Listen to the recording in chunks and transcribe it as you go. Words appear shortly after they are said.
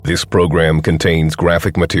This program contains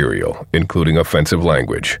graphic material, including offensive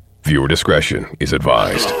language. Viewer discretion is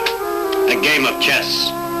advised. A game of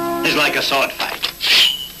chess is like a sword fight.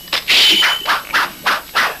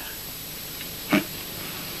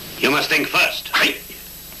 You must think first, right?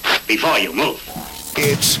 Before you move.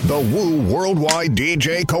 It's the Woo Worldwide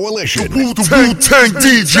DJ Coalition. The Wu-Tang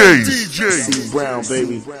DJs. C Brown,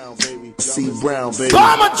 baby. C Brown, baby.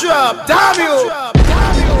 Bomber drop, damn you!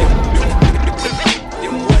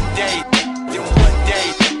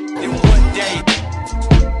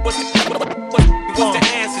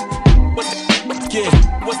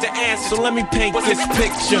 What's the answer? So let me paint this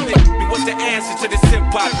picture. What's the answer to this hip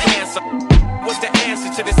hop cancer? What's the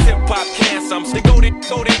answer to this hip hop cancer? They go there,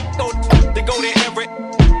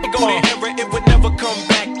 it would never come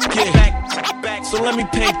back. Back. So let me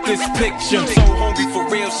paint this picture. So hungry for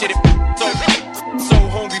real shit. So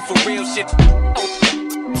hungry for real shit.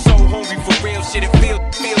 So hungry for real shit. It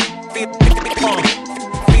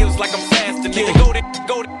feels like I'm fasting. Nigga, go there.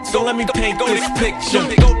 So let me paint this picture.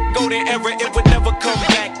 Go there, ever, it would never come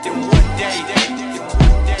back. In one day.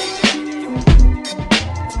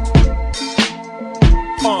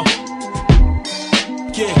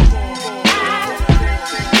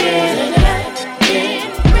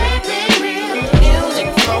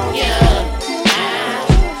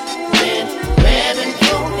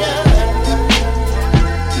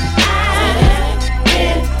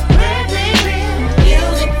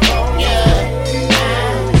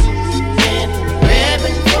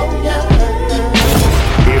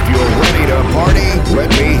 Let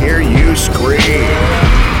me hear you scream.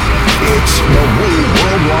 It's the Woo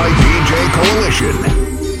Worldwide DJ Coalition.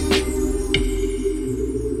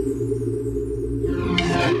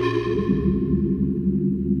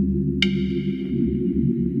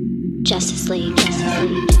 Justice League.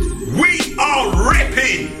 We are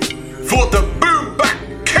repping for the Boom Back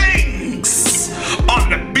Kings on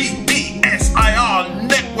the BDSIR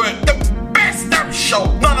network. The best damn show.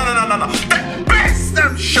 No. The best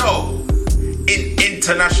damn show in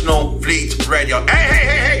international fleet radio.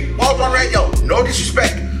 Hey, World One Radio, no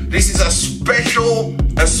disrespect. This is a special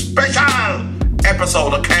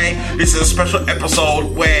episode, okay? This is a special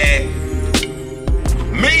episode where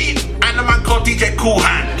me and the man called DJ Cool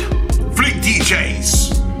Hand, Fleet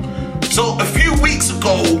DJs. So a few weeks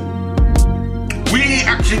ago, we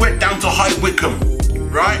actually went down to High Wycombe,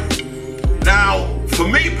 right? Now, for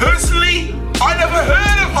me personally, I never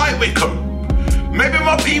heard of High Wycombe. Maybe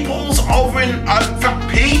my peoples over in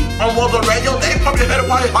Fat P on World on Radio, they probably heard of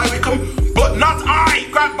High Wycombe, but not I,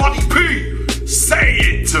 Grand Body P. Say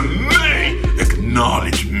it to me,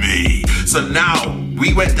 acknowledge me. So now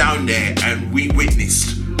we went down there and we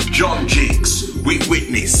witnessed John Jigs, we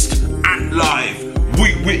witnessed Ant Live,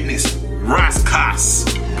 we witnessed Rascas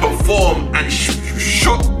perform and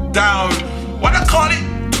shut down, what I call it,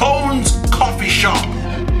 Tone's Coffee Shop.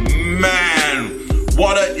 Man,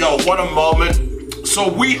 what a moment. So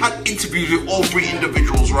we had interviews with all three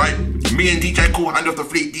individuals, right? Me and DJ Cool Hand of the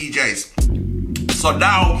Fleet DJs. So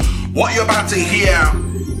now, what you're about to hear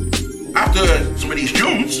after some of these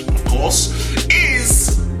tunes, of course,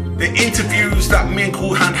 is the interviews that me and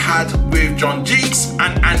Cool Hand had with John Jigs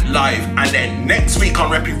and Ant Live. And then next week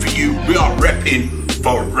on RePPiN4U, we are repping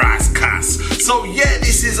for Rascas. So yeah,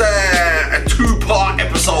 this is a two-part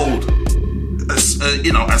episode,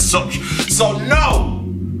 as such. So no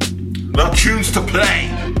tunes to play.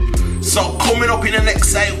 So coming up in the next,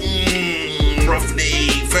 say, roughly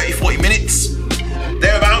 30-40 minutes,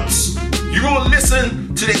 thereabouts, you will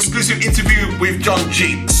listen to the exclusive interview with John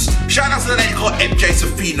Jigs. Shout out to the lady called MJ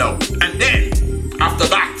Safino. And then, after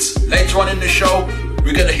that, later on in the show,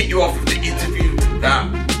 we're going to hit you off with the interview that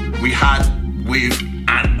we had with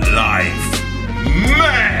Ant Live.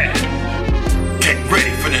 Man, get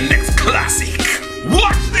ready for the next classic.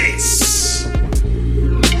 Watch this!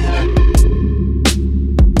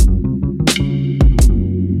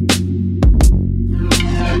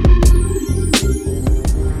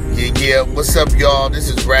 Yeah, what's up, y'all? This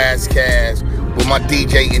is Rascas with my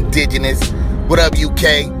DJ Indigenous. What up,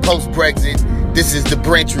 UK? Post-Brexit, this is the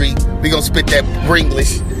Brentry. We gonna spit that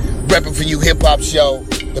Bringlish. Repping for you hip-hop show.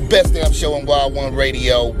 The best damn show on Wild One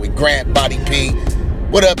Radio with Grant Body P.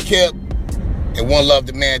 What up, Kip? And one love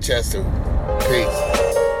to Manchester. Peace.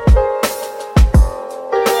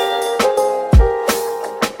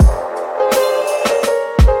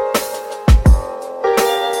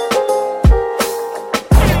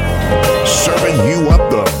 You up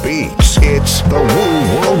the beats. It's the Woo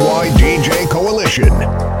Worldwide DJ Coalition.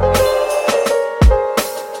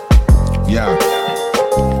 Yeah.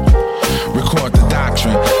 Record the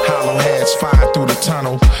doctrine. Hollow heads fire through the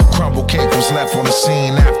tunnel. Crumble cake was left on the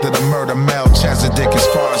scene after after the murder Melchizedek. As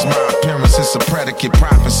far as my appearance, it's a predicate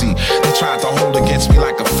prophecy. They tried to hold against me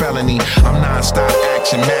like a felony. I'm non-stop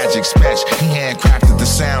action, magic, special. He handcrafted the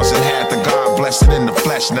sounds and had the God blessed in the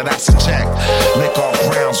flesh. Now that's a check. Lick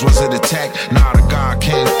off rounds, was it a tech? Nah, the God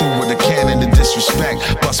came through with a cannon of disrespect.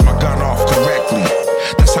 Bust my gun off correctly.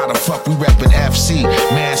 That's how the fuck we reppin' FC.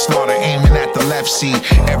 Manslaughter aiming at the left seat.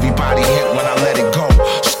 Everybody hit when I let it go.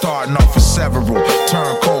 Starting off with several.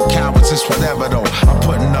 Turn cold cowards, it's whatever though. I'm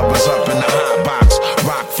putting numbers up in the hot box.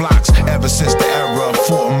 Rock flocks ever since the era of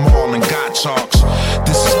Fort Mall and got chalks.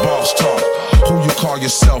 This is boss talk. Who you call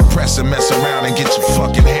yourself? Press and mess around and get your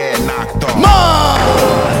fucking head knocked off.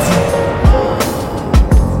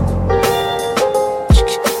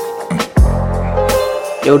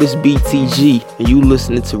 Yo, this BTG, and you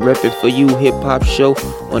listening to RePPiN4U Hip Hop Show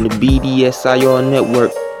on the BDSIR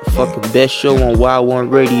Network, the fucking best show on Wild One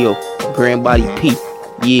Radio. Grand Body P,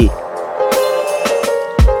 yeah.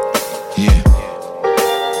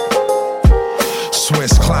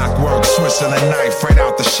 Swiss clockwork, Switzerland knife, right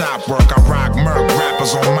out the shop work. I rock murk,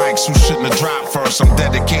 rappers on mics who shouldn't have dropped first. I'm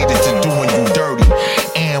dedicated to doing you dirty.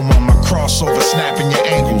 And when my crossover snapping your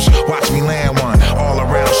ankles, watch me land one, all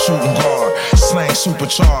around shooting guard. Slang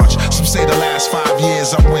supercharged. Some say the last 5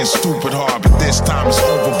 years I went stupid hard, but this time it's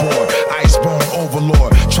overboard. Icebone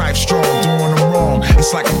overlord, tripe strong, doing them wrong.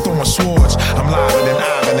 It's like I'm throwing swords. I'm liver than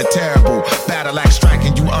Ivan the Terrible. Battle axe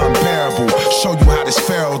striking you unbearable. Show you how this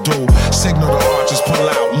pharaoh do. Signal the archers, pull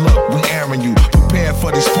out. Look, we airing you. Prepare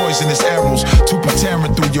for these poisonous arrows to be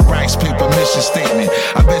tearing through your rice paper mission statement.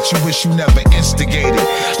 I bet you wish you never instigated.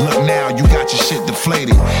 Look now, you got your shit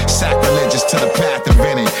deflated. Sacrilegious to the path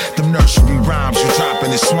invented. Them nursery rhymes you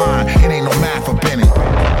dropping is swine. It ain't no math up in it.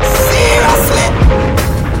 Seriously.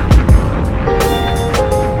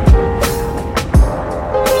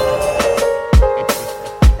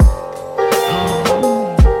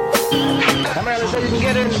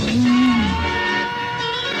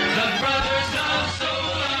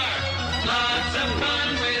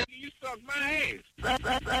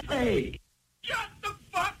 Hey, shut the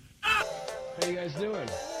fuck up! How you guys doing?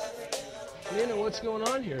 Nina, what's going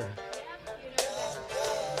on here?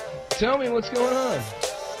 Tell me what's going on.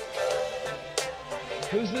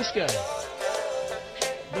 Who's this guy?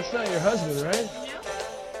 That's not your husband, right?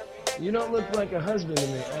 You don't look like a husband to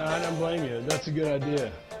me. I don't blame you. That's a good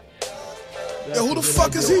idea. Yo, who the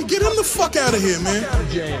fuck is he? Get him the fuck out of here, man.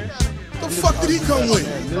 James. The fuck did he come with?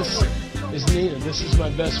 This is Nina. This is my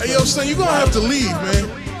best friend. Hey, yo, son, you gonna have to leave,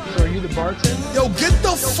 man. So are you the bartender? Yo, get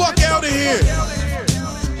the fuck out of here.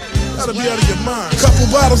 Gotta be out of your mind. Couple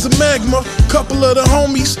bottles of magma, couple of the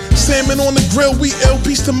homies. Salmon on the grill, we L.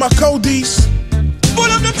 Peace to my Codies.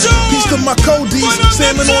 Peace to my Codies.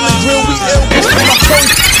 Salmon on the grill, we L. Peace to my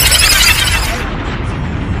Codies.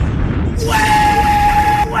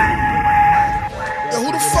 Yo,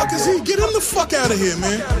 who the fuck is he? Get him the fuck out of here,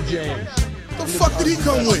 man. James. The fuck did he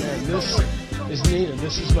come with? This is Nina.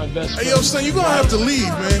 This is my best friend. Hey, yo, son, you gonna have to leave,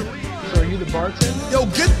 man. So are you the bartender? Yo,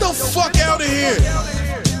 get the fuck out of here.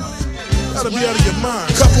 Gotta be out of your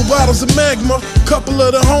mind. Couple bottles of magma, couple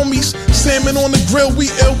of the homies. Salmon on the grill, we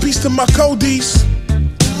L. Peace to my Codies.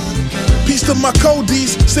 Peace to my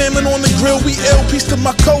Codies. Salmon on the grill, we L. Peace to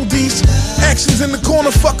my Codies. Actions in the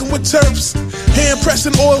corner, fucking with turfs. Hand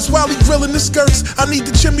pressing oils while he grilling the skirts. I need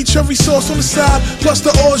the chimichurri sauce on the side, plus the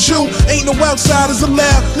au jus. Ain't no outsiders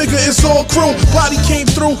allowed, nigga, it's all crew. Body came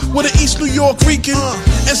through with an East New York Rican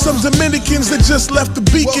and some Dominicans that just left the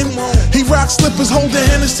beacon. He rock slippers, holding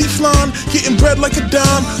Hennessy flan, getting bread like a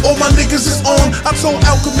dime. All my niggas is on. I told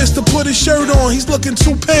Alchemist to put his shirt on. He's looking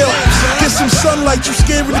too pale. Get some sunlight, you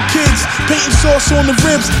scaring the kids. Painting sauce on the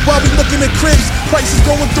ribs while we looking at cribs. Prices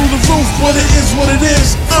going through the roof, but it is what it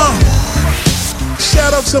is.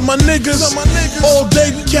 Shout out to my niggas. All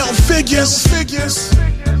day we counting figures.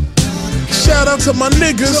 Shout out to my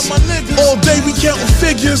niggas. All day we counting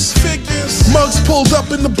figures. Mugs pulled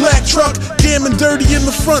up in the black truck, damn and dirty in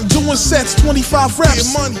the front, doing sets, 25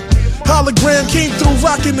 reps. Hologram came through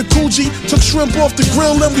rocking the Coogee. Took shrimp off the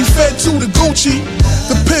grill and we fed to the Gucci.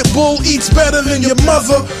 The pit bull eats better than your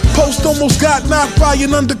mother. Post almost got knocked by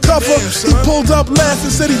an undercover. He pulled up laughing,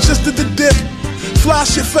 said he just did the dip. Fly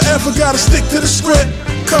shit forever, gotta stick to the script.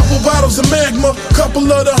 Couple bottles of magma,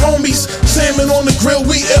 couple of the homies. Salmon on the grill,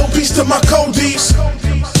 we L. Peace to my Codies.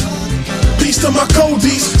 Peace to my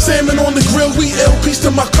Codies. Salmon on the grill, we L. Peace to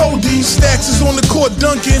my Codies. Stacks is on the court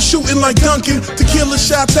dunking, shooting like Duncan. Tequila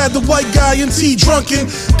shots had the white guy and T drunken.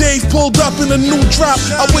 Dave pulled up in a new drop.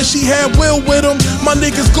 I wish he had Will with him. My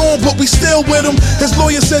niggas gone, but we still with him. His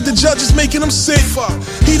lawyer said the judge is making him sick.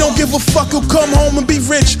 He don't give a fuck, he'll come home and be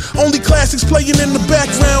rich. Only classics playing in the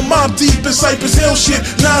background. Mob Deep and Cypress Hill shit.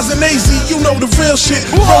 Nas and AZ, you know the real shit.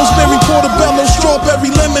 Rosemary, portobello, strawberry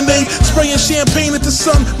lemonade. Spraying champagne at the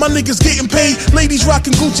sun, my niggas getting paid. Ladies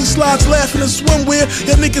rocking Gucci slides, laughing in swimwear.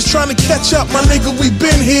 Yeah, niggas trying to catch up, my nigga, we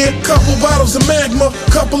been here. Couple bottles of Magma,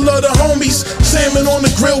 couple of the homies. Salmon on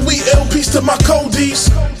the grill, we ill. Peace to my Codies.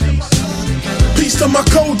 Peace to my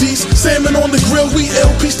Codies. Salmon on the grill, we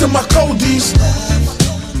ill. Peace to my Codies.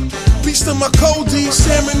 Peace to my Codies.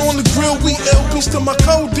 Salmon on the grill, we ill. Peace to my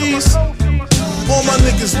Codies. All my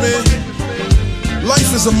niggas, man.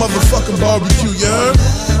 Life is a motherfucking barbecue, you heard?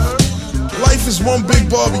 Life is one big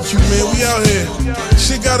barbecue, man. We out here.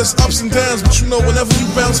 Shit got its ups and downs, but you know, whenever you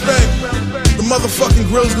bounce back, the motherfucking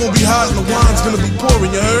grill's gonna be hot and the wine's gonna be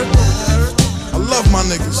pouring, you heard? I love my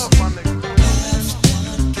niggas.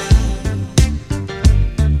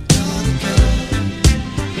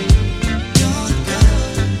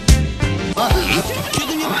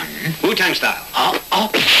 Wu-Tang style.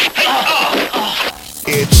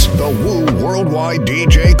 It's the Wu Worldwide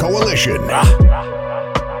DJ Coalition.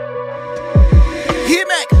 Hit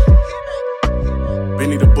Mac.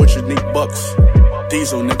 Benny the Butcher, Nick Bucks.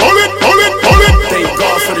 Diesel, nigga. Hold it. Thank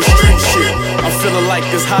God for the street shit. I'm feeling like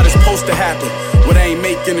this how it's supposed to happen. What I ain't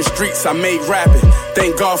making the streets, I made rapping.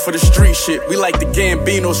 Thank God for the street shit. We like the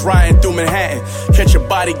Gambinos riding through Manhattan. Catch a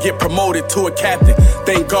body, get promoted to a captain.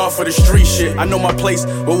 Thank God for the street shit. I know my place,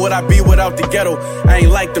 but would I be without the ghetto? I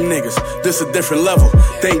ain't like them niggas, this a different level.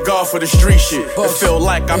 Thank God for the street shit. It feel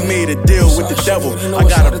like I made a deal with the devil. I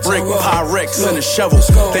got a brick, Pyrex, and a shovel.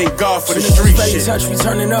 Thank God for the street shit. Touch, we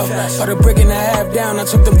turning up. Got a brick and a half down. I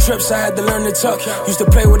took them trips, I had to learn to tuck. Used to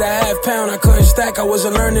play with a half pound, I couldn't stack, I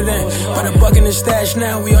wasn't learning then. But a buck in the stash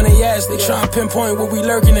now, we on the ass. They try and pinpoint what we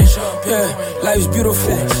lurking in. Yeah, life's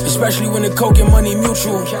beautiful, especially when the coke and money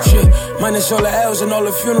mutual. Shit, minus all the L's and all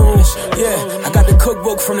the funerals. Yeah, I got the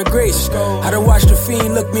cookbook from the greats. I done watched the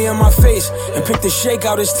fiend look me in my face and pick the shake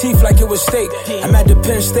out his teeth like it was steak. I'm at the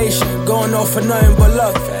Penn Station, going off for nothing but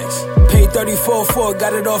luck. Paid 34 for it,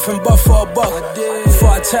 got it off in Buff for $1. Before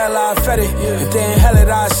I tell her I fed it, if they ain't hell it,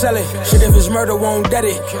 I sell it. Shit, if it's murder, won't dead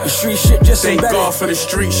it. The street shit just Thank embedded. God for the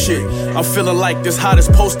street shit. I'm feeling like this how it's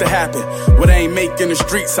supposed to happen. What I ain't making the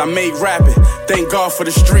streets, I made rapping. Thank God for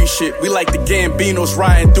the street shit. We like the Gambinos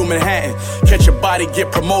riding through Manhattan. Catch a body,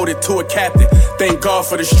 get promoted to a captain. Thank God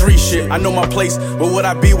for the street shit. I know my place, but would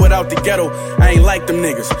I be without the ghetto? I ain't like them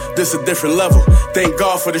niggas, this a different level. Thank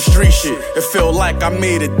God for the street shit. It feel like I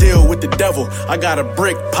made a deal with the devil. I got a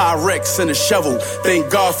brick, Pyrex, and a shovel. Thank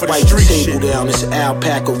God for the street shit. Wipe the table down, it's an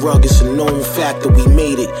alpaca rug, it's a known fact that we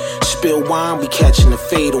made it. Spill wine, we catching the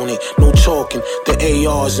fade on it. No talking, the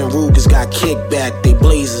ARs and Rugers got kickback, they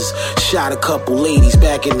blazers. Shot a couple ladies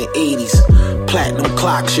back in the 80s. Platinum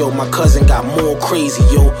clocks, yo, my cousin got more crazy,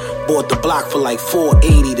 yo. Bought the block for like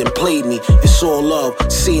 $480, then played me. It's all love.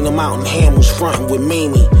 Seen him out in Hamels frontin' with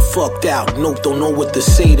Mamie. Fucked out, nope, don't know what to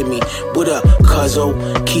say to me. What up, cuzzo?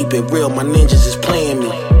 Keep it real, my ninjas is playing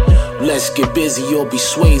me. Let's get busy, you'll be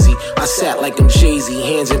Swayze. I sat like I'm Jay-Z,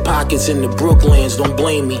 hands in pockets in the Brooklands, don't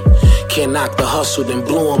blame me. Can't knock the hustle, then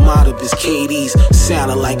blew him out of his KDs.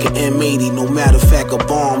 Sounded like an M80, no matter of fact, a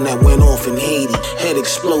bomb that went off in Haiti. Head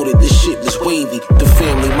exploded, this shit was wavy. The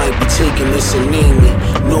family might be taking this and name me.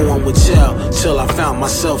 No one would tell, till I found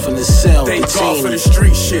myself in the cell. Thank God for the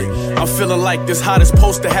street shit. I'm feeling like this how it's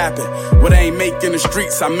supposed to happen. What I ain't making the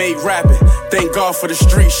streets, I made rapping. Thank God for the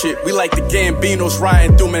street shit. We like the Gambinos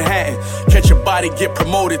riding through Manhattan. Catch a body, get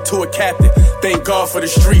promoted to a captain. Thank God for the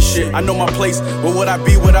street shit. I know my place, but would I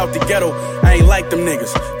be without the ghetto? I ain't like them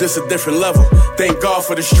niggas, this a different level. Thank God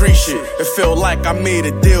for the street shit. It feel like I made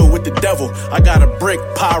a deal with the devil. I got a brick,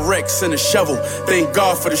 Pyrex, and a shovel. Thank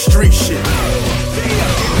God for the street shit.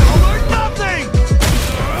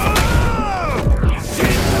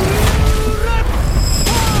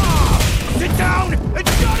 Sit down and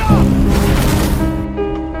shut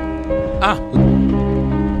up!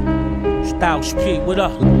 Styles P, what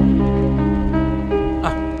up?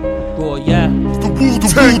 Boy, yeah. The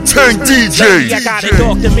Wu-Tang DJ. I got a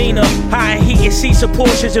dark demeanor, high and heat and seats of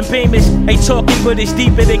Porsches and Beamers. Ain't talking, but it's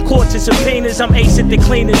deeper than courts and subpoenas. I'm ace at the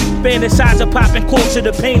cleaners, fantasize of popping corks of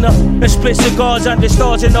the painter. And split cigars under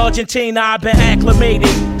stars in Argentina. I've been acclimated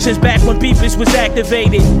since back when beepers was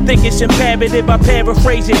activated. Think it's imperative, I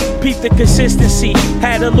paraphrase it. Peep the consistency.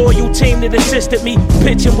 Had a loyal team that assisted me.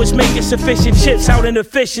 Pitching was making sufficient chips out in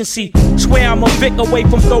efficiency. Swear I'm a Vic away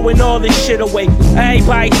from throwing all this shit away.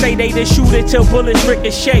 Everybody say they the shooter till bullets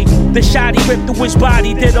ricochet. The shot he ripped through his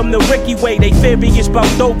body, did him the Ricky way. They furious about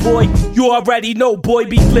dope boy. You already know, boy,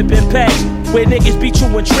 be flipping packs. where niggas be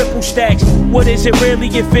true in triple stacks. What is it really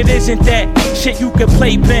if it isn't that? Shit you could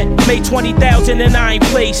play bent. Made 20,000 and I ain't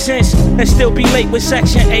played since. And still be late with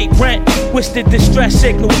Section 8 rent. What's the distress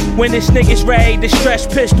signal? When this nigga's ready to stretch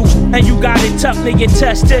pistols. And you got it tucked in your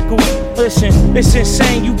testicles. Listen, it's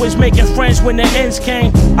insane. You was making friends when the ends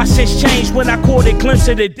came. I since changed when I caught a glimpse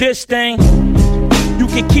of the diss thing. You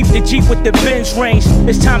can keep the Jeep with the Benz range.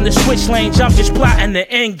 It's time to switch lanes. I'm just plotting the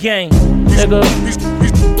end game. Nigga.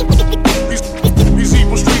 These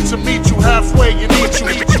evil streets will meet you halfway. You need you.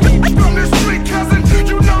 From the street, cousin,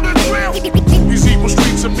 you know the drill. These evil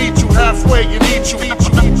streets will meet you halfway. You need you.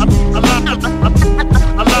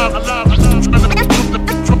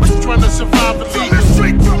 Trying to survive the league.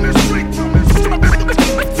 From the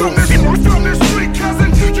street, cousin,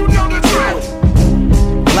 you know the drill.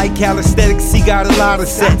 Like calisthenics, he got a lot of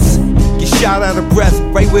sets. Get shot out of breath,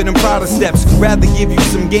 right with them Prada steps. Rather give you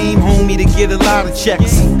some game, homie, to get a lot of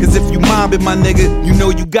checks. Cause if you mobbing my nigga, you know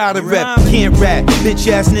you gotta rep. Can't rap, bitch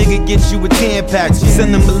ass nigga, get you a 10 pack.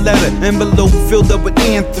 Send them a letter, envelope filled up with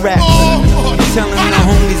anthrax. I'm telling the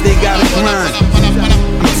homies they gotta grind.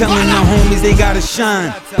 I'm telling the homies they gotta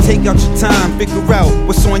shine. Take out your time, figure out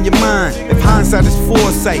what's on your mind. If hindsight is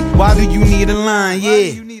foresight, why do you need a line?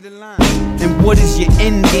 Yeah. And what is your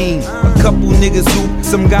end game? A couple niggas who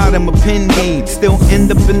some got them a pen game. Still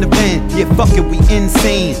end up in the van, yeah fuck it, we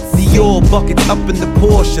insane. Dior buckets up in the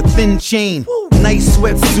Porsche, thin chain. Nice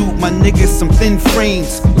sweatsuit, my niggas some thin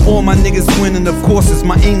frames. All my niggas winning, of course, is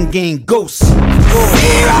my end game. Ghost.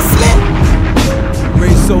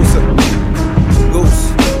 Ray Sosa.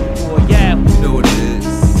 Ghost. Oh yeah. You know what it is.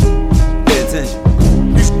 Pay attention.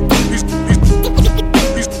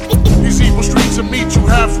 These evil streets will meet you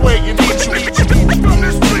halfway. You need you. From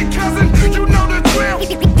the street, cousin, you know the drill.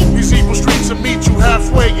 These evil streets will meet you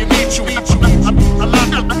halfway. You need you.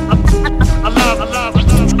 Alive.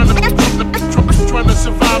 Trying to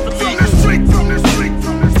survive the league. From the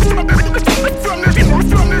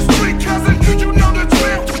street, cousin, you know the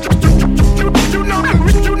drill. You know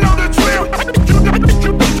the drill.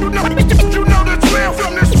 You know the drill.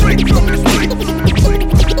 From the street.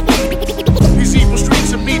 These evil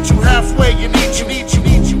streets will meet you halfway. You need you.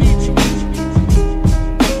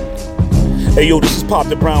 Hey yo, this is Pop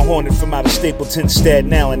the Brown Hornet from out of Stapleton,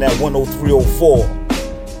 Staten Island at 10304.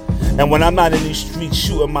 And when I'm not in these streets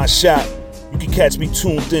shooting my shot, you can catch me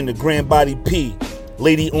tuned in to Grand Body P,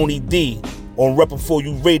 Lady Oni D on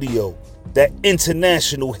RePPiN4U Radio, that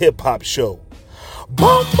international hip hop show.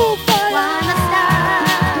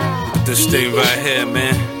 This thing right here,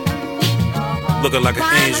 man, looking like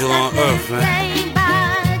an angel on earth, man.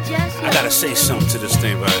 I gotta say something to this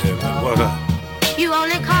thing right here, man. What up? You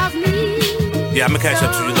only cause me. Yeah, I'ma catch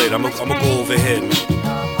up to you later. I'ma go over here, man.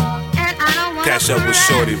 Catch up with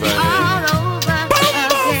Shorty right here.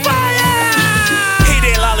 Hey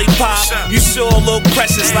there, lollipop. You sure look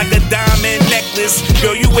precious like a diamond necklace.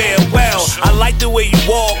 Girl, you wear it well. I like the way you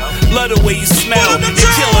walk, love the way you smell.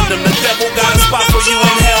 You're killing them. The devil got a spot for you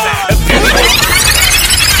in hell.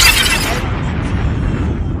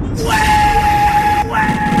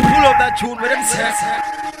 Pull up that tune with them says.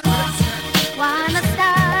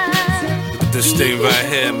 This thing right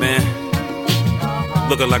here, man,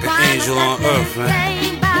 looking like an angel on earth, man.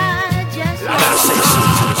 I gotta say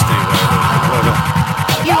something to this thing right here. What up?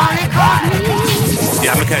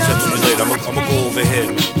 Yeah, I'ma catch up to you later. I'ma go over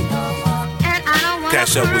here, man.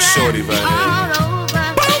 Catch up with Shorty right here.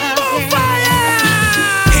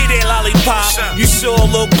 Lollipop, you sure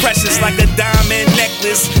look precious like a diamond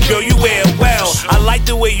necklace. Girl, you wear it well. I like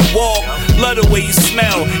the way you walk, love the way you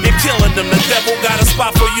smell. You're killing them. The devil got a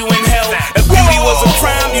spot for you in hell. If beauty was a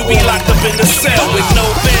crime, you'd be locked up in the cell with no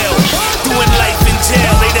bail. Doing life in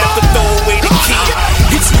jail, they'd have to throw away the key.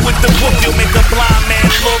 Hit you with the book, you'll make a blind man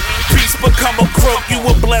look. Priest become a crook. You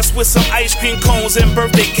were blessed with some ice cream cones and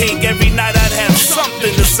birthday cake. Every night I'd have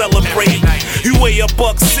something to celebrate. You weigh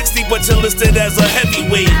 $160, but you're listed as a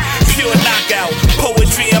heavyweight. Pure knockout,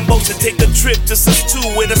 poetry and motion. Take a trip just us two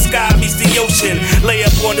where the sky meets the ocean. Lay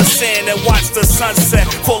up on the sand and watch the sunset.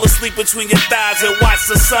 Fall asleep between your thighs and watch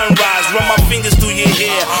the sunrise. Run my fingers through your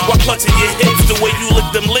hair while clutching your hips. The way you lick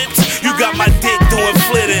them lips, you got my dick doing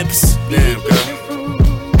flip-ups. Damn, girl,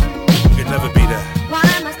 you could never be that.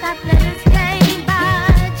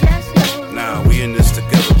 Nah, we in this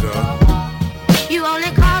together, girl. You only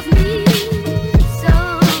cause me so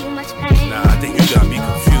much pain. Nah, I think you got me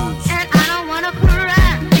confused. And I don't wanna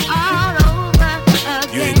cry all over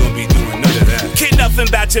again. You ain't gonna be doing none of that. Care nothing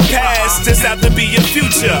about your past. past, just out to be your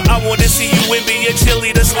future. I wanna see you and be your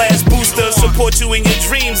cheerleader / booster. Support you in your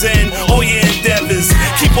dreams and all your endeavors.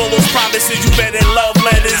 Keep all those promises you read in love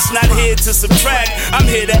letters. Not here to subtract, I'm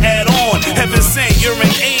here to add on. Heaven sent, you're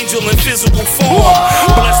an angel in physical form.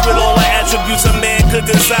 Blessed with all the attributes a man could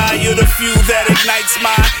desire. You're the fuel that ignites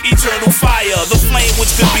my eternal fire. The flame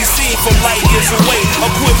which could be seen from light years away.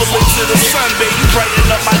 Equivalent to the sun, baby,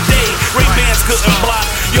 brighten up my day. Ray-Bans couldn't block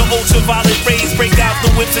your ultraviolet rays. Break out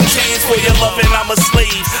the whips and chains for your love and I'm a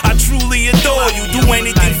slave. I truly adore you, do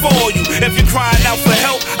anything for you. If you're crying out for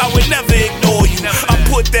help, I would never ignore you. I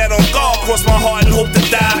put that on guard, cross my heart and hope to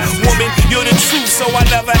die. Woman, you're the truth, so I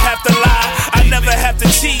never have to lie. I never have to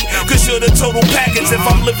cheat, cause you're the total package. If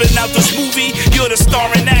I'm living out this movie, you're the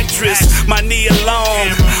starring actress. My knee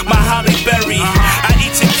alone, my Holly Berry. I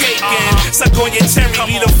eat your cake and suck on your cherry.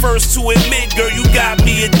 Be the first to admit, girl, you got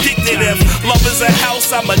me addicted. If love is a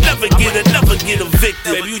house, I'ma never get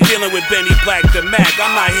evicted. Baby, you dealing with Benny Black the Mac.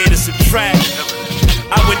 I'm not here to subtract.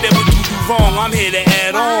 I would never do you wrong, I'm here to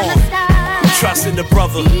add on. Trust in the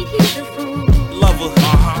brother, lover,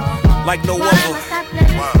 like no other.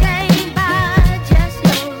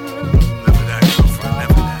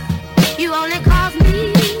 You only cause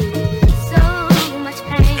me so much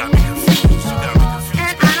pain, and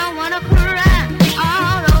I don't wanna cry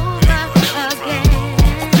all over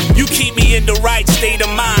again. You keep me in the right state of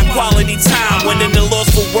mind, quality time. When in the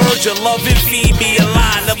lost for words, your love and feed me a line.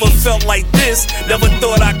 Never felt like this, never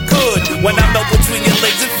thought I could. When I melt between your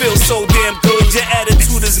legs, it feels so damn good. Your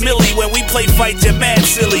attitude is millie. When we play fight, you're mad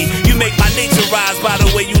silly. You make my nature rise by the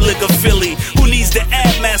way you lick a Philly. Who needs the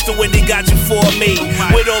ad master when they got you for me?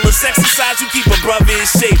 With all the exercise, you keep a brother in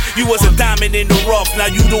shape. You was a diamond in the rough, now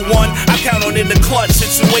you the one I count on in the clutch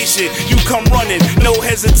situation. You come running, no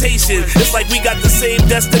hesitation. It's like we got the same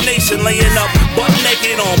destination. Laying up butt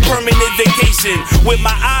naked on permanent vacation. With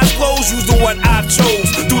my eyes closed, you's the one I've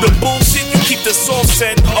chose. Through the bullshit, you keep the soft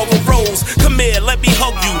scent of a rose. Come here, let me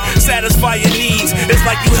hug you, satisfy your needs. It's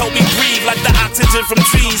like you help me breathe, like the oxygen from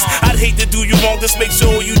trees. I'd hate to do you wrong, just make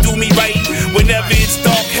sure you do me right. Whenever it's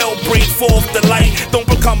dark, hell bring forth the light. Don't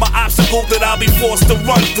become an obstacle that I'll be forced to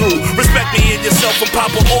run through. Respect me and yourself, and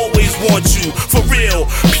Papa always wants you. For real,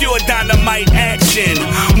 pure dynamite action.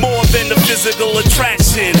 More than the physical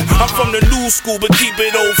attraction. I'm from the new school, but keep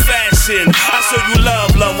it old fashioned. I show you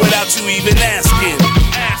love without you even asking.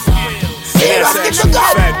 Yeah, let's get you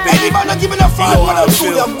down. Anybody not giving a fuck when I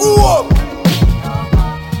shoot them. Go up.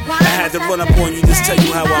 I had to run up on you, just tell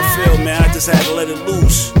you how I feel, man. I just had to let it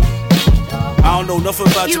loose. I don't know nothing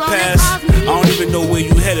about your past. I don't even know where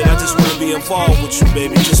you headed. I just wanna be involved with you,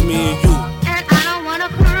 baby. Just me and you.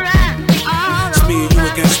 It's me and you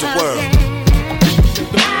against the world.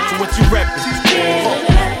 So what you reppin'?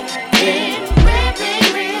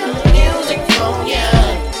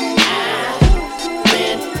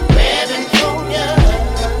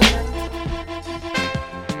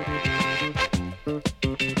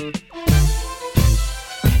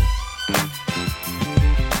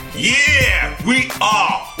 Yeah, we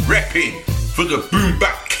are repping for the Boom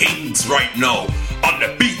Bap Kings right now on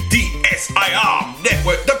the BDSIR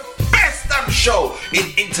network, the best damn show in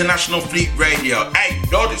International Fleet Radio. Hey,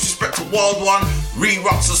 no disrespect to World One,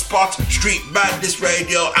 Re-Rocks the Spot, Street Madness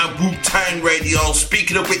Radio, and Wu-Tang Radio.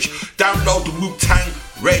 Speaking of which, download the Wu-Tang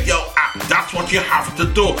Radio app. That's what you have to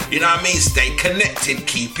do. You know what I mean? Stay connected,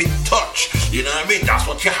 keep in touch. You know what I mean? That's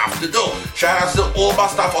what you have to do. Shout out to all my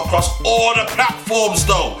staff across all the platforms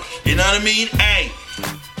though. You know what I mean? Hey,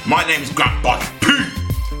 my name is Grant Body P.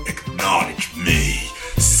 Acknowledge me.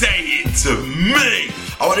 Say it to me.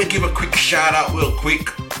 I want to give a quick shout out real quick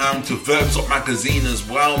to Verbs Up Magazine as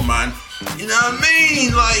well, man. You know what I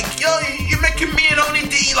mean? Like, yo, you're making me and Only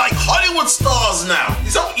D like Hollywood stars now.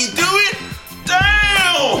 Is that what you're doing?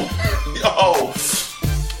 Damn!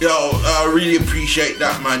 Yo, I really appreciate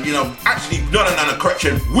that, man. You know, actually, no,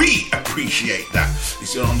 correction. We appreciate that. You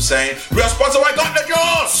see what I'm saying? Real sponsor, I got the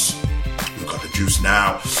juice! We've got the juice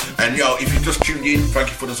now. And yo, if you just tuned in, thank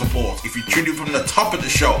you for the support. If you tuned in from the top of the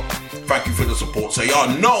show, thank you for the support. So y'all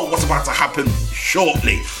know what's about to happen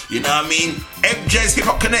shortly. You know what I mean? MJ's Hip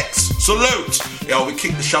Hop Connects. Salute! Yo, we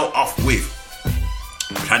kick the show off with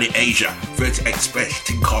Planet Asia, 30 Express,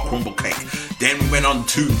 Tin Car Crumble Cake. Then we went on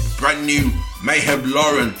to brand new Mayhem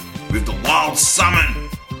Lauren with the Wild Salmon.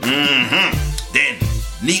 Then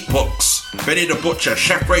Neat Books, Benny the Butcher,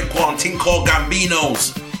 Chef Raekwon, Tin Car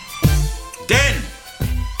Gambinos. Then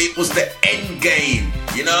it was the end game.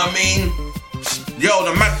 You know what I mean? Yo,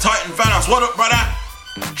 the Mad Titan Vanos. What up, brother?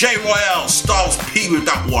 J Royale, Styles P with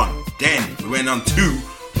that one. Then we went on to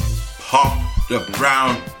Pop the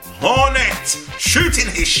Brown Hornet, shooting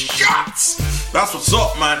his shots. That's what's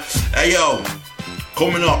up, man. Hey, yo,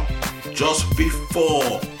 coming up just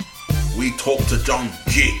before we talk to John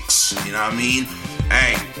Jiggs, you know what I mean?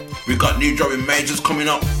 Hey, we got new dropping majors coming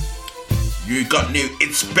up. You got new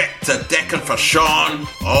Inspector Deccan for Sean.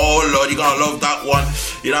 Oh Lord, you're gonna love that one.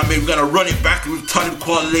 You know what I mean? We're gonna run it back with Tony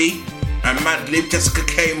Quali and Madlib, Jessica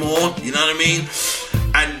K. Moore, you know what I mean?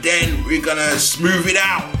 And then we're gonna smooth it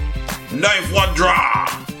out. Knife Wadra,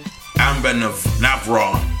 Amber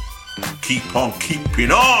Navron. Keep on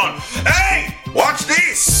keeping on. Hey, watch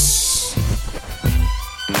this.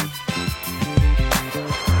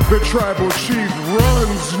 The tribal chief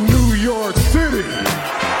runs New York City.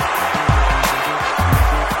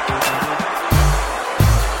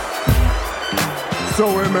 So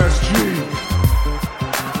MSG,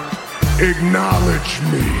 acknowledge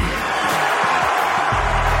me.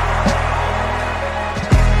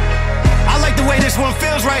 I like the way this one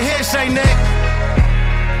feels right here, say Nick.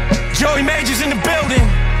 Joey Majors in the building.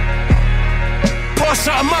 Pour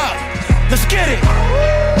something up. Let's get it.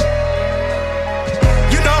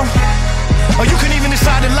 You know, or you can even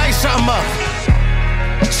decide to light something up.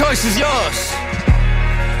 Choice is yours.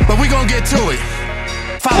 But we gon' get to it.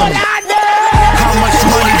 Follow me. How much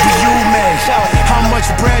money do you make? How much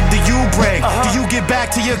bread do you break? Do you get back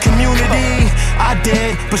to your community? I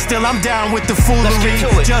did, but still I'm down with the foolery.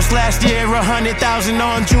 Just last year, 100,000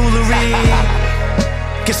 on jewelry.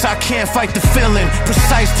 Guess I can't fight the feeling.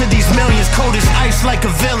 Precise to these millions, cold as ice like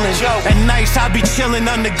a villain. At nights I be chilling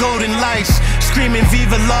under golden lights, screaming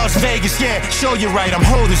Viva Las Vegas. Yeah, show you right, I'm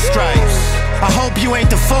holding stripes. I hope you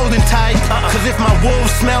ain't the folding type, cause if my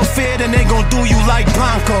wolves smell fear, then they gon' do you like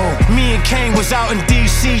Blanco. Me and Kane was out in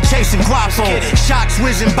DC chasing guapo. Shots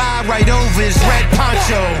whizzing by right over his red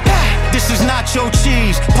poncho. This is nacho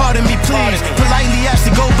cheese, pardon me please. Politely asked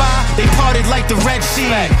to go by, they parted like the Red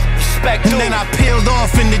Sea. And then I peeled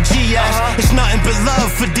off in the GS. It's nothing but love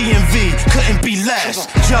for DMV, couldn't be less.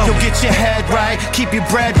 Joe, you'll get your head right, keep your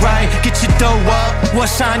bread right, get your dough up. What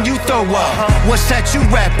sign you throw up? What set you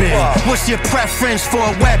reppin'? What's your preference for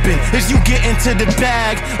a weapon? Is you get into the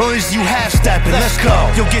bag or is you half-stepping? Let's go.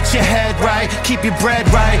 You'll get your head right, keep your bread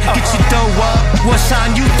right, get your dough up. What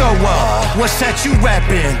sign you throw up? What set you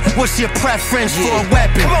reppin'? What's your preference for a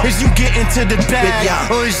weapon? Is you get into the bag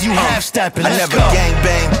or is you half-stepping? I never gang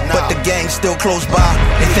bang, but the gang still close by.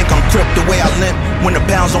 They think I'm crip the way I limp when the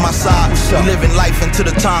pound's on my side. We living life until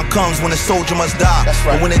the time comes when a soldier must die.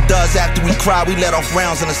 But when it does, after we cry, we let off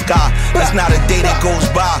rounds in the sky. There's not a day that goes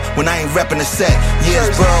by when I ain't reppin' the set.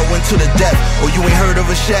 Years burrowing to the death, or you ain't heard of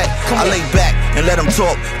a shed. I lay back and let him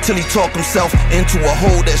talk till he talk himself into a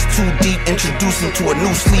hole that's too deep. Introduce him to a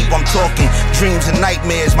new sleep. I'm talking dreams and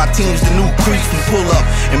nightmares. My team's the new creeps. We pull up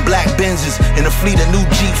in black Benzes in a fleet of new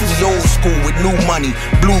Jeeps. We old school with new money,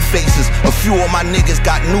 blue faces. A few of my niggas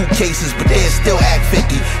got new cases, but they still act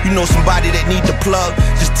 50. You know somebody that need the plug?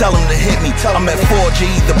 Just tell them to hit me. I'm at 4G,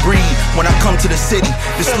 the breed. When I come to the city,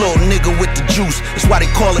 this little nigga with the juice. That's why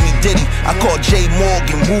they calling me Diddy. I call J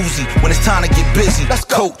Morgan Woozy when it's time to get busy. Let's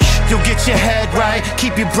coach. You'll get your head right,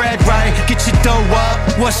 keep your bread right, get your dough up.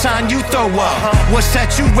 What sign you throw up? What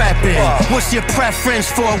set you reppin'? What's your preference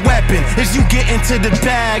for a weapon? Is you get into the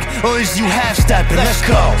bag or is you half-stepping? Let's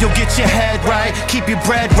go. You'll get your head right, keep your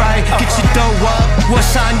bread right, get your dough up. What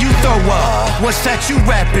sign you throw up? What set you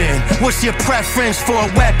reppin'? What's your preference for a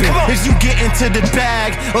weapon? Is you get into the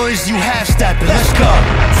bag or is you half-stepping? Let's go.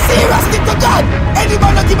 Serious, stick to God.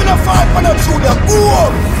 Anyone not giving a fight for them through the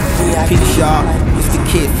boom. Peace, y'all. It's the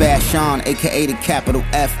Kid Fashion, aka the capital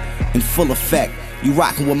F, in full effect. You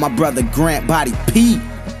rockin' with my brother Grant Body P,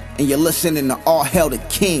 and you're listening to All Hail the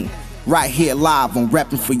King, right here live on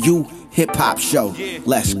RePPiN4U Hip Hop Show.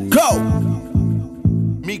 Let's go.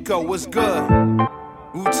 Miko, what's good?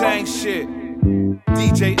 Wu-Tang shit.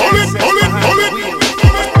 DJ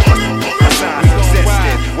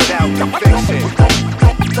without conviction.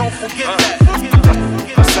 Don't forget that.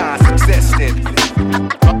 Signs existed.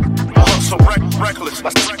 So reckless.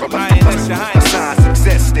 Signs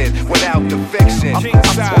existed without conviction.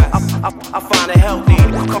 I find it healthy.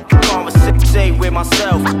 Conversate with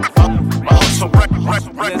myself.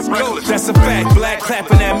 That's a fact. Black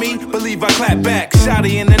clapping at me, believe I clap back.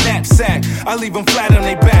 Shotty in the knapsack, I leave them flat on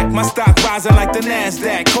their back. My stock rising like the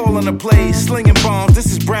NASDAQ. Calling the plays, slinging bombs. This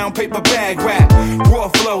is brown paper bag rap. Raw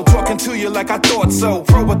flow, talking to you like I thought so.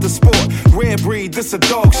 Pro at the sport, rare breed. This a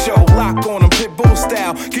dog show. Lock on them, pit bull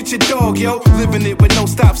style. Get your dog, yo. Living it with no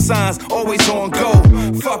stop signs, always on go.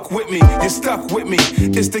 Fuck with me, you're stuck with me.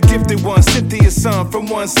 It's the gifted one, Cynthia's son from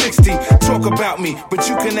 160. Talk about me, but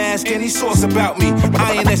you can ask any source about me.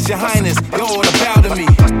 INS your highness, you're all about me.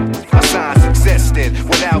 Signs existed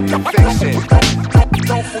without conviction.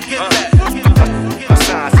 Don't forget that.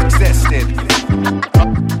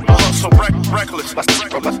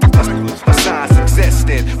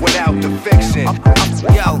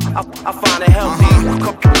 find it healthy.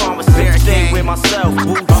 Conversation with myself.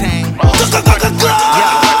 Wu-Tang.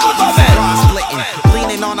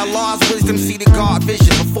 Leaning on Allah's wisdom, see the God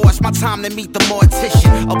vision. Before it's my time to meet the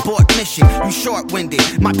mortician. Abort mission, you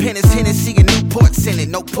short-winded. My pen is Hennessy and Newport's in it.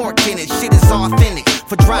 No pork in it, shit is authentic.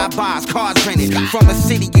 For drive-bys, cars rented. From a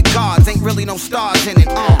city of gods, ain't really no stars in it.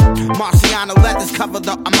 Marciano leathers cover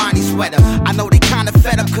the Armani sweater. I know they kinda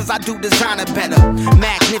fed up cause I do designer better.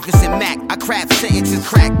 Magnificent Mac, I craft sentences,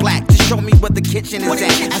 crack black. To show me what the kitchen is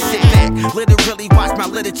at. I sit back, literally watch my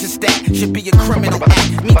literature stack. Should be a criminal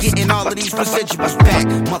act, me getting all of these residuals back.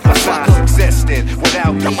 Motherfucker existed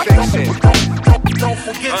without the fiction. Don't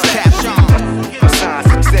forget Caption.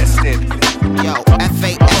 Signs existed. Yo,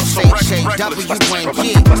 FASHAWNG.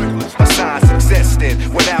 Signs existed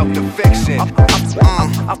without the fiction.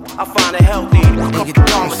 I find it healthy.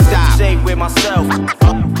 Conversation with myself.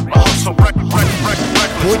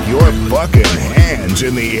 Put your fucking hands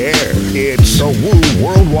in the air. It's the Woo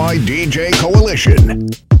Worldwide DJ Coalition.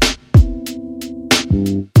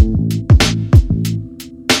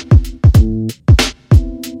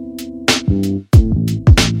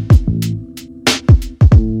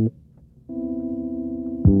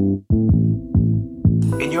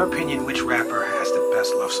 In your opinion, which rapper has the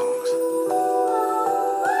best love songs?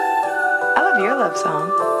 I love your love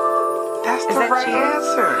song. That's Is the that right you?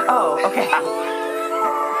 answer. Oh, okay.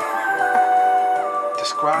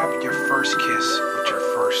 Describe your first kiss with your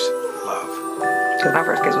first love. Because my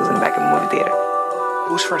first kiss was in the back of a movie theater.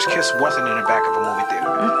 Whose first kiss wasn't in the back of a movie theater?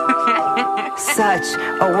 Such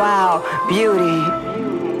a wow beauty.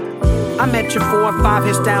 I met you 4 or 5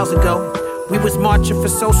 hairstyles ago. We was marching for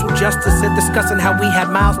social justice and discussing how we had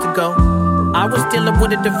miles to go. I was dealing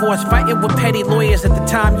with a divorce, fighting with petty lawyers at the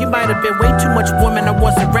time. You might have been way too much woman, I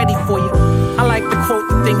wasn't ready for you. I like to quote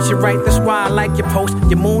the things you write, that's why I like your posts.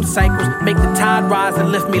 Your moon cycles make the tide rise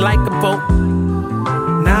and lift me like a boat.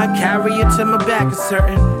 Now I carry you to my back, it's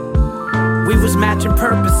certain. We was matching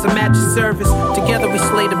purpose, a matching service. Together we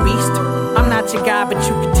slay the beast. I'm not your guy, but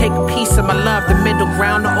you can take a piece of my love. The middle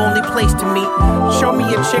ground, the only place to meet. Show me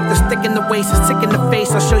a chick that's thick in the waist, is sick in the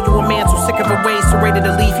face. I'll show you a man so sick of a waist, so ready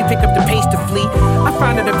to leave. You pick up the pace to flee. I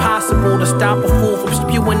find it impossible to stop a fool from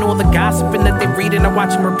spewing all the gossiping that they read, and I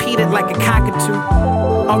watch him repeat it like a cockatoo.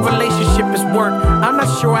 Our relationship is work. I'm not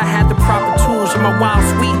sure I had the proper tools. You're my wild,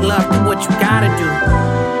 sweet love. Do what you gotta do.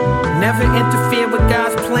 Never interfere with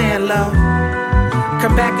God's plan, love.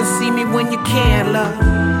 Come back and see me when you can, love.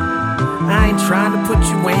 I ain't trying to put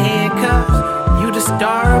you in handcuffs. You the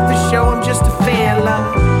star of the show, I'm just a fan,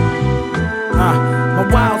 love. My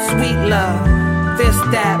wild, sweet love. This,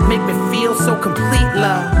 that, make me feel so complete,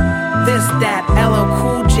 love. This, that, LL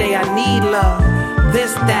Cool J, I need love.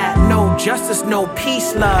 This, that, no justice, no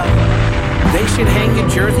peace, love. They should hang your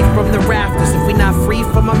jersey from the rafters. If we not free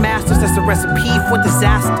from our masters, that's a recipe for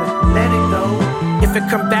disaster. Let it go. If it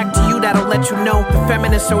come back to you, that'll let you know. The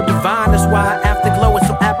feminine's so divine, that's why her afterglow is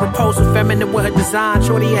so apropos. So feminine with her design,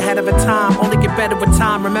 shorty ahead of her time. Only get better with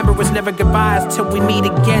time. Remember, it's never goodbyes till we meet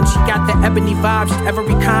again. She got the ebony vibe, she's every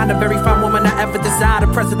kind. A very fine woman I ever desired. A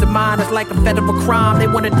present of mine is like a federal crime. They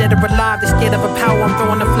want her dead or alive, they scared of her power. I'm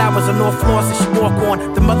throwing the flowers on all floors that she walk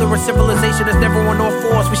on. The mother of civilization is never on all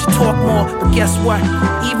fours. We should talk more, but guess what?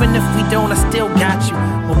 Even if we don't, I still got you.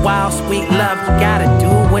 My wild, sweet love, you gotta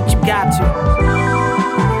do what you got to.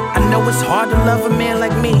 I know it's hard to love a man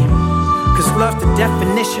like me, cause love's the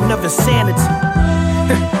definition of insanity.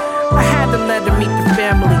 I had to let her meet the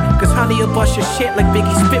family, cause honey will bust your shit like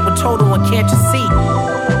Biggie spit with Total and can't you see?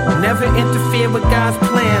 Never interfere with God's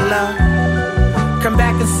plan, love. Come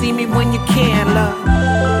back and see me when you can, love.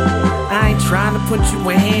 I ain't trying to put you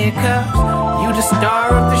in handcuffs. You the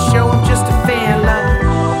star of the show, I'm just a fan, love.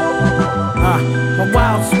 My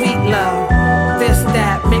wild, sweet love. This,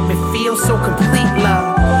 that, make me feel so complete,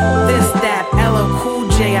 love. This, that, LL Cool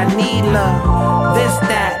J, I need love. This,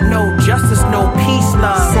 that, no justice, no peace,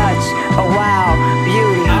 love. Such a wow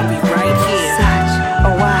beauty. I'll be right here. Such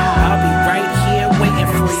a wow. I'll be right here waiting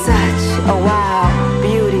for you. Such a wow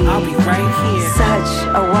beauty. I'll be right here. Such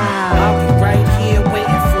a wow. I'll be right here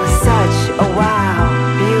waiting for you. Such a wow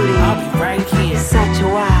beauty. I'll be right here. Such a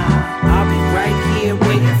wow. I'll be right here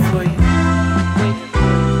waiting for you.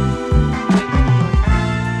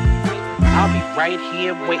 I'll be right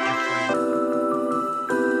here waiting for you.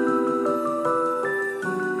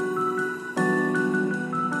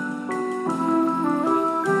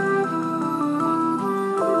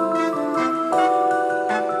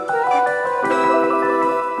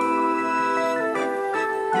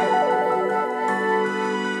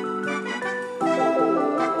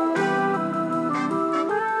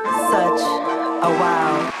 Such a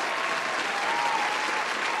wow.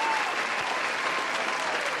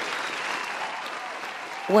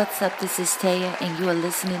 What's up? This is Taya, and you are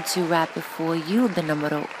listening to RePPiN4U, the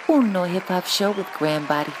numero uno hip-hop show with Grand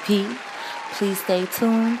Body P. Please stay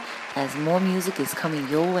tuned, as more music is coming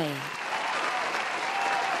your way.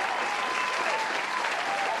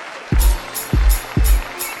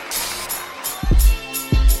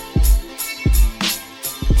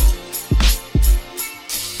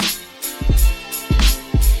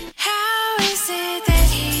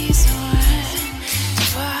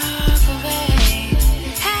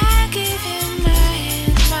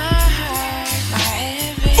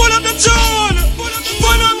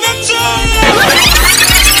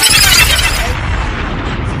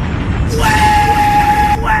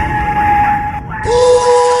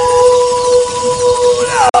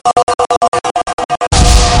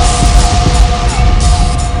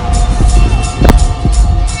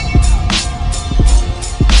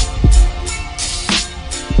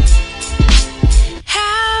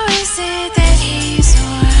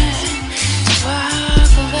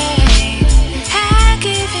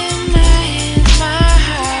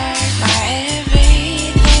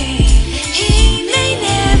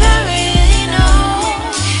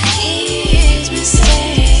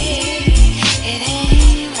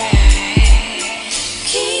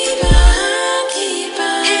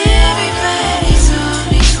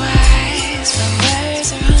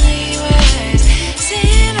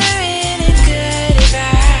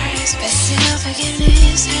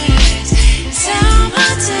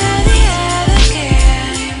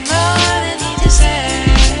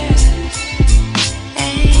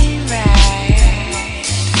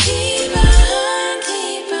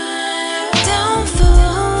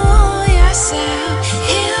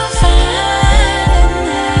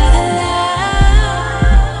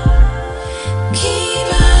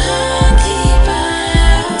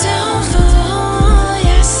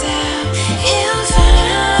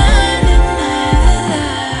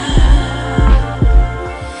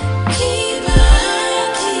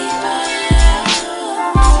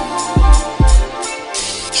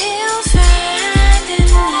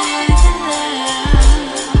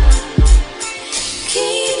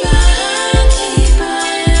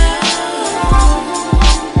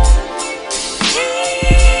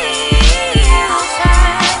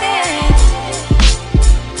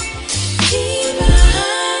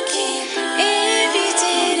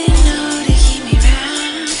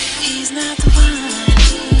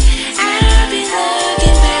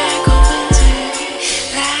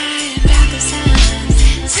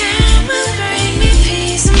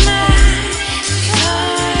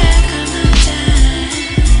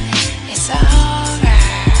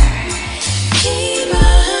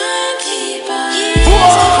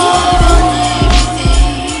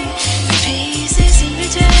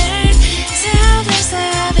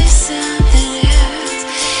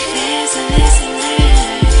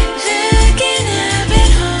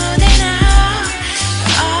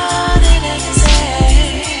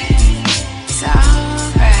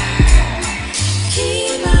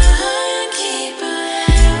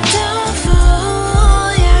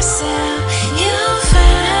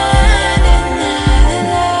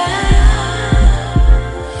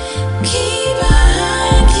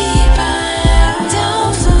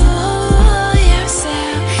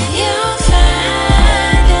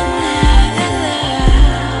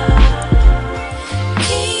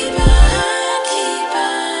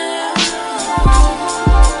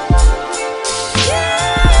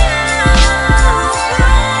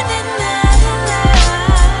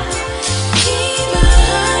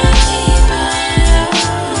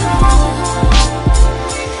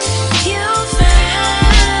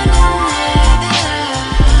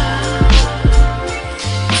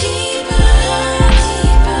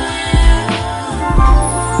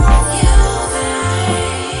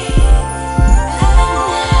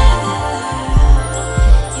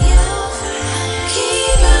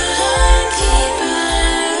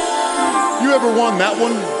 Won that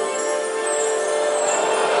one?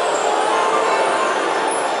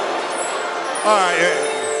 All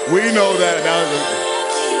right, we know that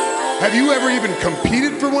now. Have you ever even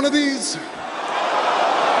competed for one of these?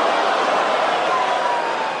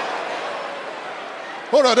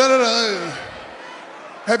 Hold on, no.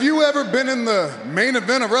 Have you ever been in the main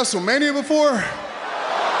event of WrestleMania before?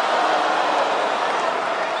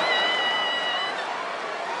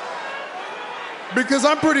 Because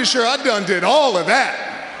I'm pretty sure I done did all of that.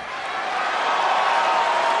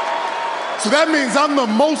 So that means I'm the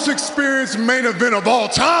most experienced main event of all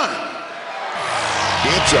time.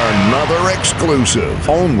 It's another exclusive,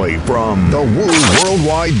 only from the Woo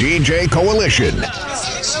Worldwide DJ Coalition.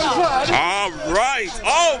 All right.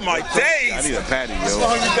 Oh my days. I need a patty, yo.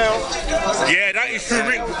 Yeah, that is true.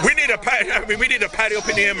 We need a patty. I mean, we need a patty up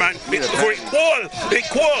in here, man. For equal.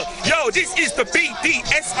 Yo, this is the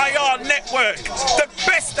BDSIR network, the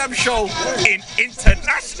best damn show in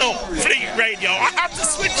international fleet radio. I have to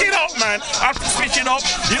switch it up, man. I have to switch it up.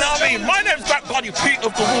 You know what I mean? My name's Black Body Pete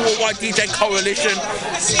of the Worldwide DJ Coalition.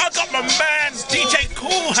 I got my man DJ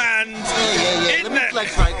Cool Hand in there.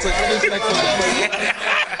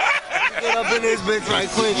 Get up in this bitch right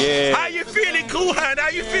quick. Yeah. How you feeling, Cool Hand? How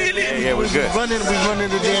you feeling? Yeah, we're good. We running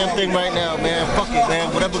the damn thing right now, man. Fuck it,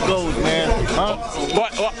 man. Whatever goes, man. Huh?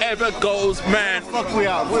 Whatever goes, man. Fuck we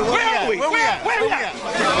out. Where are we? Where we at?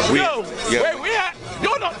 Yo, where we at?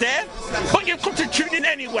 You're not there, but you've come to tune in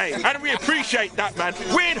anyway, and we appreciate that, man.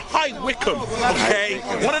 We're in High Wycombe, okay?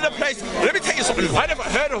 One of the places. Let me tell you something. I never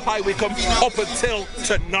heard of High Wycombe up until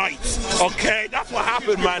tonight, okay? That's what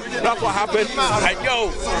happened, man. That's what happened. And yo,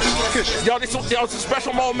 this was a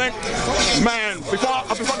special moment, man. Before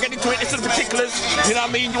I get into it, into the particulars, you know what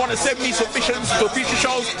I mean? You want to send me submissions for future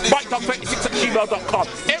shows? Mike.36@gmail.com.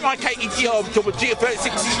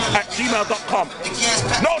 MIKEDOG36@gmail.com.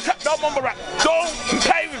 No mumble rap. Don't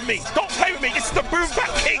play with me. Don't play with me. This is the Boom Back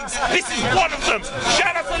Kings. This is one of them.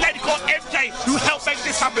 Shout out to a lady called MJ who helped make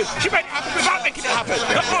this happen. She made it happen without making it happen.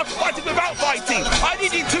 That's not fighting without fighting. I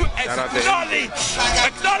need you to acknowledge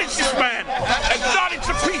this man. Acknowledge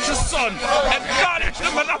the preacher's son. Acknowledge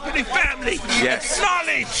the Monopoly family. Yes.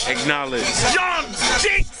 Acknowledge. John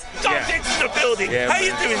Jinx. John Jinx in the building. Yeah, how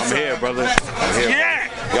you doing, I'm sir? here, brother. I'm here. Yeah.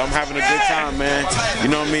 Yo, I'm having a good time, man. You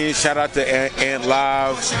know what I mean? Shout out to Ant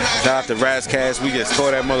Live. Shout out to Razcast. We just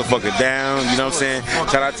tore that motherfucker down. You know what I'm saying?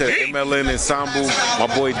 Shout out to the MLN Ensemble. My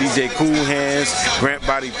boy DJ Cool Hands. Grant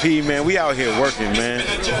Body P, man. We out here working, man.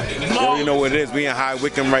 You already know what it is. We in High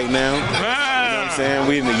Wycombe right now. You know what I'm saying?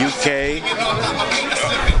 We in the UK.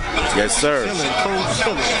 Yes, sir.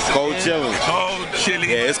 Cold chilling. Cold chilling.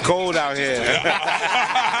 Yeah, it's cold out here.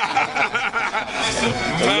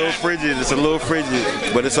 A little frigid. It's a little frigid,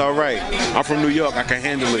 but it's all right. I'm from New York. I can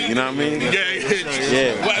handle it. You know what I mean?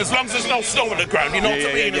 Yeah. Well, as long as there's no snow on the ground, you know what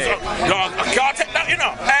I mean? I can't take that, you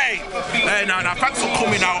know. Hey, no, thanks for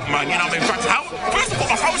coming out, man. You know what I mean? First of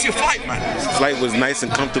all, how was your flight, man? Flight was nice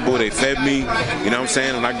and comfortable. They fed me. You know what I'm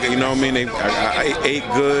saying? And you know what I mean? I ate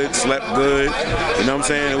good, slept good. You know what I'm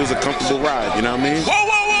saying? It was a comfortable ride. You know what I mean?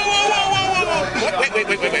 Whoa. Wait.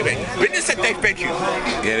 When you said they fed you?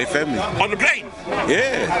 Yeah, they fed me. On the plane?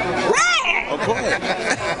 Yeah. Wrong! Of course.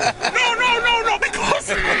 No, because...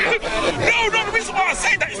 No, the reason why I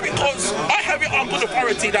say that is because I have it on good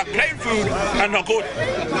authority that plain food and not good.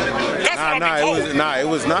 That's what I've been told. It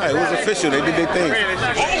was not. It was official. They did their thing.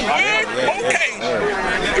 Okay.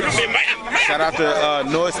 Shout out to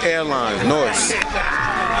Norse Airlines. Norse.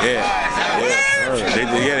 Yeah.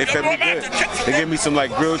 They fed me good. They gave me some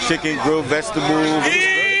like grilled chicken, grilled vegetables.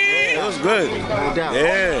 It was good.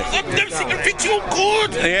 Yeah. Them fit you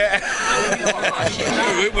good. Yeah.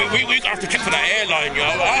 we have to check for that airline, yo.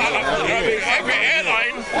 Every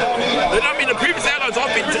airline. You know what I mean? The previous airlines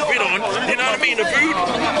I've been on, you know what I mean? The food,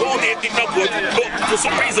 they're not good. But for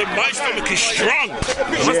some reason, my stomach is strong. But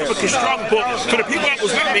for the people that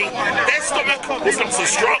was with me, their stomach was not so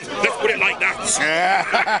strong. Let's put it like that.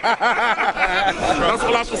 That's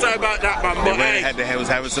all I have to say about that, man. But hey, was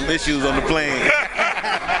having some issues on the plane.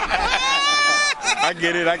 I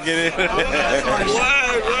get it.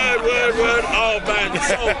 Word. Oh, man.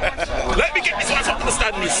 So, let me get this one to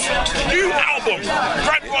understand this. New album,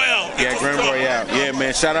 Grand Royale. Yeah, Grand Royale. Yeah,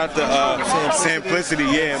 man. Shout out to Simplicity.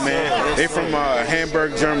 Yeah, man. They from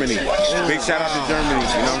Hamburg, Germany. Big shout out to Germany.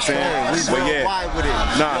 You know what I'm saying? But yeah.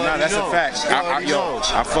 Nah, that's a fact.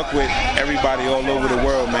 I fuck with everybody all over the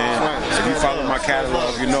world, man. If you follow my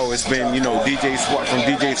catalog, you know it's been, DJ Swab, from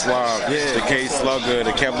DJ Swab, the K Slugger,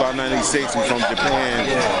 the Kevlar 96 from Japan,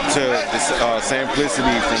 to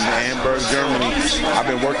Simplicity from Hamburg, Germany. I've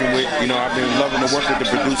been working with, I've been loving to work with the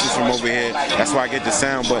producers from over here. That's why I get the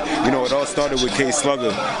sound. But, it all started with K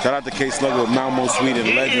Slugger. Shout out to K Slugger, Malmo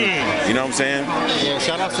Sweden legend. You know what I'm saying? Yeah,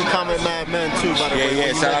 shout out to Comment Madman too, by the way.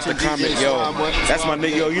 Yeah, shout out to Comment, yo. That's my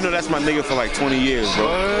nigga, yo. That's my nigga for like 20 years, bro.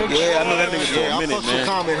 Yeah, I know that nigga for a minute,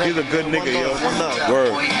 man. He's a good nigga, yo.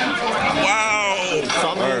 Word. Wow. So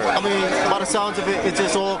I mean, by the sounds of it,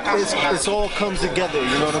 it's all comes together.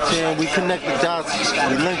 You know what I'm saying? We connect the dots,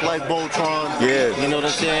 we link like Voltron. Yeah. You know what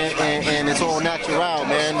I'm saying? And it's all natural,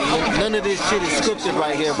 man. None of this shit is scripted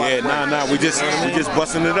right here. Nah. We just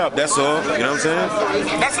busting it up. That's all. You know what I'm saying?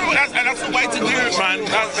 That's the way to do it, man.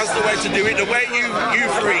 That's the way to do it. The way you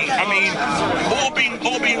three. I mean, all being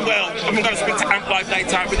well. And we're gonna speak to Amp Live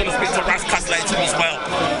later. We're gonna speak to Rascas later as well.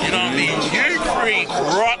 You know what I mean? You three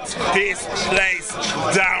rocked this place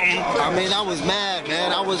down. I mean, I was mad,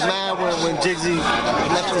 man. I was mad when Jigsy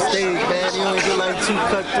left the stage, man. He only did like 2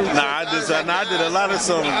 cut through. I did a lot of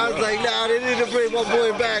songs. I was like, nah, they need to bring my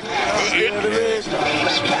boy back. You know what I mean?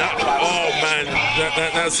 Oh man,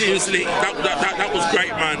 seriously, that was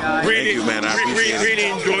great, man. Really, thank you, man. I appreciate it. Really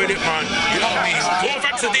enjoyed it, man. You know what I mean? Going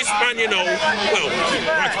back to this, man, you know, well,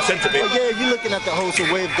 90% of it. Well, yeah, you're looking at the host of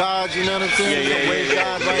Wave Gods, you know what I'm saying? Yeah, Wave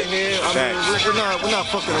Gods right here. I mean, we're not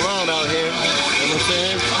fucking around out here. You know what I'm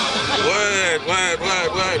saying? Word.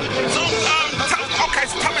 So, okay,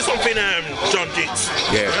 so tell me something, John Diggs.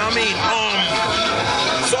 Yeah. You know what I mean?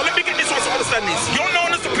 So let me get this one so I understand this. You're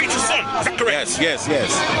known as the preacher's son, is that correct? Yes.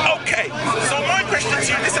 Okay, so my question to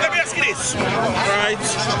you, listen, let me ask you this. Right?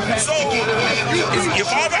 So, is your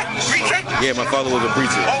father a preacher? Yeah, my father was a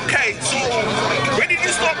preacher. Okay, so when did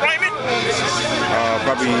you start rhyming?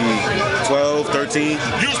 Probably 12, 13.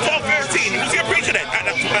 You was 12, 13. Was he a preacher then? At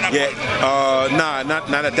that Yeah,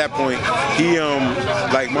 not at that point. He,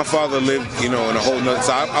 like my father lived, you know, in a whole nother,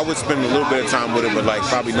 so I would spend a little bit of time with him, but like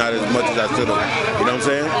probably not as much as I should have. You know what I'm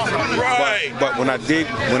saying? Right. But when I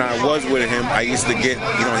was with him, I used to get,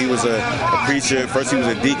 you know, he was a preacher. First he was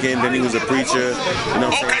a deacon, then he was a preacher. You know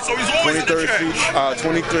what I'm saying? So he's always in the church.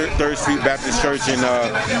 23rd Street Baptist Church in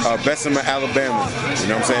Bessemer, Alabama. You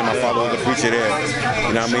know what I'm saying? My father was a preacher there.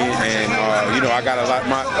 You know what I mean? And you know, I got a lot.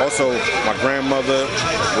 My grandmother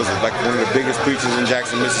was like one of the biggest preachers in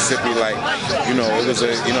Jackson, Mississippi. Like, you know, it was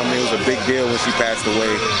a big deal when she passed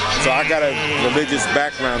away. So I got a religious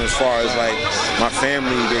background as far as like my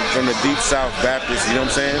family. They're from the Deep South Baptist. You know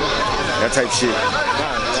what I'm saying? That type shit.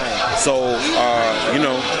 So, you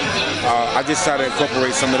know, I just try to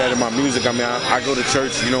incorporate some of that in my music. I mean, I go to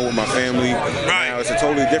church, you know, with my family. Now, it's a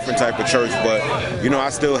totally different type of church, but, you know, I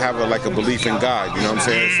still have a belief in God, you know what I'm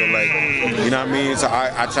saying? So, like, you know what I mean? So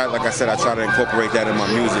I try, like I said, I try to incorporate that in my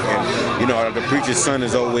music. And, you know, the preacher's son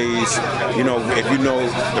is always, you know, if you know,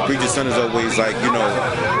 the preacher's son is always, like, you know,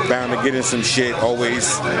 bound to get in some shit,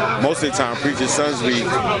 always. Most of the time, preacher's sons be,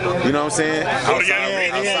 you know what I'm saying?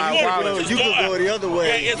 You could go the other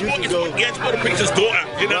way. Yeah, it's more the preacher's daughter,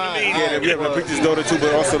 you know what I mean? Yeah, we have the preacher's daughter too,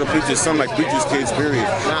 but also the preacher's son, like preacher's kids, period.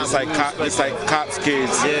 It's like cops'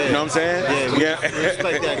 kids, you know what I'm saying? Yeah, we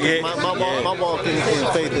respect that. My walk in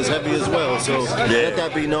faith is heavy as well, so let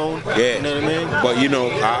that be known. Yeah. You know what I mean? But you know,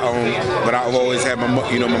 I've always had my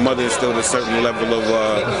mother instilled a certain level of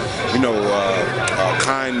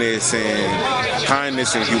kindness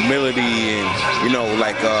and humility and, you know,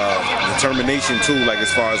 like determination too, like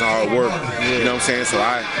as far as hard work. You know what I'm saying? So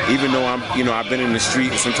even though I've been in the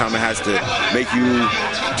street, sometimes it has to make you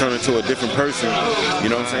turn into a different person. You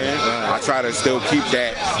know what I'm saying? I try to still keep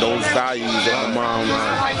those values that my mom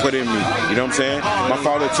put in me. You know what I'm saying? My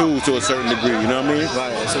father too, to a certain degree. You know what I mean?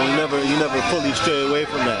 Right. So you never fully stray away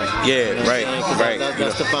from that. Yeah. Right.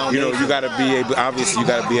 That's the foundation. You know, you got to be able. Obviously, you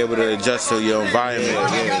got to be able to adjust to your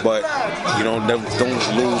environment, but you know, don't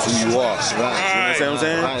lose who you are. Right. You know what I'm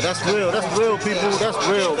saying? Right. That's real. That's real, people. That's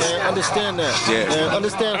real, man. Understand that. Yeah. Man.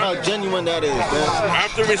 Understand how genuine that is, man. I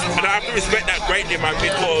have to respect that greatly, man,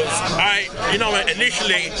 because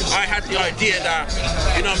initially I had the idea that,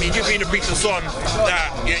 you know what I mean, you being a preacher's son, that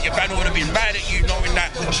your family would have been mad at you knowing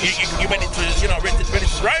that you went into, went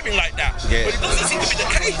into rhyming like that. Yeah. But it doesn't seem to be the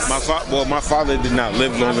case. My father did not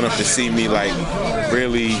live long enough to see me like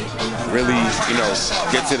really, you know,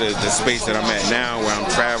 get to the space that I'm at now where I'm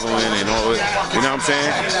traveling and all that. You know what I'm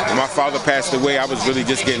saying? When my father passed away, I was really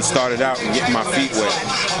just getting started out and getting my feet wet.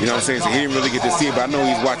 You know what I'm saying? So he didn't really get to see it, but I know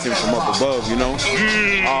he's watching from up above, you know?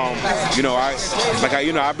 You know,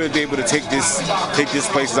 I've been able to take this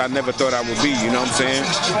places I never thought I would be, you know what I'm saying?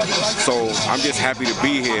 So I'm just happy to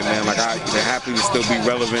be here, man. Like I'm happy to still be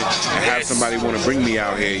relevant and have somebody want to bring me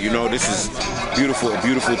out here. You know, this is a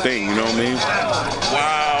beautiful thing, you know what I mean?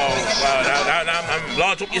 Wow.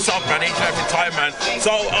 large up yourself, man. Each and every time, man.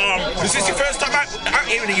 So, is this your first time out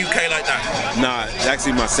here in the UK like that? Nah, it's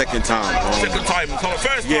actually my second time. Second time. So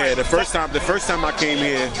first time. Yeah, the first time I came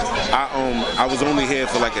here, I was only here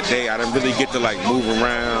for like a day. I didn't really get to like move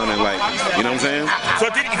around and like, you know what I'm saying? So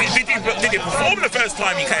did you perform the first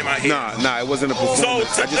time you came out here? Nah, it wasn't a performance.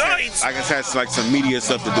 So tonight, I just had like some media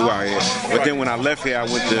stuff to do out here. But then when I left here, I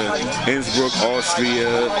went to Innsbruck,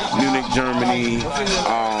 Austria, Munich, Germany,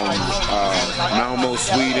 Malmo,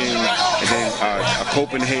 Sweden, and then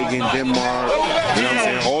Copenhagen, Denmark. You know what I'm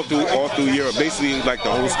saying? All through Europe. Basically, like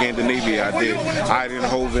the whole Scandinavia, I did.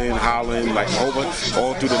 Eindhoven, Holland, like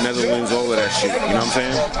all through the Netherlands, all of that shit. You know what I'm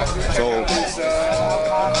saying? So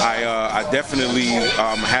I definitely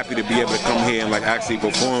happy to be able to come here and like actually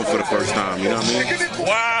perform for the first time. You know what I mean?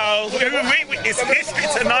 Wow, it's history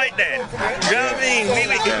tonight then. You know what I mean? We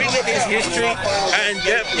witness history, and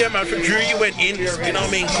yeah, man. From Drew, you went in. You know what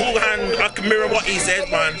I mean? Cool Hand. I can mirror what he said,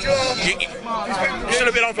 man. You should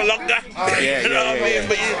have been on for longer. You know what I mean?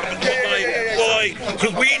 But boy,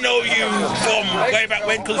 because we know you from way back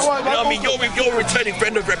when. Because you know what I mean? You're a returning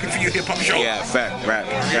friend of RePPiN4U Hip Hop Show. Yeah, fact.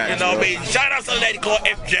 You know what I mean? Shout out to a lady called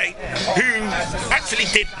MJ who actually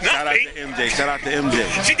did nothing. Shout out to MJ.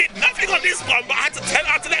 She did nothing on this one, but I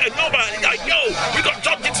had to let her know about it. Like, yo, we got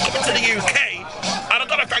John Dix coming to the UK, and I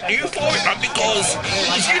gotta thank you for it, man, because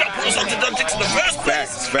you don't put us on to John Dix in the first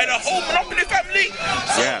place, and the whole Monopoly family.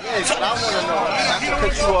 So I want to know, not to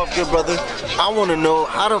cut you off, good brother. I want to know,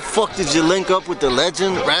 how the fuck did you link up with the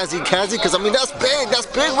legend Razzie Kazzy? Because I mean, that's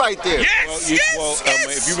big right there.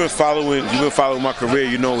 If you've been following my career,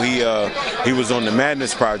 you know he was on the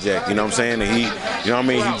Madness Project. You know what I'm saying? And you know what I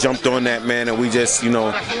mean? He jumped on that, man, and we just,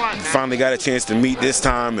 finally got a chance to meet this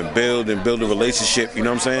time and build a relationship. You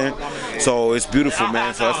know what I'm saying? So it's beautiful,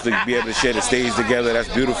 man. For us to be able to share the stage together, that's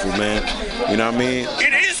beautiful, man. You know what I mean?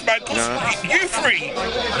 It is, man, because you three,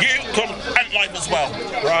 you come and life as well,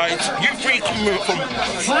 right? You three come from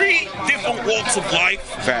 3 different walks of life.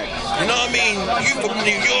 Fact. You know what I mean? You from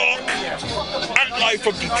New York, Ant Life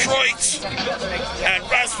from Detroit, and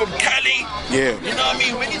Raz from Cali. Yeah. You know what I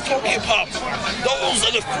mean? When you talk hip hop, those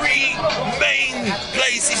are the 3 main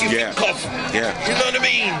places you think of. Yeah. You know what I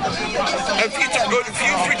mean? And for you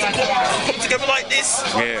three to come together like this,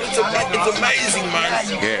 it's amazing, man.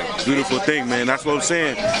 Yeah, beautiful thing, man. That's what I'm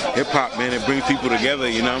saying. Hip hop, man, it brings people together,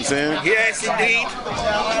 you know what I'm saying? Yes, indeed.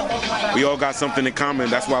 We all got something in common.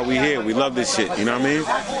 That's why we here. We love this shit, you know what I mean?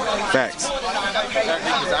 Facts.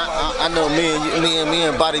 I know me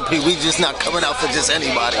and Body P, we just not coming out for just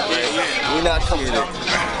anybody, man. We not coming out.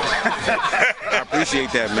 I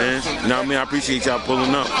appreciate that, man. You know what I mean? I appreciate y'all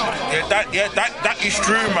pulling up. That is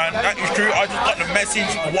true, man. That is true. I just got the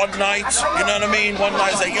message one night, you know what I mean? One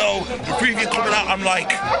night, say, yo, the preview coming out. I'm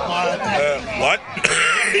like, what?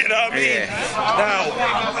 You know what I mean? Now,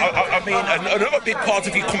 I mean, another big part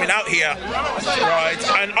of you coming out here, right?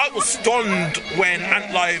 And I was stunned when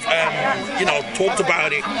Ant Live, talked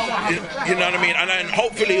about it. You know what I mean? And then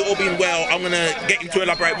hopefully, all being well, I'm gonna get you to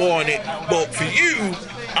elaborate more on it. But for you,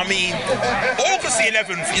 I mean, August the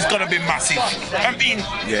 11th is going to be massive. I mean,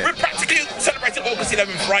 we're practically celebrating August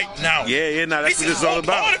 11th right now. That's what it's all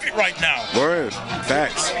about. Part of it right now. Word.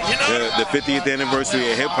 Facts. You know? The 50th anniversary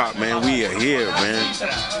of hip-hop, man, we are here, man.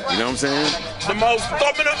 You know what I'm saying? The most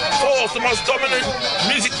dominant force, the most dominant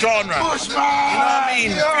music genre. You know what I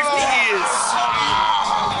mean? 50 years.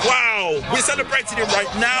 Wow, we're celebrating it right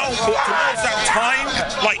now, but towards that time,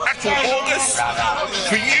 like actual August,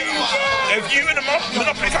 for you, have you and the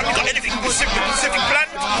Monopoly family got anything specific planned?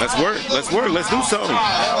 Let's work. Let's do something.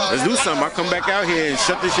 I'll come back out here and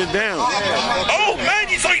shut this shit down. Oh man,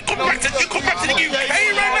 so you come back to the UK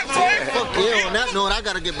around that time? Fuck yeah, on that note, I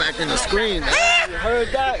gotta get back in the screen, man. You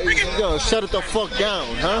heard that? Yo, shut it the fuck down,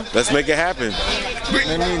 huh? Let's make it happen.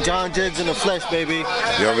 I mean, John Jiggs in the flesh, baby.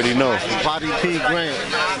 You already know. Body P Grant,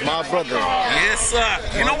 my brother. Yes, sir.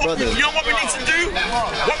 You know what we need to do?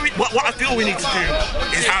 What I feel we need to do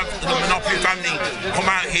is have the Monopoly family come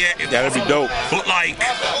out here. That'd be dope. But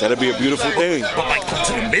that'd be a beautiful thing. But come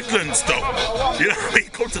to the Midlands, though. You know what I mean?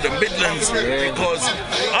 Come to the Midlands because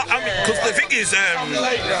the thing is,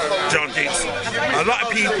 John Dix, a lot of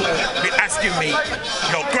people be asking me,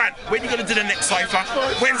 Grant, when are you gonna do the next cipher?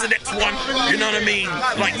 When's the next one? You know what I mean?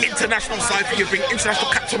 Like international cipher, you bring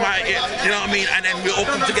international cats from out here. You know what I mean? And then we all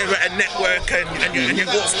come together at a network, and you're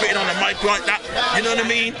all spitting on the mic like that. You know what I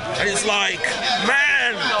mean? And it's like,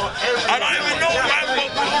 man, I don't even know, man, but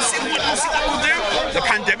we'll see what we'll see what we'll do. The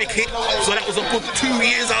pandemic hit, so that was a good 2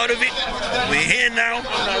 years out of it. We're here now.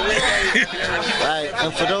 Right,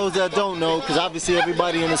 and for those that don't know, because obviously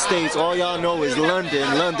everybody in the States, all y'all know is London.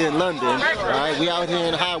 Right, we out here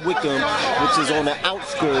in High Wycombe, which is on the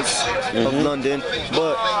outskirts of London.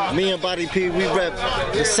 But me and Body P, we rep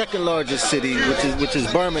the second largest city, which is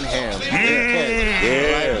Birmingham.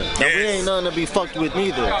 Right? Now we ain't nothing to be fucked with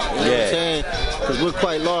neither. You know what I'm saying? Because we're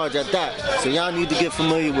quite large at that. So y'all need to get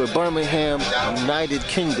familiar with Birmingham, United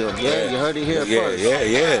Kingdom. Yeah, you heard it here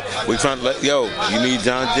first. We trying to let you need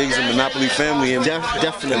John Jiggs and Monopoly family in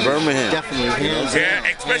definitely Birmingham. Definitely.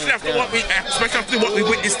 Especially after what we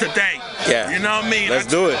witnessed today. Yeah. You know what I mean? Let's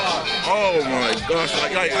do it. Oh my gosh,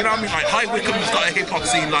 like you know what I mean? Like High Wycombe's got a hip hop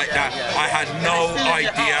scene like that. I had no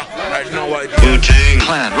idea. Wu-Tang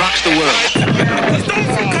Clan rocks the world. Please don't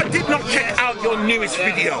think I did not check out your newest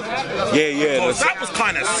video. Because that was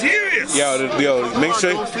kind of serious. Yo, make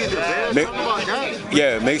sure. Make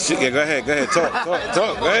sure. Yeah, go ahead. Talk. Go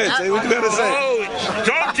ahead. Say what you gotta say.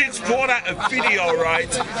 John Jiggs brought out a video, right?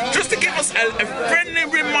 Just to give us a friendly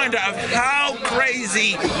reminder of how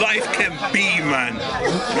crazy life can be, man.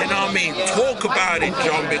 You know what I mean? Talk about it,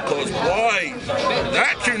 John, because why?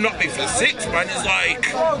 That should not be for 6, man. It's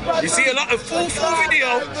like you see a lot of full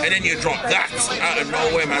video, and then you drop that out of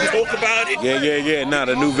nowhere, man. Talk about it. Yeah. Nah,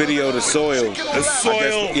 the new video, The Soil. The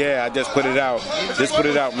Soil. I just put it out.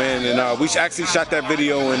 Man. And we actually shot that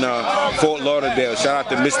video in Fort Lauderdale. Shout out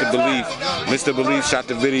to Mr. Belief. Mr. Belief shot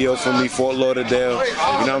the video for me, Fort Lauderdale. You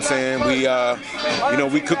know what I'm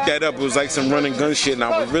saying? We cooked that up. It was like some run and gun shit, and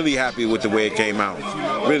I was really happy with the way it came out.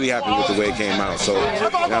 So, you know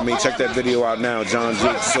what I mean? Check that video out now, John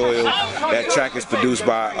Jiggs, Soil. That track is produced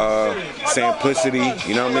by Simplicity.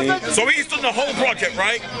 You know what I mean? So he's done the whole project,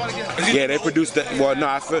 right? Yeah, they produced that. Well, no,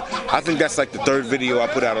 I think that's like the 3rd video I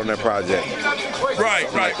put out on that project. Right.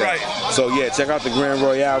 So yeah, check out the Grand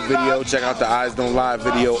Royale video. Check out the Eyes Don't Lie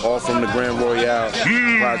video, all from the Grand Royale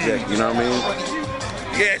project. You know what I mean?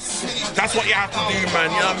 Yes, that's what you have to do,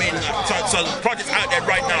 man. You know what I mean? So the project's out there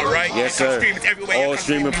right now, right? Yes, sir. Stream it everywhere. All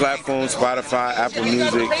streaming platforms: Spotify, Apple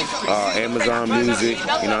Music, Amazon Music.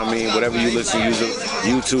 You know what I mean? Whatever you listen,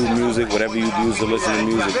 YouTube Music, whatever you use to listen to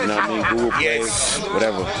music. You know what I mean? Google Play,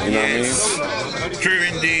 whatever. You know what I mean? True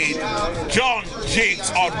indeed. John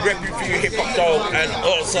Jiggs on RePPiN4U Hip Hop Show, and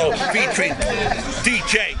also featuring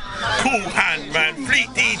DJ Cool Hand, man. Fleet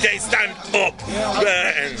DJ, stand up,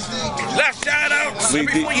 man. Last shout out.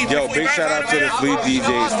 Big shout out to the Fleet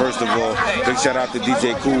DJs, first of all. Big shout out to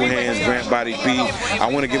DJ Cool Hands, Grant Body P. I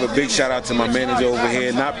want to give a big shout out to my manager over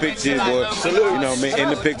here. Not pictured, but you know, in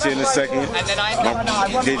the picture in a second.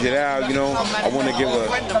 My Digital, you know. I want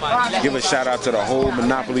to give a shout out to the whole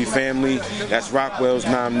Monopoly family. That's Rockwell's,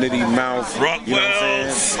 Nam Nitty Mouth. You know what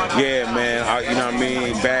I'm saying? Yeah, man. You know what I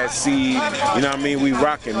mean? Bad Seed. You know what I mean? We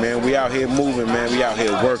rocking, man. We out here moving, man. We out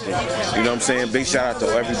here working. You know what I'm saying? Big shout out to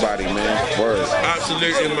everybody, man. Word.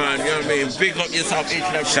 Absolutely, man. You know what I mean? Big up yourself each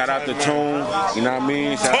and every Shout out to Tone. You know what I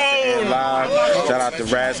mean? Shout out to Live. Shout out to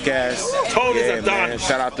Razcast. Tone is a don.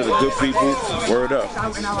 Shout out to the good people. Word up.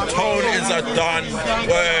 Tone is a don.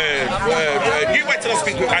 Word. You wait till I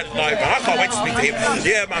speak with Ant Live, man. I can't wait to speak to him.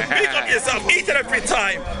 Yeah, man. Big up yourself each and every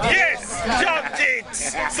time. Yes, John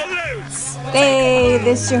Jiggs. Salutes. Hey,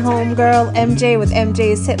 this your homegirl MJ with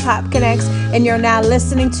MJ's Hip Hop Connects, and you're now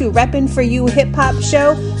listening to RePPiN4U Hip Hop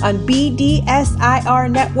Show on BDSIR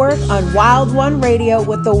Network on Wild One Radio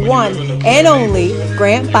with the one and only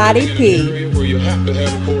Grant Body P. Where you have to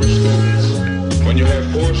have poor schools. When you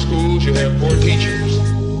have poor schools, you have poor teachers.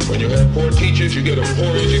 When you have poor teachers, you get a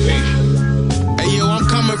poor education. Hey yo, I'm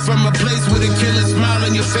coming from a place where the killers smile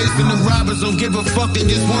on your face and the robbers don't give a fuck, they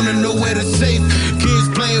just wanna know where to safe. Kids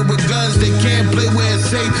playing with guns, they can't play where it's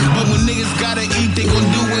safe. But when niggas gotta eat, they gon'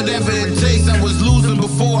 do whatever it takes. I was losing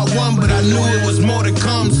before I won, but I knew it was more to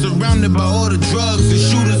come. Surrounded by all the drugs, the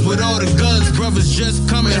shooters with all the guns. Brothers just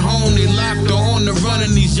coming home, they locked or on the run,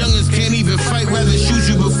 and these youngins can't even fight, rather shoot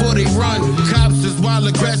you before they run. Cops is wild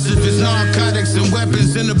aggressive, it's narcotics and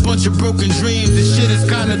weapons and a bunch of broken dreams. This shit is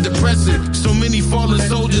kinda depressing. So many fallen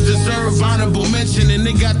soldiers deserve honorable mention, and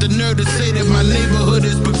they got the nerve to say that my neighborhood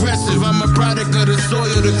is progressive. I'm a product of the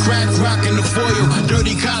soil, the crack, rock, and the foil.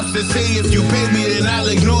 Dirty cops that say if you pay me, then I'll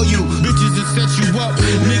ignore you. Bitches that set you up,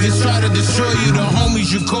 niggas try to destroy you. The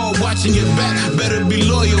homies you call watching your back, better be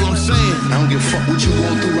loyal, I'm saying. I don't give a fuck what you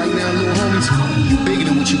going through right now, little homies. You bigger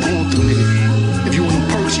than what you going through, nigga. If you on the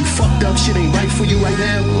perks, you fucked up, shit ain't right for you right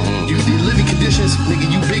now. You living conditions, nigga,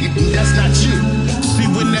 you bigger, that's not you. See,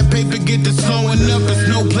 when that paper get to slowing up, there's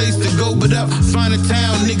no place to go but up. Find a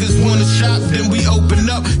town, niggas wanna shop, then we open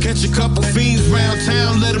up. Catch a couple fiends round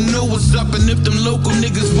town, let them know what's up. And if them local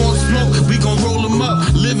niggas want smoke,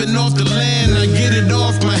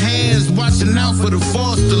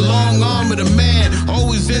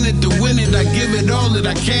 give it all that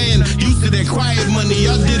I can. Used to that quiet money,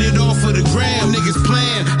 y'all did it all for the gram. Niggas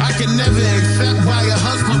plan, I can never accept why a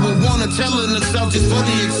hustler would wanna tell himself just for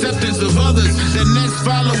the acceptance of others. The next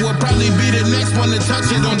follower will probably be the next one to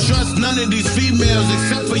touch it. Don't trust none of these females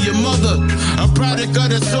except for your mother. A product of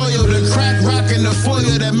the soil, the crack rock and the foil,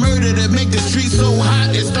 that murder that make the streets so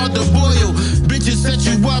hot it start to boil. Bitches set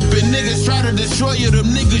you up and niggas try to destroy you. Them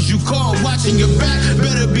niggas you call watching your back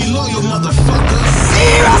better be loyal, motherfucker.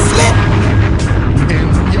 Seriously? And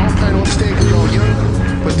y'all probably don't understand because y'all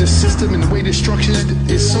young, but this system and the way this structure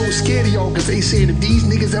is so scared of y'all because they saying if these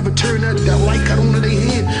niggas ever turn that light cut on to their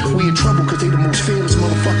head, we in trouble because they the most fearless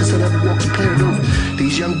motherfuckers that ever walked the planet over.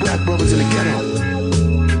 These young black brothers in the ghetto.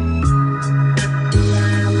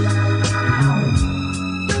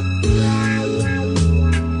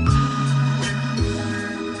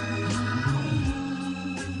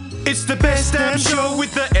 It's the best damn show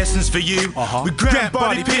with the essence for you. With Grant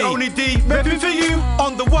Body P, only D, repping for you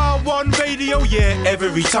on the Wild One Radio, yeah,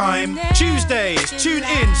 every time. Tuesdays, tune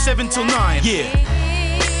in 7 till 9, yeah.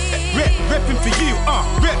 Repping for you,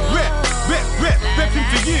 repping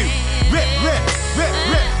for you. Repping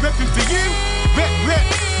for you.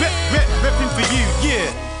 Repping for you, yeah.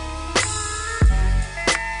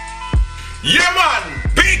 Yeah, man.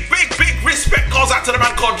 Big respect goes out to the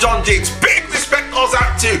man called John Diggs. Big respect goes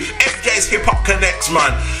out to FJ's Hip Hop Connects,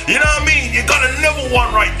 man. You know what I mean? You got another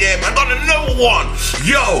one right there, man. Got another one.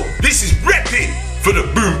 Yo, this is repping for the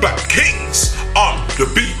Boom Bap Kings on the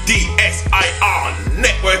BDSIR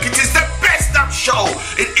network. It is the best damn show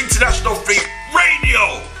in international free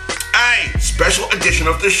radio. Hey, special edition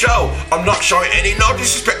of the show. I'm not showing no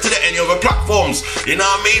disrespect to any other platforms. You know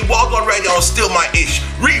what I mean? Wild One Radio is still my ish.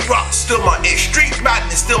 Re-Rock still my ish. Street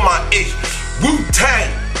Madness still my ish. Wu-Tang.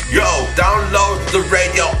 Yo, download the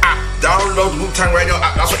radio app. Download the Wu-Tang radio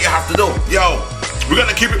app. That's what you have to do. Yo, we're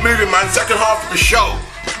gonna keep it moving, man. Second half of the show.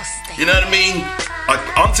 You know what I mean?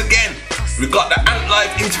 Once again, we got the Ant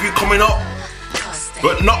Live interview coming up,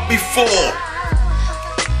 but not before.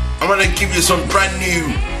 I'm gonna give you some brand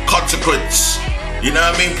new Consequence. You know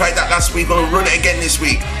what I mean? Played that last week. I'm gonna run it again this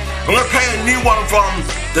week. I'm gonna play a new one from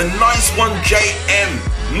the Nice One JM.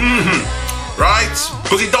 Right?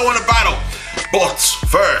 Because he don't want to battle. But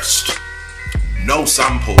first, no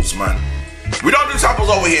samples, man. We don't do samples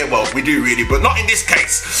over here. Well, we do really, but not in this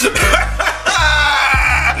case.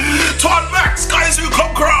 Todd Max, guys who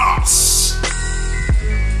come cross.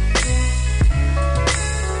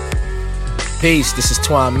 Peace, this is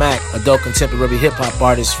Twan Mac, adult contemporary hip-hop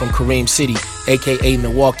artist from Kareem City, aka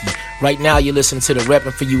Milwaukee. Right now you're listening to the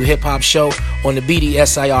Reppin' For You hip-hop show on the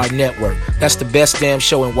BDSIR network. That's the best damn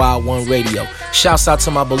show in Wild One Radio. Shouts out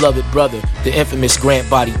to my beloved brother, the infamous Grant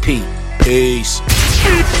Body P. Peace.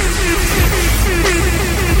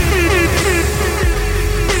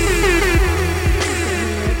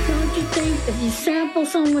 Don't you think if you sample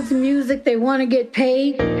someone's music, they want to get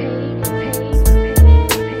paid?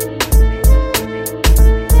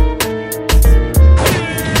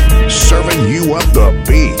 Serving you up the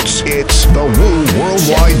beats. It's the Woo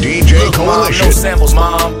Worldwide DJ Look, Coalition. Mom, no samples,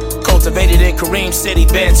 Mom. Cultivated in Kareem City,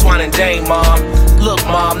 Ben, Swan, and Dane, Mom. Look,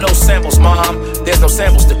 Mom, no samples, Mom. There's no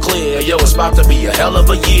samples to clear. Yo, it's about to be a hell of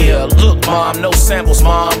a year. Look, Mom, no samples,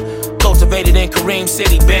 Mom. Cultivated in Kareem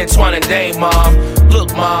City, Ben, Swan, and Dane, Mom.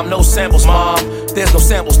 Look, Mom, no samples, Mom. There's no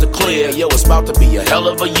samples to clear. Yo, it's about to be a hell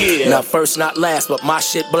of a year. Not first, not last, but my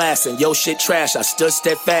shit blasting. Yo, shit trash. I stood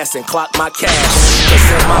steadfast and clocked my cash.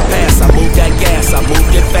 Cause in my past, I moved that gas. I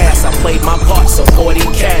moved it fast. I played my part, so 40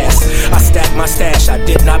 cast. I stacked my stash. I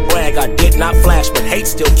did not brag. I did not flash. But hate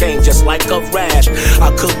still came just like a rash.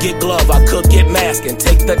 I could get glove. I could get mask and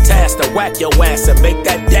take the task to whack your ass and make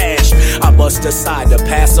that dash. I must decide to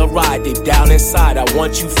pass a ride. Deep down inside, I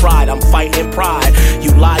want you fried. I'm fighting pride.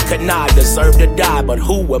 You lie, could not deserve to die, but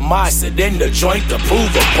who am I? Sit in the joint to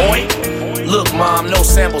prove a point. Look, Mom, no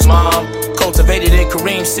samples, Mom. Cultivated in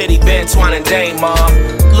Kareem City, Ben, Swan, and Dane, Mom.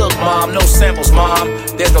 Look, Mom, no samples, Mom.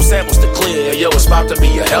 There's no samples to clear. Yo, it's about to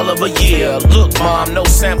be a hell of a year. Look, Mom, no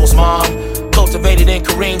samples, Mom. Cultivated in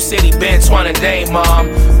Kareem City, Ben, Swan, and Dane, Mom.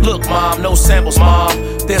 Look, Mom, no samples, Mom.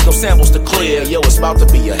 There's no samples to clear. Yo, it's about to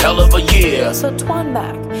be a hell of a year. So, Twan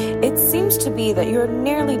Mac, it seems to be that you're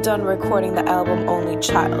nearly done recording the album Only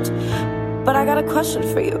Child. But I got a question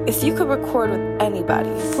for you. If you could record with anybody,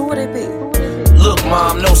 who would it be? Look,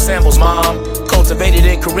 Mom, no samples, Mom. Cultivated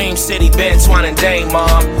in Kareem City, Ben, Swan, and Dane,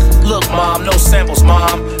 Mom. Look, Mom, no samples,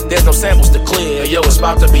 Mom. There's no samples to clear. Yo, it's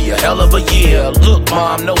about to be a hell of a year. Look,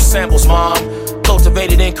 Mom, no samples, Mom.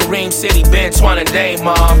 Cultivated in Kareem City, Ben, Twan, and Dame,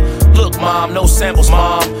 Mom. Look, Mom, no samples,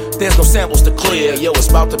 Mom. There's no samples to clear. Yo, it's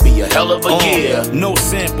about to be a hell of a year. No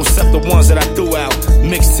samples except the ones that I threw out.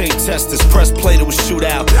 Mixtape testers, press play to a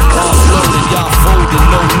shootout. Bombs loaded, y'all folded,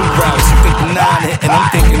 no new routes. You think the 9 hit, and I'm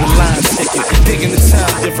thinking the line sticking. Thinking the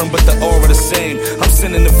time different, but the aura the same. I'm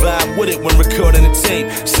sending the vibe with it when recording the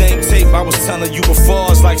tape. Same tape I was telling you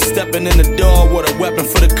before. It's like stepping in the door with a weapon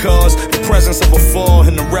for the cause. The presence of a fall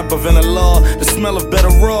and the rep of the law. The smell of better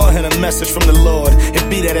raw and a message from the Lord. It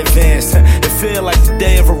be that advanced. It feel like the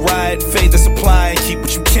day of a riot. Fade the supply and keep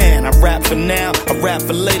what you can. I rap for now, I rap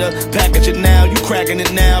for later. Package it now, you cracking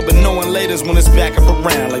it now. But knowing later's when it's back up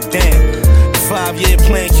around. Like damn. 5-year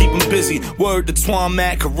plan, keep him busy. Word to Twan,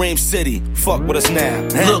 Matt, Kareem City. Fuck with us now.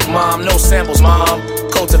 Look, Mom, no samples, Mom.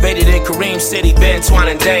 Cultivated in Kareem City, Ben, Twan,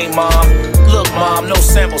 and Dame, Mom. Look, Mom, no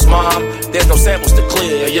samples, Mom. There's no samples to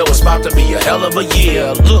clear. Yo, it's about to be a hell of a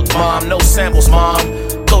year. Look, Mom, no samples, Mom.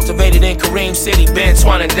 Cultivated in Kareem City, Ben,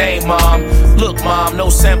 Twan, and Dame, Mom. Look, Mom, no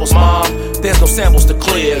samples, Mom. There's no samples to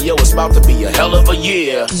clear. Yo, it's about to be a hell of a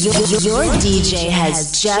year. Your DJ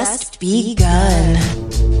has just begun.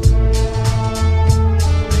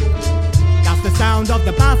 The sound of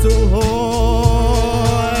the battle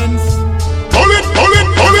horns. Pull it, pull it,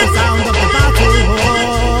 pull it. The sound of the battle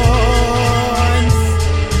horns.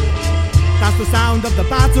 That's the sound of the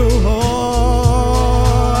battle horns.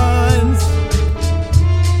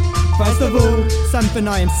 First of all, something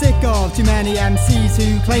I am sick of. Too many MCs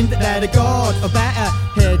who claim that they're the god or better.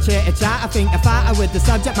 Hear chitter chat, I think they're fatter with the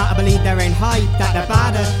subject matter. Believe they're in hype, that they're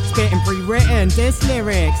badder. Spitting pre-written diss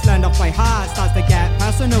lyrics, learned off by heart. Starts to get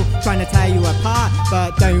personal, trying to tear you apart.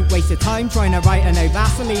 But don't waste your time trying to write a no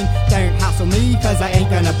Vaseline. Don't hassle me, cause I ain't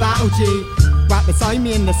gonna battle G. Rap beside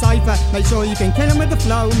me in the cypher. Make sure you can kill him with the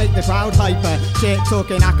flow, make the crowd hyper. Shit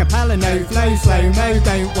talking acapella, no flow, slow-mo.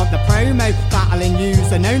 Don't want the promo, battling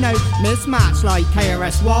you's a no-no. Mismatch like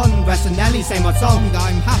KRS-One, Wes and Nelly, same old song.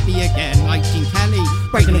 I'm happy again, like Gene Kelly.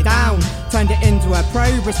 Breaking it down, turned it into a pro.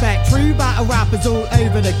 Respect true battle rappers all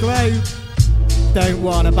over the globe. Don't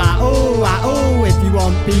wanna battle at all. If you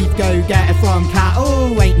want beef, go get it from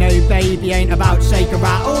cattle. Ain't no baby, ain't about shake a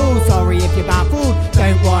rattle. Sorry if you're baffled,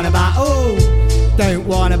 don't wanna battle. Don't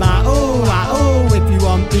wanna battle at all. If you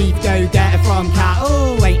want beef, go get it from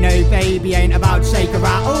cattle. Ain't no baby, ain't about shake a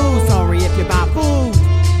rattle. Sorry if you're baffled.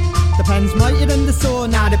 Depends mightier than the saw,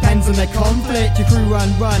 now depends on the conflict. Your crew run,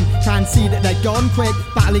 can't see that they're gone quick.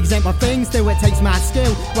 Battle exempt my thing, still it takes mad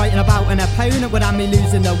skill. Writing about an opponent without me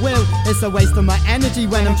losing the will. It's a waste of my energy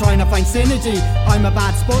when I'm trying to find synergy. I'm a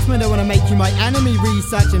bad sportsman, don't wanna make you my enemy.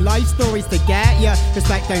 Researching life stories to get ya.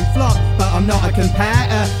 Respect don't flop, but I'm not a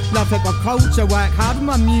competitor. Love hip-hop culture, work hard with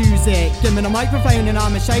my music. Give me the microphone and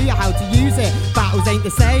I'ma show you how to use it. Battles ain't the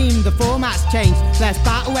same, the format's changed. Less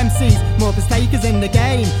battle MCs, more piss takers in the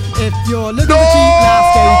game. If you're looking for cheap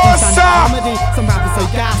laughs, go do stand-up comedy. Some rappers so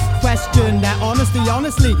gas, question their honesty.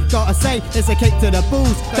 Honestly, gotta say, it's a kick to the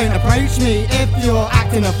balls. Don't approach me if you're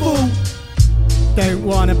acting a fool. Don't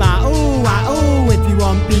wanna battle at all. If you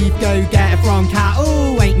want beef, go get it from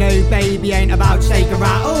cattle. Ain't no baby, ain't about shake a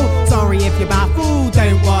rattle. Sorry if you're baffled,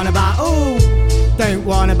 don't wanna battle. Don't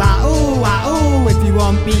wanna battle at all. If you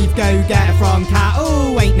want beef, go get it from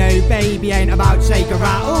cattle. Ain't no baby, ain't about shake a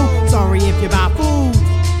rattle. Sorry if you're baffled.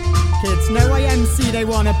 Kids know I MC, they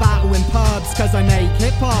wanna battle in pubs. Cause I make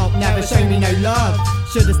hip-hop, never show me no love.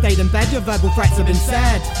 Should've stayed in bed, your verbal threats have been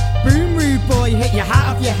said. Boom rude boy, hit your hat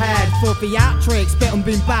off your head. For theatrics, spit on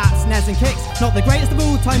boom bats, snares and kicks. Not the greatest of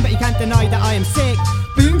all time, but you can't deny that I am sick.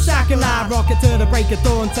 Boom shakalab, rocket to the break of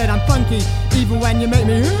dawn. Said I'm funky, even when you make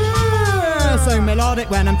me so melodic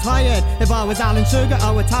when I'm tired. If I was Alan Sugar, I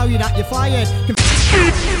would tell you that you're fired.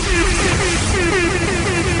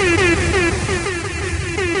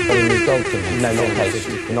 No, not the case.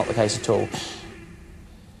 Not the case at all.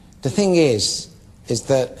 The thing is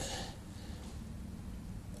that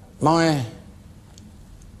my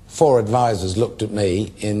 4 advisors looked at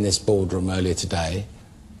me in this boardroom earlier today.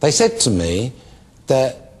 They said to me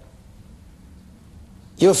that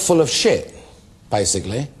you're full of shit,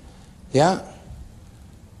 basically, yeah?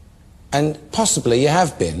 And possibly you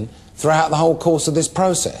have been throughout the whole course of this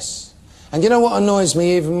process. And you know what annoys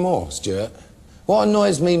me even more, Stuart? What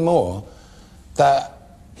annoys me more,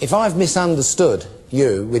 that if I've misunderstood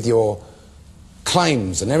you with your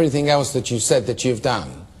claims and everything else that you said that you've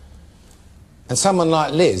done, and someone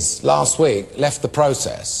like Liz last week left the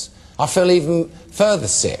process, I feel even further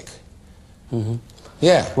sick.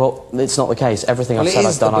 Yeah. Well, it's not the case. Everything Well, I've said it I've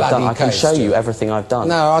is the done, I've done. bloody I can case, show you Stuart. everything I've done.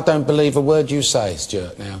 No, I don't believe a word you say,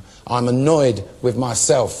 Stuart, now. I'm annoyed with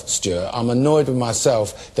myself, Stuart. I'm annoyed with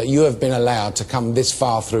myself that you have been allowed to come this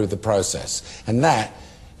far through the process. And that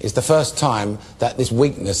is the first time that this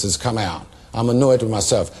weakness has come out. I'm annoyed with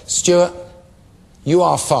myself. Stuart, you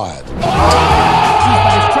are fired. Didn't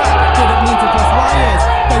mean to cross wires.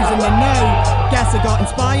 Those in the know, guess I got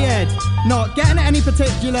inspired. Not getting at any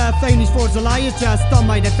particular phonies, frauds or liars, just on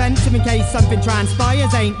my defensive in case something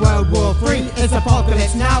transpires. Ain't World War III, it's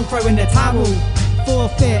apocalypse now. Throw in the towel,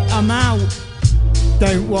 forfeit, I'm out.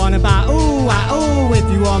 Don't wanna battle at all. If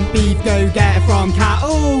you want beef, go get it from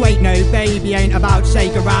cattle. Ain't no baby, ain't about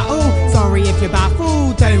shake or rattle. Sorry if you're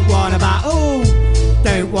baffled, don't wanna battle.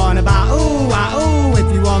 Don't wanna battle at all.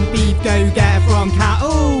 If you want beef, go get it from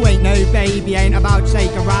cattle. Ain't no baby, ain't about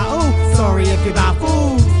shake or rattle. Sorry if you're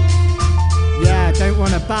baffled. Yeah, don't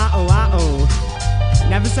wanna battle at all.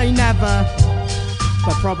 Never say never,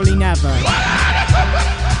 but probably never. And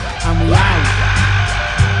we out.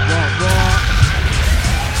 What?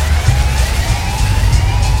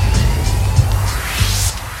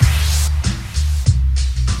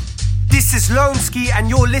 This is Loneski and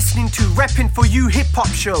you're listening to RePPiN4U Hip Hop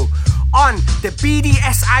Show on the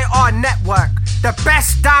BDSIR Network, the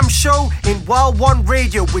best damn show in World 1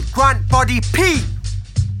 Radio with Grant Body P.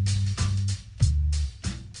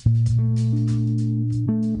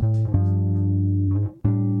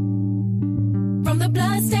 From the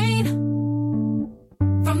blood stain, ooh,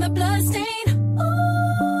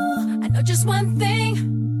 I know just one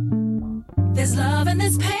thing, there's love and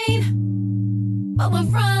there's pain. But what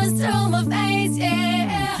runs through my veins,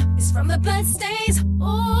 yeah, it's from the blood stains. Ooh, from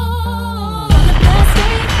the blood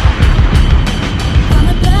stain, from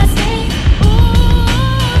the blood stain.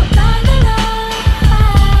 Ooh, la la la.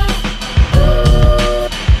 Ooh,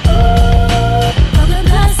 from the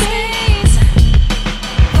blood stains,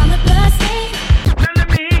 from the blood stains.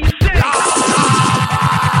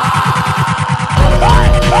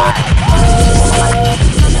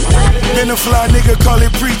 Been a fly nigga, call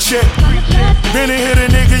it pre-check. Been a hitter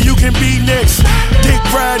nigga, you can be next. Dick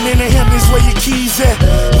riding in the Hamptons where your keys at.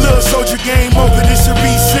 Little soldier game over, this a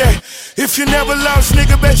reset. If you never lost,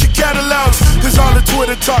 nigga, bet your catalogs. Cause all the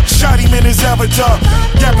Twitter talk shot him in his avatar.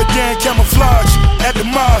 Dapper Dan camouflage at the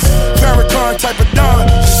Mars. Farrakhan type of Don,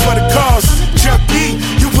 just for the cause. Chuck D,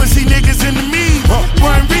 you pussy niggas into me.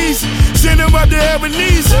 One reason, send them out to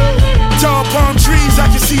Ebenezer. Tall palm trees, I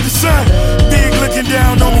can see the sun. Big looking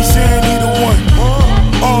down on me saying either one.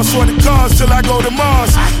 All sort of cars till I go to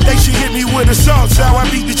Mars. They should hit me with assaults, how I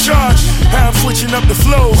beat the charge. How I'm switching up the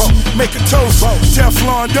flows, make a toast.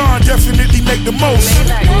 Teflon Don definitely make the most.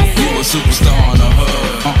 You a superstar in the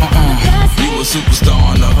hood. You a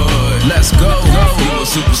superstar in the hood. Let's go. You a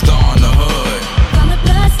superstar in the hood.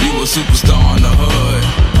 You a superstar in the hood.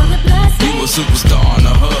 You a superstar in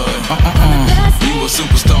the hood. You a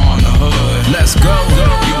superstar in the hood. Let's go.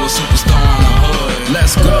 You a superstar in the hood.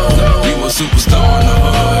 Let's go. You a superstar in the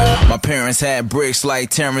hood. My parents had bricks like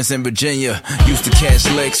Terrence in Virginia. Used to catch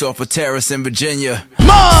licks off a terrace in Virginia. So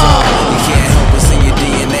you can't help us in your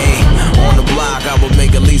DNA. On the block, I would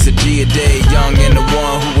make at least a G a day. Young and the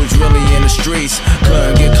one who was really in the streets.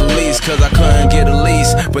 Couldn't get police cause I couldn't get a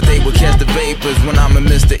lease. But they would catch the vapors when I'm in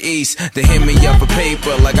Mr. East. They hit me up for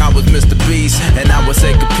paper like I was Mr. Beast. And I would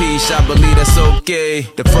say capiche, I believe that's okay.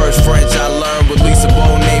 The first French I learned with Lisa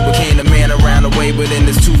Bonet. Became the man around the way, but in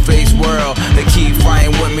this two-faced world they keep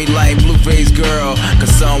fighting with me like Blueface girl.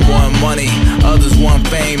 Cause some want money, others want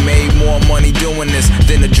fame. Made more money doing this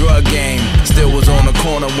than the drug game. Still was on the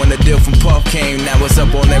corner when the deal from Puff came. Now it's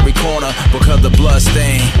up on every corner because the blood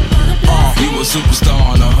stain. You a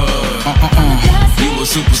superstar in the hood. You a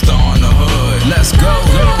superstar in the hood. Let's go.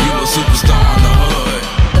 You a superstar in the hood.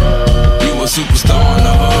 You a superstar in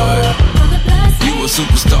the hood. You a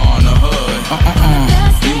superstar in the hood.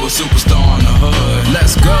 You a superstar in the hood.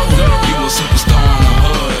 Let's go. You a superstar in the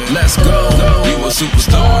hood. Let's go. You a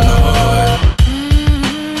superstar in the hood.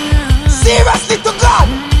 Seriously to God,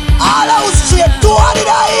 all out straight,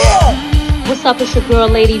 200 here. What's up, it's your girl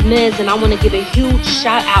Lady Miz, and I want to give a huge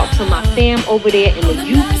shout out to my fam over there in the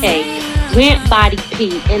UK, Grant Body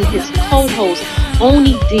P and his co-host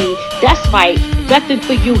Oni D. That's right,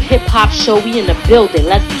 RePPiN4U Hip Hop Show. We in the building.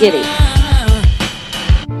 Let's get it.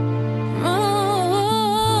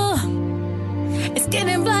 It's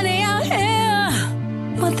getting bloody out here.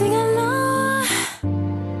 One thing I know,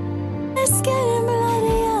 it's getting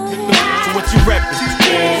bloody out here. So what you reppin'?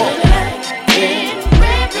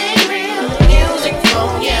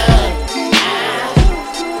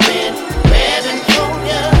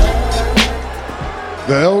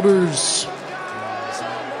 The elders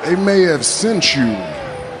They may have sent you,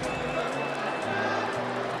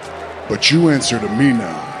 but you answer to me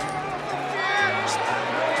now.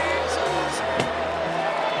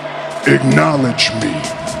 Acknowledge me.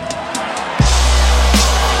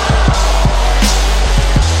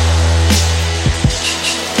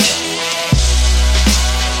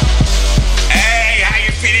 Hey, how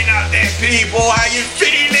you feeling out there, people? How you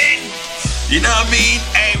feeling? You know what I mean?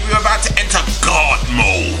 Hey, we're about to enter God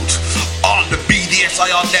mode on the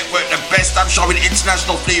BDSIR network, the best damn show in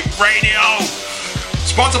international fleet radio.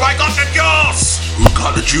 Sponsored by Got the Juice. Who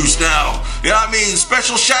got the juice now? You know what I mean?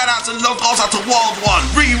 Special shout outs and love goes out to World One,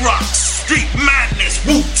 Re-Rocks, Street Madness,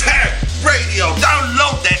 Wu-Tang Radio.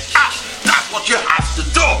 Download that app. That's what you have to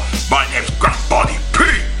do. My name's Grand Body P.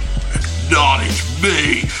 Acknowledge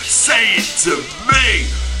me. Say it to me.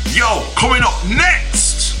 Yo, coming up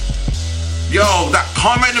next. Yo, that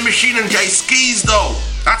Carmen the Machine and Jay Skis though.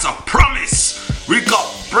 That's a promise. We got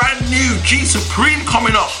brand new G Supreme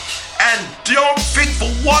coming up. And don't think for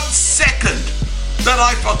 1 second that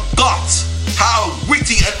I forgot how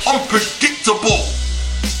witty and unpredictable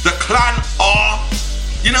the clan are.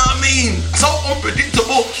 You know what I mean? So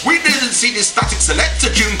unpredictable. We didn't see this Static Selector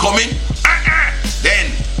tune coming. Then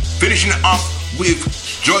finishing it off with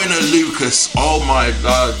Joyner Lucas. Oh my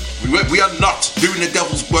God. We are not doing the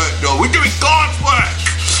devil's work though. We're doing God's work.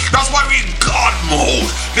 That's why we're in God mode.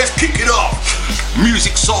 Let's kick it off.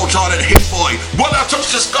 Music, Soul Child and Hit Boy. Will I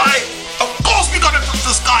touch the sky? Of course we gotta touch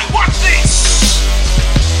the sky. Watch this.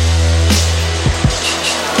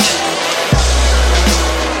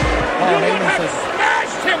 You would have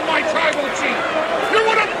smashed him, my tribal chief. You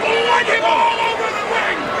would have blown him all over the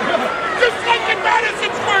ring. Just like in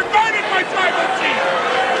Madison Square Garden, my tribal chief.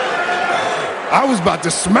 I was about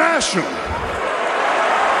to smash him.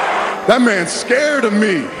 That man's scared of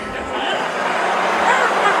me.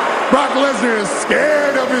 Brock Lesnar is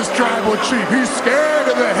scared of his tribal chief. He's scared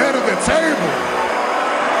of the head of the table.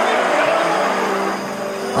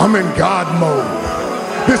 I'm in God mode.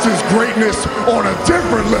 This is greatness on a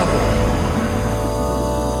different level.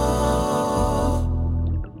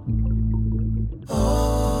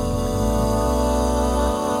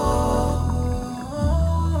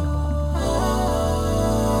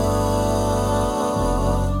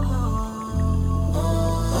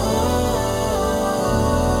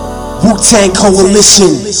 Wu-Tang Coalition.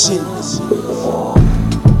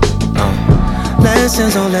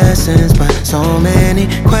 Lessons on lessons, but so many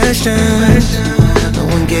questions. No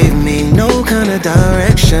one gave me no kind of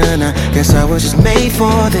direction. I guess I was just made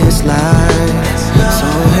for this life. So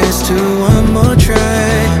here's to one more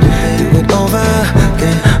try. Do it over,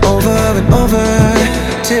 again, over and over,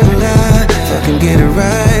 till I fucking get it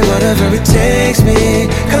right. Whatever it takes me,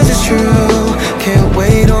 cause it's true. Can't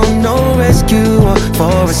wait on no rescue or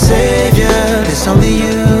for a savior. It's only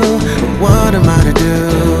you. What am I to do?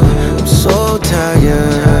 I'm so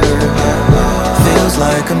tired. Feels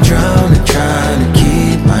like I'm drowning, trying to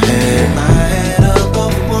keep my head up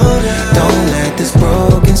off water. Don't let this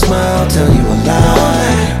broken smile tell you a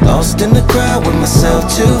lie. Lost in the crowd with myself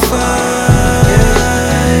too far.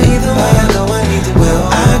 Either way I go, I need to. Will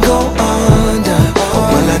I go under, or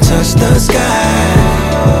will I touch the sky?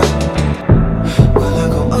 Will I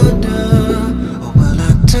go under, or will I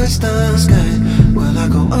touch the sky? Will I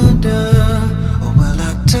go under, or will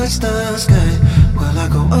I touch the sky? Will I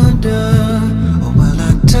go under, or will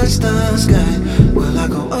I touch the sky? Will I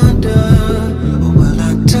go under, or will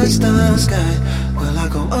I touch the sky? Will I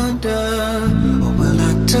go under, or will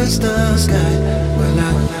I touch the sky? Will I?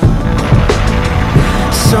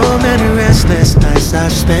 So many restless nights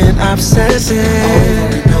I've spent obsessing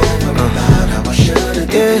about how I should've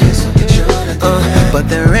did this, but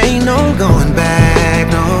there ain't no going back,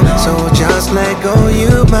 no. So just let go,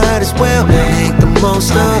 you might as well make the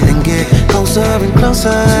most of and get closer and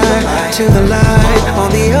closer to the light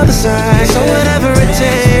on the other side. So whatever it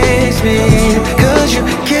takes me, cause you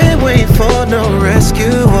can't wait for no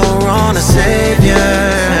rescue or on a savior.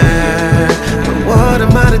 But what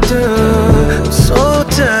am I to do? I'm so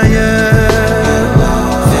tired.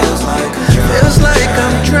 Feels like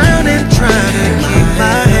I'm drowning, trying to keep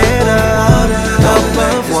my head up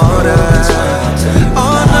above water.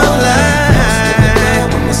 On the line,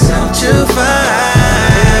 too far.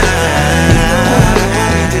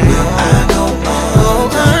 Will I go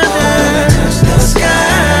under the sky?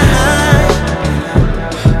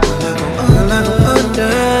 Will I go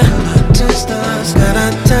under? Touch the sky? Will I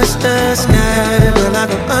touch the sky? Will I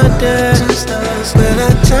go under? Will I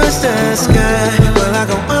touch the sky? Will I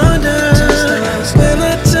go under? Will I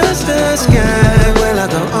touch the sky? Will I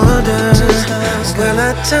go under? Will I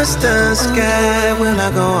touch the sky? Will I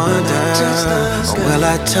go under? Or will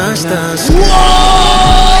I touch the sky?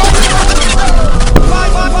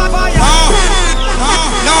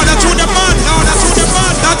 No, that's who the man. No, that's who the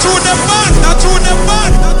man. That's who the man. That's who the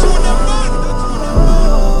man. That's who the man.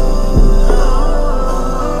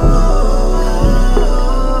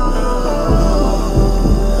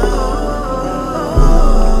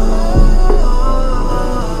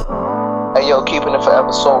 Hey yo, keeping it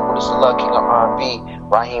forever soulful. This is Love King of R&B,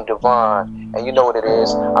 Raheem Devon, and you know what it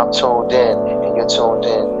is. I'm tuned in, and you're tuned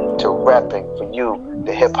in to RePPiN4U,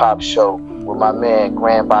 the hip hop show with my man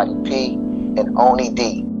Grand Body P and Oni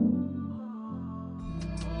D.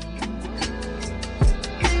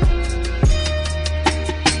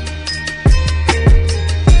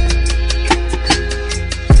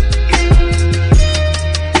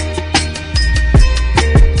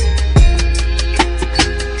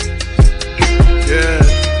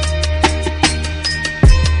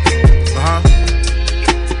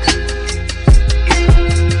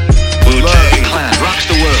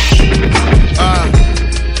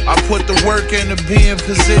 In to be in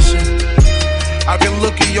position, I can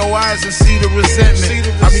look in your eyes and see the resentment.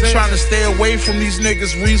 I be trying to stay away from these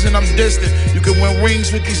niggas, reason I'm distant. You can win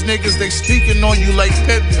rings with these niggas, they speaking on you like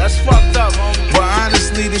Pippin. That's fucked up, homie. But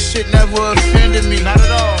honestly, this shit never offended me. Not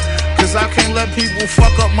at all. Cause I can't let people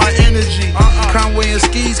fuck up my energy. Conway and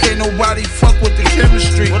Skis, can't nobody fuck with the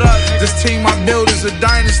chemistry. This team I built is a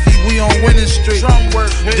dynasty, we on winning streak.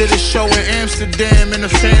 Did a show in Amsterdam and the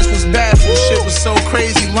fans was baffled. Shit was so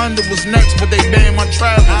crazy, London was next, but they banned my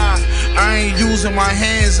travel. I ain't using my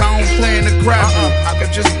hands, I don't play in the grapple. I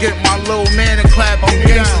could just get my little man and clap on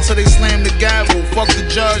gangs until they slam the gavel. Fuck the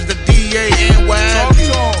judge, the DA, and what have you.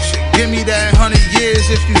 Give me that 100 years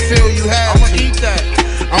if you feel you have to. I'ma eat that.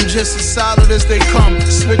 I'm just as solid as they come,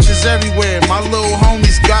 switches everywhere. My little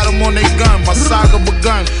homies got them on their gun. My saga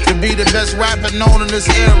begun to be the best rapper known in this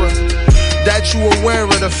era. That you aware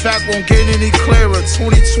of, the fact won't get any clearer.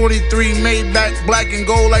 2023 Maybach, black and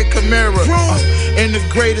gold like Camara. And the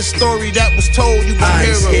greatest story that was told, you can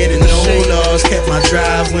hear it. I ain't scared of no laws, kept my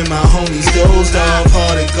drive when my homies dozed off.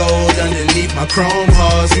 Heart of gold underneath my chrome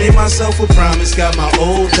hearts. Made myself a promise, got my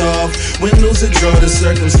old off. Win, lose, or draw, the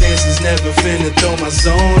circumstances never finna throw my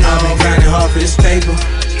zone. I've been grinding hard for this paper.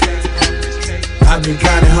 I've been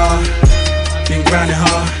grinding hard, been grinding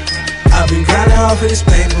hard. I've been grinding hard for this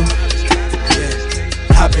paper.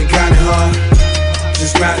 I've been grinding hard,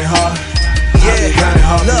 just grinding hard.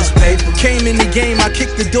 Look, came in the game, I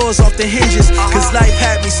kicked the doors off the hinges. Cause life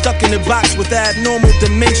had me stuck in a box with abnormal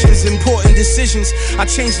dimensions. Important decisions, I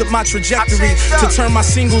changed up my trajectory to turn my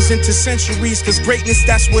singles into centuries. Cause greatness,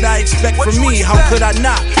 that's what I expect from me. How could I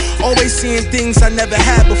not? Always seeing things I never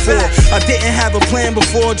had before. I didn't have a plan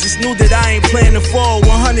before, just knew that I ain't planning to fall.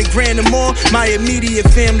 100 grand or more, my immediate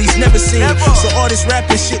family's never seen. So all this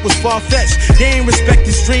rapping shit was far-fetched. They ain't respect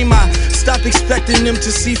this dream, I stopped expecting them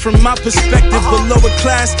to see from my perspective. But lower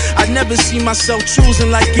class, I never see myself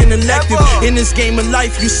choosing like an elective. In this game of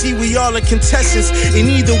life, you see we all are contestants. In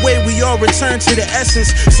either way, we all return to the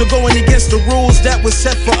essence. So going against the rules that was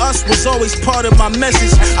set for us was always part of my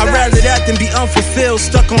message. I'd rather that than be unfulfilled,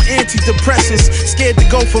 stuck on antidepressants. Scared to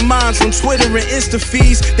go for mines on Twitter and Insta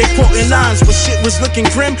feeds. They quoting lines, but shit was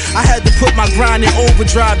looking grim. I had to put my grind in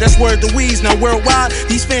overdrive, that's word to Weeze. Now worldwide,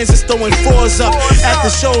 these fans is throwing fours up. At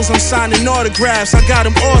the shows, I'm signing autographs, I got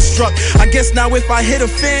them awestruck. I guess now if I hit a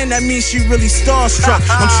fan, that means she really starstruck.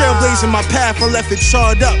 I'm trailblazing my path, I left it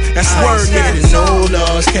charred up. That's word, nigga. No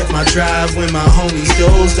laws, kept my drive when my homies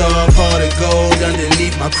dozed off. Heart of gold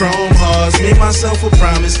underneath my chrome hearts. Made myself a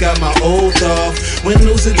promise, got my old off. Win,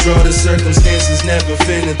 lose, or draw, the circumstances never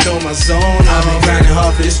finna throw my zone. I've been grinding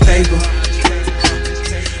hard for this paper.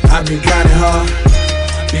 I've been grinding hard,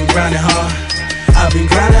 been grinding hard. I've been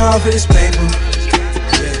grinding hard for this paper.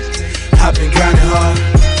 I've been grinding hard,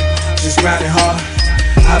 just grinding hard.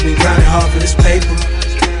 I've been grinding hard for this paper.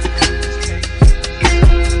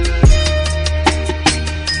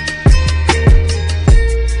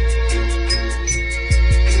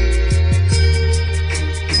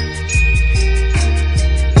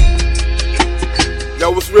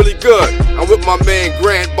 Yo, what's really good? I'm with my man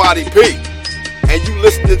Grand Body P, and you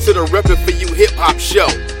listening to the RePPiN4U Hip Hop Show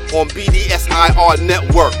on BDSIR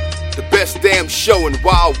Network, the best damn show in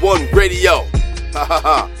Wild One Radio. Ha ha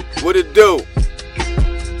ha. What it do?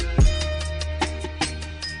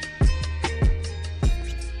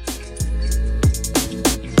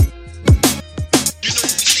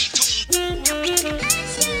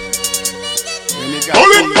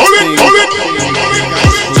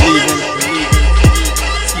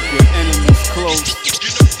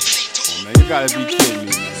 You gotta be kidding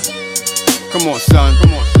me, man. Come on, son.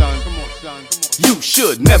 Come on, son. Come on, son. You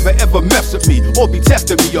should never ever mess with me, or be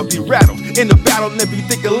testing me, or be rattled. In the battle, never be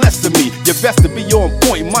thinking less of me. You're best to be on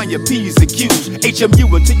point, mind your P's and Q's. HMU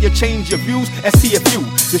until you change your views. STFU,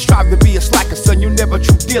 you strive to be a slacker, son, you never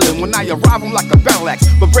true dealing. When I arrive, I'm like a battle axe,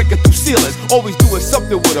 but breaking through ceilings. Always doing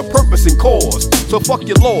something with a purpose and cause. So fuck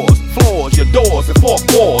your laws, flaws, your doors, and fourth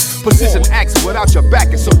walls. Position acts without your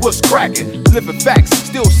backing, so what's cracking? Living facts,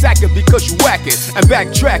 still sacking because you whacking and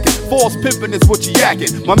backtracking. False pimping is what you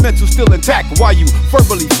yakking. My mental's still intact while you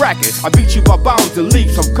verbally fracking. I beat you by bounds and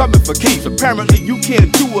leaps, I'm coming for keeps. Apparently you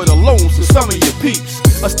can't do it alone, so some of your peeps.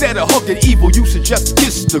 Instead of hugging evil, you should just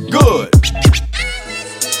kiss the good.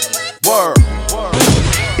 Word.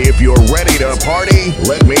 If you're ready to party,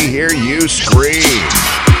 let me hear you scream.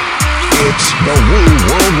 It's the Woo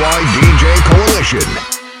Worldwide DJ Coalition.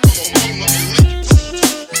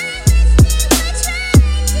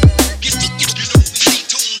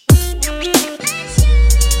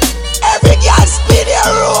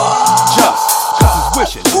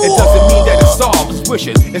 It doesn't mean that it's all just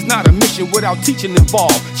wishing. It's not a mission without teaching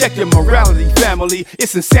involved. Check your morality, family.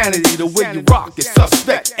 It's insanity the way you rock. It's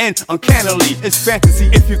suspect and uncannily. It's fantasy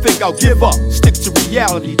if you think I'll give up. Stick to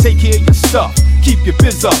reality. Take care of your stuff. Keep your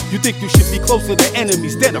biz up. You think you should be closer to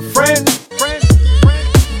enemies than a friend?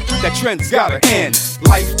 That trend's gotta end.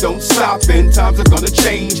 Life don't stop and times are gonna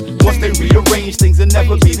change. Once they rearrange, things will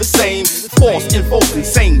never be the same. False info's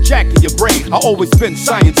insane, jacking your brain. I always been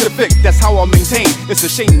scientific, that's how I maintain. It's a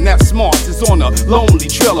shame that smarts is on a lonely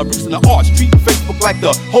trail. I'm bruising the arch, treating Facebook like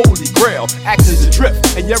the holy grail. Actions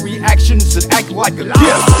adrift, and your reactions should act like a gift.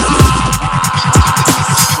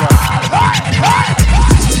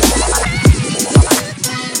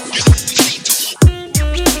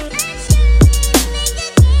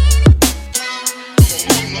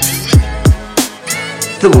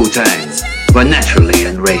 The Wu-Tang were naturally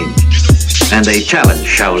enraged, and they challenged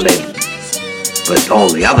Shaolin. But all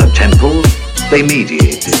the other temples, they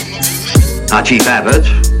mediated. Our chief abbot,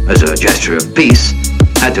 as a gesture of peace,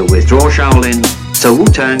 had to withdraw Shaolin, so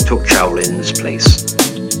Wu-Tang took Shaolin's place.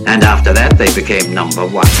 And after that, they became number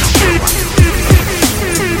one.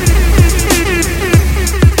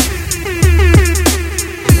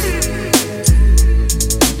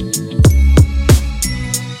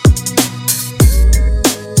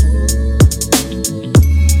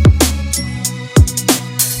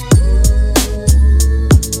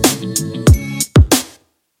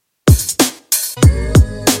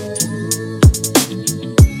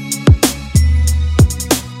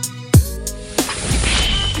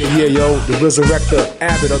 Yeah, yo, the Resurrector,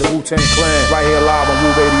 Abbott of the Wu-Tang Clan, right here live on Wu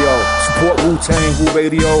Radio. Support Wu-Tang, Wu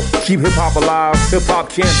Radio. Keep hip-hop alive. Hip-hop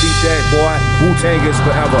can't beat that, boy. Wu-Tang is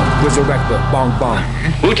forever. Resurrector, bong bong.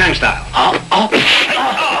 Wu-Tang style.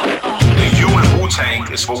 The U in Wu-Tang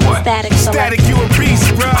is for what? Static, you a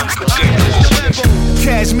beast, bro.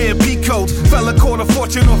 Cashmere peacoat, fella caught a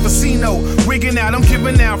fortune off a casino. Wigging out, I'm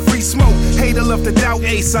giving out free smoke. Hater love to doubt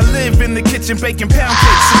ace. I live in the kitchen baking pound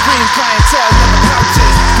cakes. Supreme clientele, never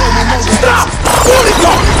couches. Global mogul. Stop!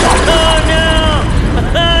 Oh no!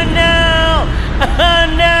 Oh no! Oh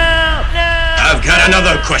no! I've got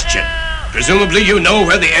another question. Presumably you know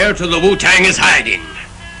where the heir to the Wu-Tang is hiding.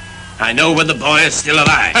 I know where the boy is still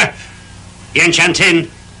alive. Yen Chantin,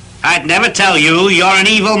 I'd never tell you you're an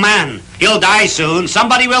evil man. You'll die soon.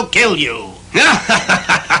 Somebody will kill you.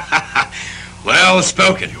 Well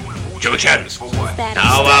spoken, Joe Chan.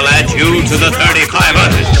 Now I'll add you to the 35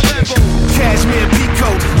 others. Cashmere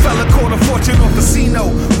peacoat, fella caught a fortune off a casino.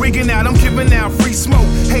 Wigging out, I'm giving out free smoke.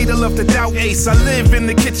 Hater love to doubt ace. I live in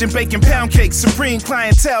the kitchen baking pound cakes. Supreme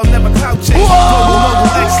clientele, never clout chase. Global mogul,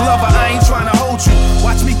 ex-lover, I ain't trying to hold you.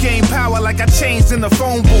 Watch me gain power like I changed in the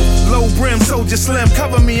phone booth. Low brim, soldier slim,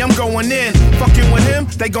 cover me, I'm going in. Fucking with him,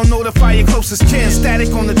 they gon' notify your closest kin. Static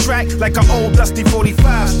on the track like an old dusty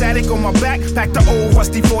 45. Static on my back, pack the old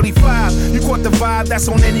rusty 45. You caught the vibe, that's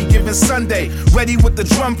on any given Sunday. Ready with the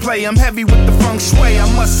drum play, I'm heavy with the feng shui.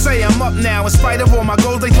 I must say I'm up now. In spite of all my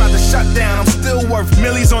goals, they tried to shut down. I'm still worth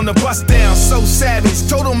millies on the bus down. So savage,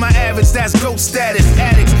 total my average, that's GOAT status.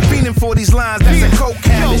 Addicts, feeding for these lines, that's a coke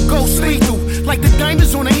habit. Yo, ghost lethal, like the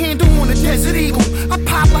diamonds on a handle on a Desert Eagle. I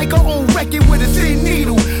pop like an old record with a thin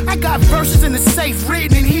needle. I got verses in the safe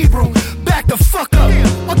written in Hebrew. Back the fuck up,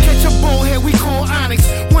 or catch a bullhead we call Onyx.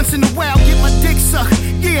 Once in a while, get my dick sucked.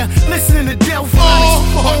 Yeah, listening to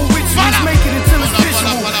Delphonics. Old rituals make it until it's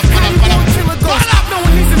visual. How you gonna kill a ghost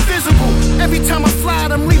knowing he's invisible? Every time I fly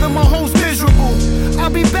out, I'm leaving my hoes miserable. I'll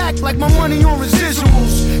be back like my money on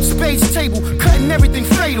residuals. Spades table, cutting everything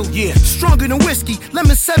fatal. fatal. Yeah, stronger than whiskey,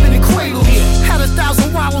 lemon 7 and cradle. Yeah. Had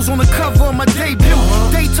 1,000 wallows on the cover of my debut.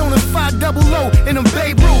 Daytona 500 in a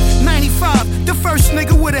Babe Ruth. 95, the first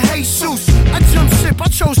nigga with a Jesus. I jumped ship, I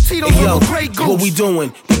chose Tito over Grey Goose. What we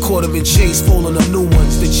doing? We caught him in chase, folding up new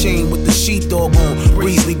ones. The chain with the sheepdog on.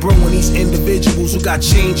 Breezely brewing these individuals who got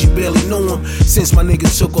change, you barely knew them. Since my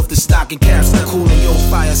niggas took off the stock and caps, not cooling your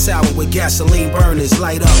fire sour with gasoline burners.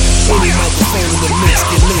 Light up. Any microphone in the mix,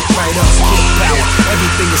 get lit right up. Get power.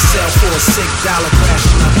 Everything is sell for a $6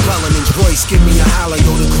 crashing. I'm Cullinan's voice, give me a holler,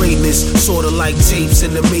 yo, the greatness. Sorta like tapes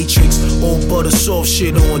in the Matrix. Old butter soft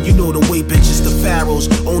shit on. You know the way bitches, the pharaohs.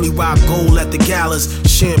 Only rock gold at the galas.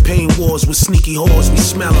 Champagne wars with sneaky whores, we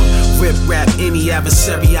smell them. Rip rap any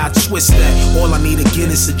adversary, I twist that. All I need again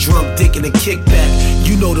is a drunk dick and a kickback.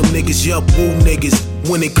 You know them niggas, yup, woo niggas.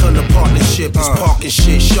 When it come to partnership, it's parking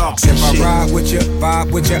shit, sharks and shit. If I ride with you,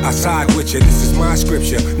 vibe with you, I side with you. This is my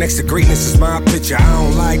scripture. Next to greatness is my picture. I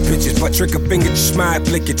don't like pictures, but trick a finger, just smile,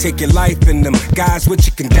 flick you, take your life in them. Guys with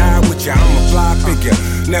you can die with you. I'm a fly figure.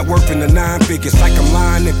 Net worth in the 9 figures, like I'm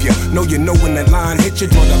lying. If you know when that line hit you,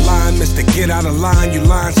 draw the line, mister. Get out of line, you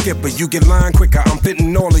line skipper. You get line quicker, I'm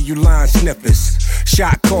fitting all of you line snippers.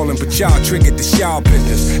 Shot calling, but y'all triggered the y'all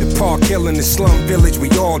business. If Park Hill in the slum village, we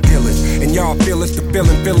all dealers. And y'all feel it's the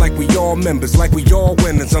feeling, feel like we all members, like we all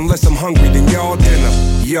winners. Unless I'm hungry, then y'all dinner.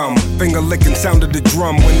 Yum, finger licking sound of the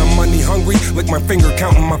drum. When I'm money hungry, lick my finger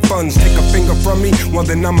counting my funds. Take a finger from me, well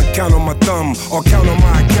then I'ma count on my thumb. Or count on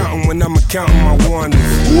my accountant when I'ma counting my ones.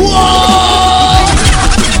 Whoa!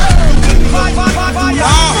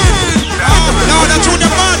 No, that's who the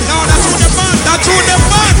man. No, that's who the man. That's who the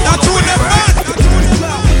man. That's who the man.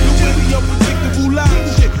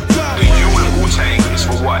 You and Wu-Tang is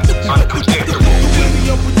for what? Unpredictable.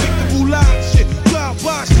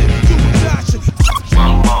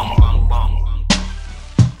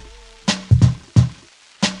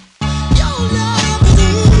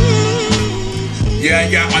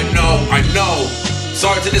 Yeah, I know.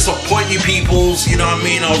 Sorry to disappoint you peoples, you know what I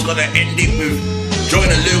mean? I was gonna end it with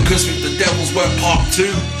Joyner Lucas with The Devil's Work Part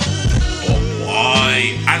 2. But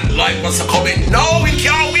why? And like wants to comment, no, we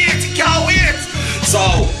can't wait. So,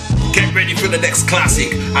 get ready for the next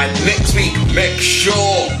classic. And next week, make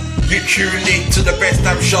sure you tune in to the best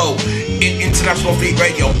damn show in International Fleet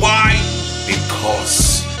Radio. Why?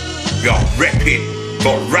 Because we are repping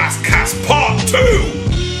for Rascas Part 2.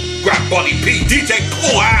 Grab Body P, DJ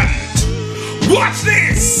Cool Hand. Watch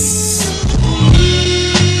this!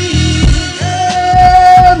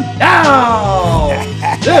 And now,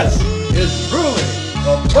 this is truly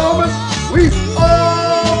the moment we've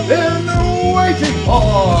all been waiting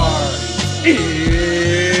for.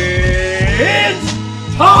 It's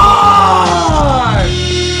time!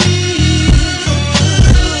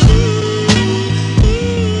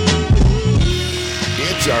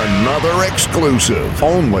 It's another exclusive,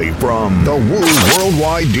 only from the Woo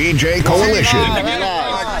Worldwide DJ Coalition.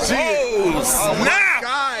 Oh, snap!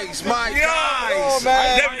 My guys. Oh,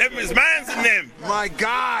 man. Them is mans in them. My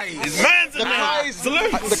guys. It's mans in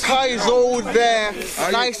them. The car is all there.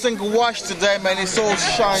 Nice and washed today, man. It's all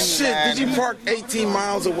shiny. Shit, man. did you park 18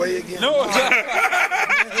 miles away again? No.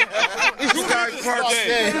 This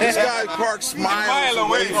guy parks miles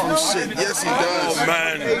away from shit. Yes, he does. Oh,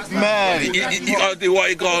 man. You gotta do what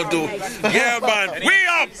you gotta do. Yeah, man. We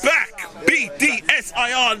are back.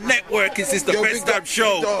 BDSIR Network. This is the best damn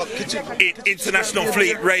show in International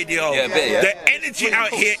Fleet Radio. The energy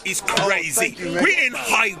out here is crazy. We're in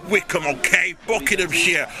High Wycombe, okay?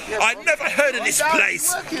 Buckinghamshire. I never heard of this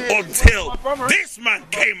place until this man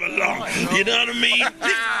came along. You know what I mean?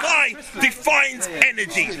 This guy defines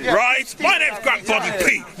energy, right? My name's Grant Body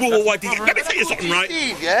P. Let me tell you something, right?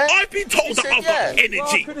 I've been told that I've got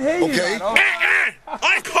energy. Okay.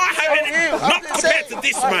 I can't have energy. Not compared to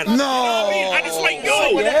this man. No. And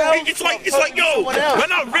it's like, it's like, yo, when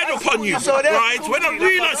I read up on you, right, when I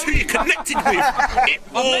realised who you connected with, it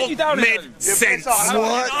all made sense. What? You know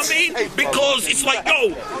what I mean? Because it's like,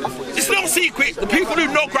 yo, it's no secret. The people who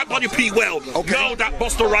know Grant Body P well know that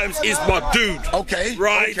Busta Rhymes is my dude. Okay.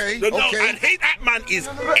 Right? Okay. And that man is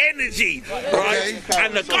energy. Right?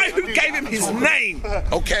 And the guy who gave him his name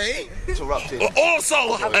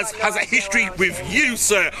also has a history with you,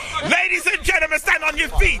 sir. Ladies and gentlemen, stand on your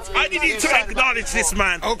feet. I need you to acknowledge this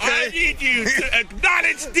man. I need you to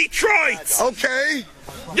acknowledge Detroit. Okay.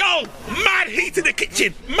 Yo, mad heat in the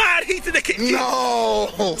kitchen. No.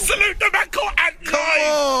 Salute the man called and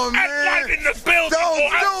on, and live in the building.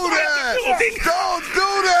 Don't do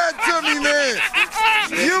that to me, man.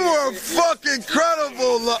 You were fucking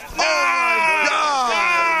incredible. Oh my God,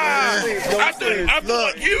 man. After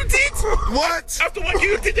what you did? What? After what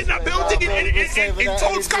you did in that building in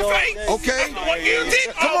Toad's Cafe? Okay. After what you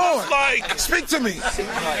did? Come on. Like, speak to me.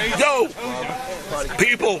 Yo,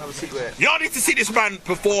 people, y'all need to see this man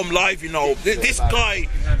perform live, you know. This guy,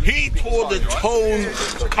 he tore the Tone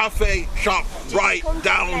Cafe shop right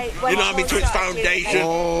down, you know what I mean, to its foundation. You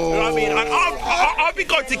know what I mean? And I've been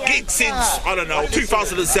going to gigs since, I don't know,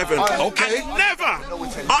 2007. Okay.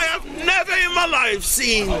 I have never in my life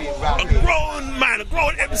seen a grown man, a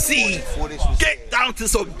grown MC get down to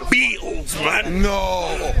some Beatles, man.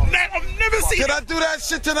 No. I've never seen. Did I do that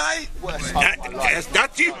shit tonight? Yes,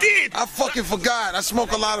 that you did. I fucking forgot. I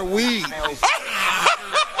smoke a lot of weed.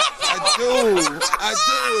 I do.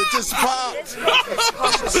 It just popped.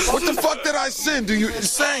 What the fuck did I sing? Do you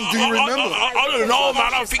remember? I don't know,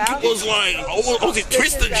 man. I think it was like, was it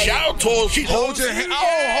Twist and Shout or she Hold your hand.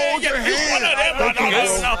 Hold your hand. One of them,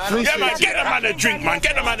 man. Yeah, man. Get a man a drink, man.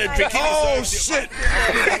 Get a man a drink. Oh shit.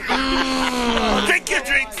 Drink your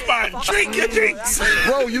drinks, man. Drink your drinks.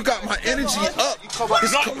 Bro, you got my energy up.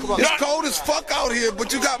 It's cold as fuck out here,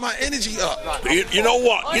 but you got my energy up. You know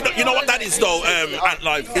what? You know what that is though, Ant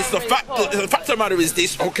Life. It's the fact of the matter is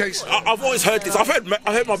this. Okay. I've always heard this. I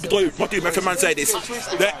heard my dude Method Man say this.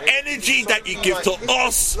 The energy that you give to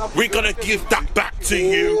us, we're gonna give that back to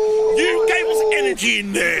you. You gave us energy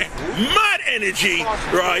in there, mad energy,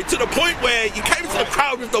 right? To the point where you came to the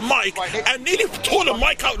crowd with the mic and nearly tore the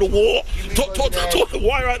mic out the wall, tore the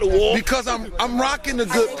wire out the wall. Because I'm rocking the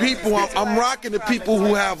good people. I'm rocking the people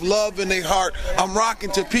who have love in their heart. I'm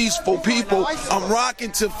rocking to peaceful people. I'm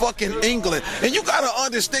rocking to fucking England. And you gotta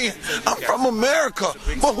understand, I'm from America,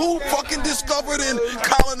 but who fucking discovered and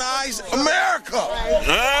colonized America?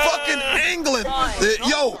 Fucking England.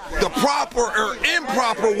 Yo, the proper or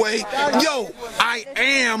improper way, yo, I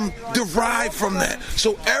am derived from that.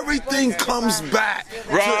 So everything comes back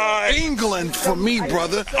to England for me,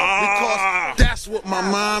 brother, because that's what my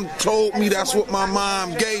mom told me, that's what my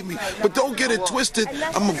mom gave me. But don't get it twisted,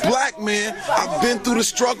 I'm a black man, I've been through the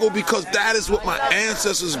struggle because that is what my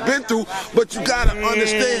ancestors been through, but you gotta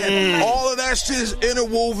understand, all of that shit is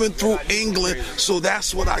interwoven through England, so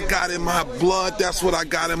that's what I got in my blood, that's what I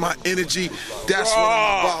got in my energy, that's what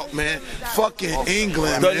I'm about, man. Fucking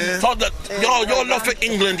England, man. Your love for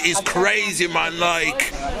England is crazy, man.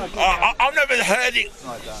 Like, I've never heard it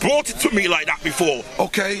brought it to me like that before.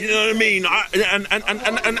 Okay. You know what I mean? And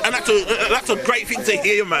that's a great thing to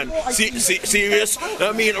hear, man. Serious.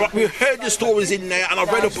 I mean, we've heard the stories in there, and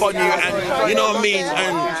I've read upon you, and you know what I mean.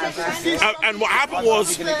 And what happened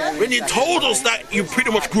was when you told us that you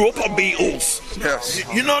pretty much grew up on Beatles. Yes.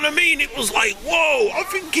 You know what I mean? It was like, whoa. I'm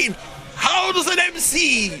thinking, how does an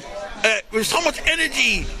MC with so much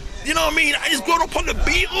energy, you know what I mean, and he's grown up on the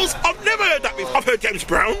Beatles? I've never heard that before. I've heard James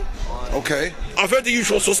Brown. Okay. I've heard the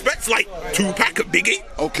usual suspects like Tupac and Biggie.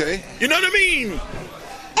 Okay. You know what I mean?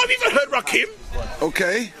 I've even heard Rakim.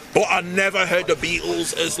 Okay. But I never heard the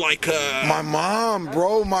Beatles as like my mom,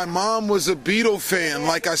 bro. My mom was a Beatle fan.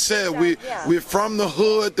 Like I said, we're from the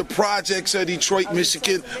hood, the projects of Detroit,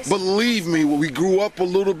 Michigan. Believe me, we grew up a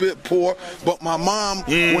little bit poor. But my mom,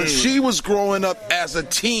 when she was growing up as a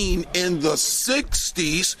teen in the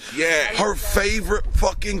 60s, her favorite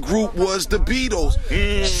fucking group was the Beatles.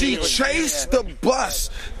 She chased the bus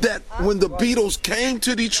that when the Beatles came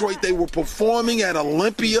to Detroit, they were performing at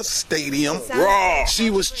Olympia Stadium. She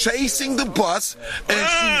was chasing the bus and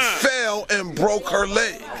she fell and broke her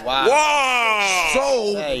leg. Wow.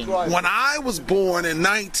 So when I was born in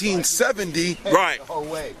 1970,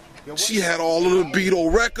 she had all of the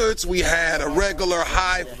Beatle records. We had a regular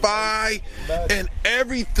hi-fi, and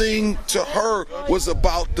everything to her was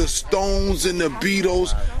about the Stones and the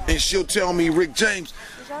Beatles. And she'll tell me Rick James.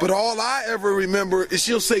 But all I ever remember is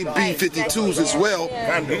she'll say B-52s as well.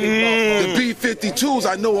 The B-52s,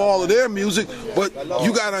 I know all of their music, but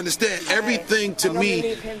you gotta understand, everything to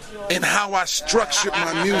me and how I structured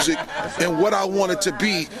my music and what I wanted to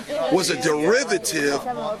be was a derivative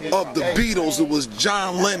of the Beatles. It was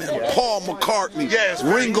John Lennon, Paul McCartney,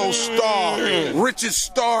 Ringo Starr, Richard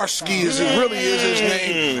Starsky, as it really is his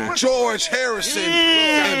name, George Harrison,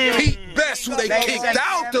 and Pete Best, who they kicked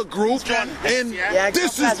out the group, and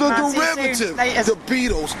this is the derivative. The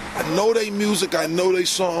Beatles, I know their music, I know their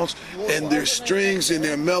songs, and their strings and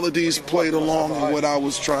their melodies played along with what I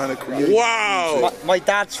was trying to create. Wow! My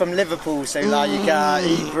dad's from Liverpool, so like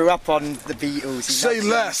he grew up on the Beatles. Say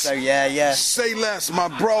less. So yeah. Say less. My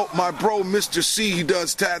bro, Mr. C, he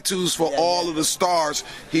does tattoos for all of the stars.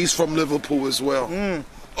 He's from Liverpool as well.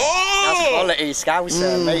 Oh, that's quality,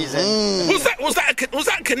 Scouser, amazing. Was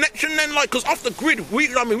that a connection then? Like, because off the grid, we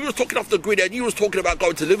were talking off the grid, and you was talking about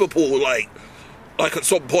going to Liverpool. Like, like at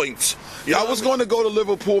some point. I was going to go to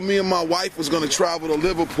Liverpool. Me and my wife was going to travel to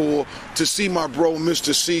Liverpool to see my bro,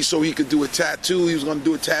 Mr. C, so he could do a tattoo. He was going to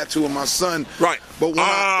do a tattoo of my son. Right. But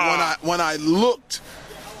when I looked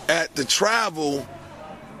at the travel,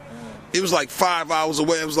 it was like 5 hours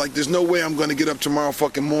away. I was like, there's no way I'm going to get up tomorrow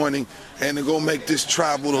fucking morning and to go make this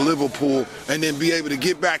travel to Liverpool and then be able to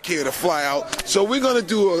get back here to fly out. So we're going to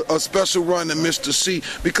do a special run to Mr. C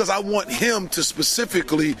because I want him to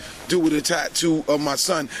specifically do the tattoo of my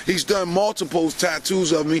son. He's done multiple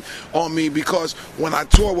tattoos of me on me because when I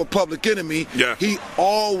tour with Public Enemy, he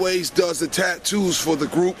always does the tattoos for the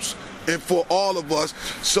groups and for all of us.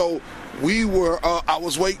 So I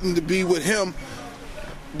was waiting to be with him.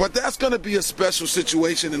 But that's going to be a special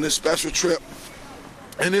situation and a special trip.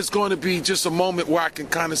 And it's going to be just a moment where I can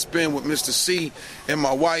kind of spend with Mr. C and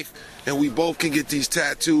my wife, and we both can get these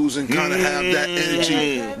tattoos and kind of have that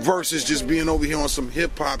energy versus just being over here on some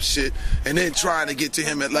hip-hop shit and then trying to get to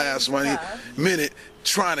him at last minute,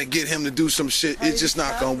 trying to get him to do some shit. It's just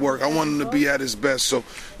not going to work. I want him to be at his best. So,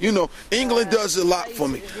 England does a lot for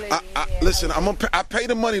me. Listen, I pay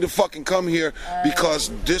the money to fucking come here because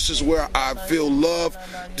this is where I feel love.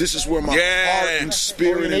 This is where my heart and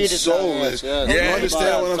spirit and soul is. You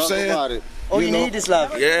understand what I'm saying? All you need is love.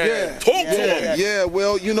 Talk to him. Yeah,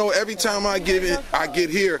 well, every time I get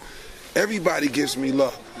here, everybody gives me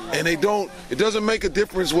love. And it doesn't make a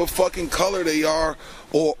difference what fucking color they are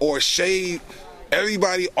or shade.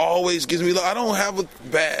 Everybody always gives me love. I don't have a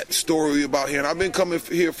bad story about here. And I've been coming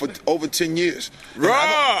here for over 10 years.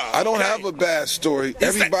 I don't have a bad story.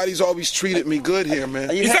 Everybody's always treated me good here, man.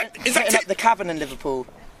 Are you hitting up the Cavern in Liverpool?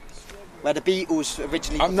 Where the Beatles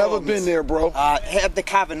originally performed. I've never been there, bro. Hit up the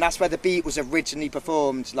Cavern, that's where the Beatles originally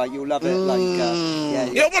performed. Like, you'll love it.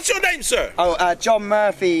 Yo, what's your name, sir? Oh, John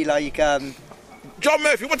Murphy, John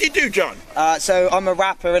Murphy, what do you do, John? So I'm a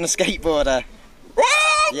rapper and a skateboarder.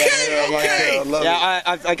 Okay.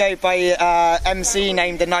 I go by MC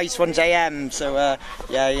named The Nice One JM. So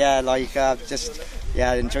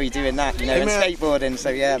I enjoy doing that, and skateboarding. So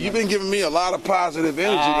you've been giving me a lot of positive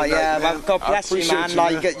energy tonight, man. God bless you,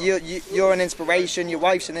 man. You're an inspiration. Your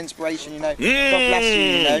wife's an inspiration. God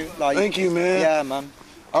bless you. Thank you, man. Yeah, man.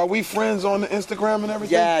 Are we friends on the Instagram and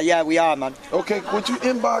everything? Yeah, we are, man. Okay, would you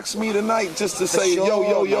inbox me tonight just to say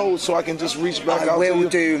yo, so I can just reach back out to you? I will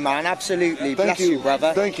do, man. Absolutely. Thank you,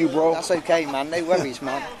 brother. Thank you, bro. That's okay, man. No worries,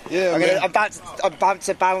 man. Man. I'm about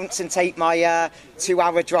to bounce and take my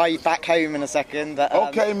 2-hour drive back home in a second. But,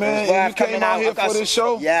 okay, man. And you came out here for this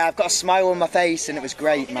show? Yeah, I've got a smile on my face, and it was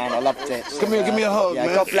great, man. I loved it. Come here, give me a hug,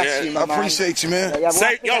 man. God bless you, man. I appreciate you, man.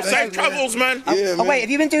 Safe travels, man. Yeah, man. Wait, have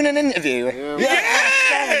you been doing an interview? Yes!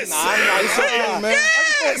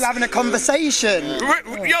 We're having a conversation.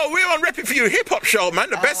 We're on RePPiN4U Hip Hop Show,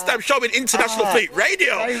 man. The best damn show in International Fleet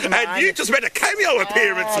Radio. And you just made a cameo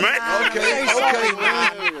appearance, man. Okay,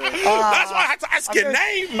 man. That's why I had to ask your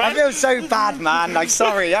name, man. I feel so bad, man.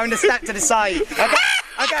 Sorry, I'm gonna step to the side.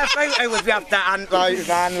 I got a photo with you after Antlight,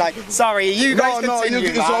 man. Sorry, you guys continue,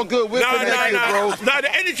 it's all good. We're connected, bro. No,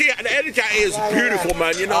 the energy is beautiful,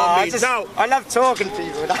 man. You know what I mean? I love talking to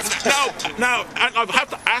people. Now, I have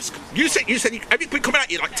to ask. You said have you been coming out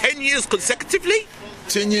here like 10 years consecutively?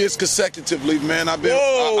 10 years consecutively, man. I've been.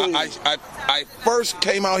 I first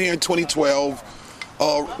came out here in 2012.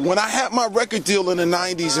 When I had my record deal in the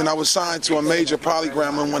 90s and I was signed to a major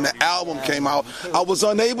Polygram, and when the album came out, I was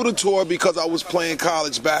unable to tour because I was playing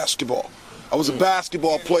college basketball. I was a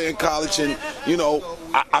basketball player in college, and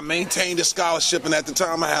I maintained a scholarship, and at the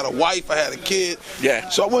time I had a wife, I had a kid. Yeah.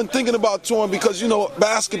 So I wasn't thinking about touring because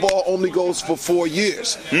basketball only goes for 4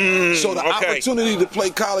 years. So the opportunity to play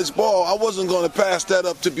college ball, I wasn't going to pass that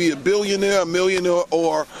up to be a billionaire, a millionaire,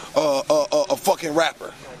 or a fucking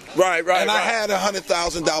rapper. Right. And I had a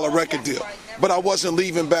 $100,000 record deal, but I wasn't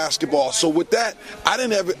leaving basketball. So with that, I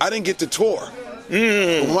didn't get to tour.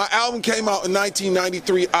 When my album came out in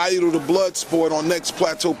 1993, Idol the Blood Sport on Next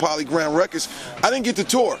Plateau Polygram Records, I didn't get to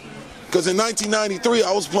tour. Because in 1993,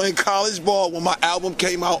 I was playing college ball when my album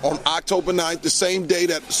came out on October 9th, the same day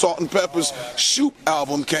that Salt and Pepper's Shoot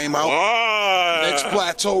album came out. Next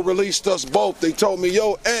Plateau released us both. They told me,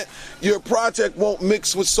 yo, Ant, your project won't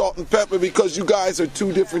mix with Salt and Pepper because you guys are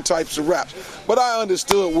two different types of raps. But I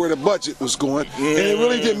understood where the budget was going. And it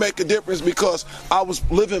really didn't make a difference because I was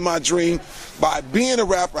living my dream by being a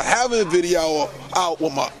rapper, having a video out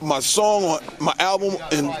with my song on my album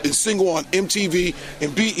and single on MTV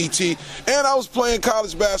and BET. And I was playing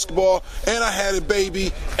college basketball, and I had a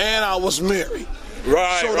baby, and I was married.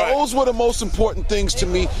 Right, So right. those were the most important things to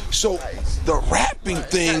me. So the rapping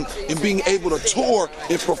thing and being able to tour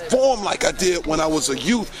and perform like I did when I was a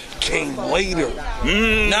youth came later,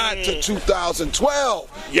 not to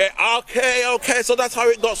 2012. Yeah, okay. So that's how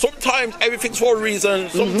it goes. Sometimes everything's for a reason.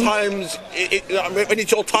 Sometimes when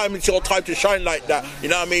it's your time to shine like that. You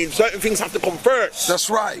know what I mean? Certain things have to come first. That's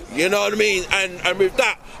right. You know what I mean? And with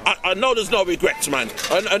that, I know there's no regrets, man.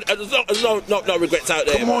 And there's no regrets out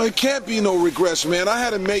there. Come on, it can't be no regrets, man. I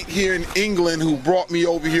had a mate here in England who brought me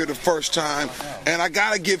over here the first time, and I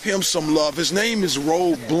gotta give him some love. His name is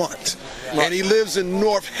Roll Blunt, and he lives in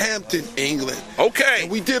Northampton, England. Okay.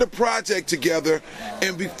 And we did a project together,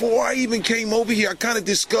 and before I even came over here, I kind of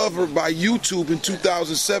discovered by YouTube in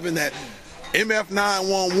 2007 that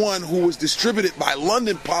MF911, who was distributed by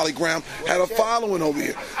London Polygram, had a following over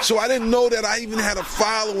here. So I didn't know that I even had a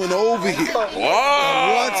following over here.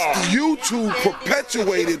 Once YouTube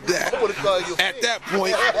perpetuated that, at that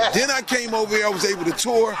point, then I came over here, I was able to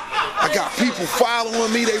tour. I got people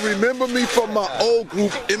following me. They remember me from my old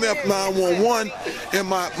group, MF911, and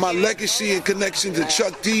my legacy and connection to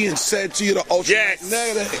Chuck D and Said to You, the Ultra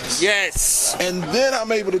Magnetics. Yes. And then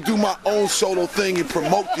I'm able to do my own solo thing and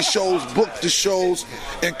promote the shows, book the shows,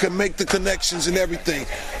 and can make the connections and everything.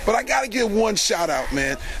 But I gotta give one shout out,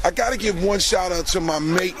 man. I gotta give one shout out to my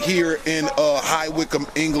mate here in High Wycombe,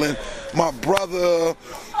 England. My brother,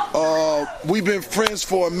 we've been friends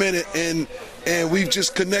for a minute, and we've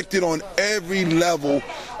just connected on every level.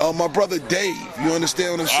 My brother Dave, you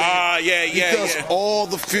understand what I'm saying? He does all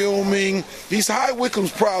the filming. He's High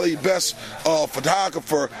Wycombe's probably best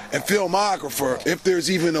photographer and filmographer, if there's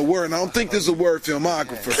even a word. And I don't think there's a word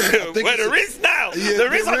filmographer. Well, there is now. Yeah,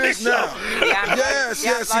 there is on this now. show.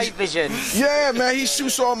 Yes. Light vision. Yeah, man, he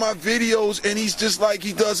shoots all my videos, and he's just like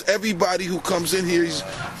he does everybody who comes in here. He's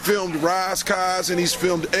filmed Raz Kaz, and he's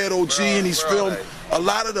filmed Ed O.G., and he's filmed a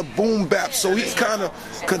lot of the boom bap, so he kind of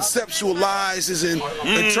conceptualizes and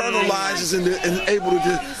internalizes and able to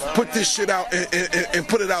just put this shit out and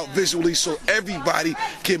put it out visually so everybody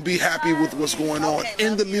can be happy with what's going on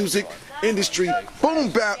in the music industry. Boom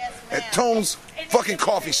bap at Tone's fucking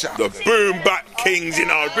coffee shop. The boom bap kings, you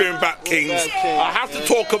know, boom bap kings. I have to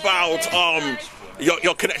talk about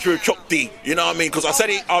your connection with Chuck D, you know what I mean? Because I said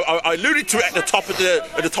it, I alluded to it at the top of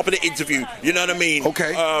the interview, you know what I mean?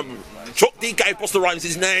 Okay. Chuck D gave Busta Rhymes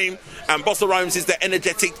his name, and Busta Rhymes is the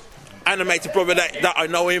energetic, animated brother that I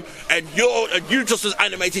know him, and you're just as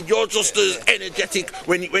animated, you're just as energetic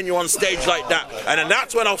when you're on stage like that. And then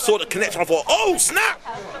that's when I saw the connection. I thought, oh snap,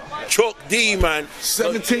 Chuck D, man.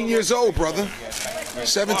 17 years old, brother.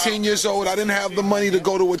 17 years old. I didn't have the money to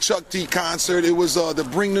go to a Chuck D concert. It was the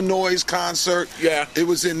Bring the Noise concert. Yeah. It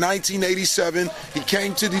was in 1987. He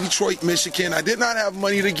came to Detroit, Michigan. I did not have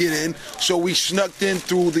money to get in, so we snuck in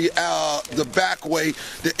through the back way,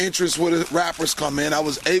 the entrance where the rappers come in. I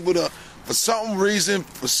was able to, for some reason,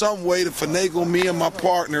 for some way, to finagle me and my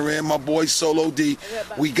partner and my boy Solo D.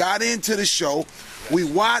 We got into the show. We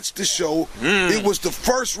watched the show. It was the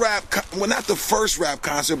first not the first rap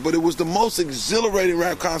concert, but it was the most exhilarating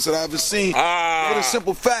rap concert I've ever seen. For the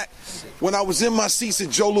simple fact, when I was in my seats at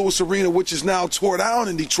Joe Louis Arena, which is now tore down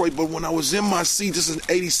in Detroit, but when I was in my seat, this is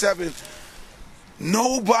 87,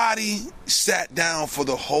 nobody sat down for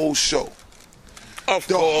the whole show.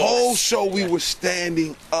 The whole show we were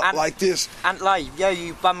standing up like this. And live,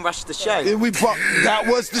 you bum rushed the show. And that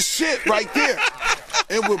was the shit right there.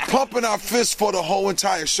 And we're pumping our fists for the whole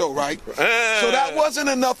entire show, right? So that wasn't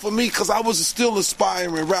enough for me because I was still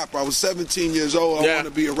aspiring rapper. I was 17 years old. I want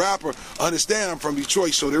to be a rapper. Understand, I'm from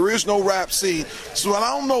Detroit, so there is no rap scene. So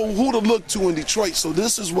I don't know who to look to in Detroit. So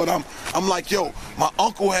this is what I'm like, yo, my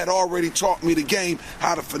uncle had already taught me the game,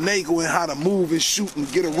 how to finagle and how to move and shoot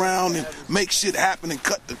and get around and make shit happen and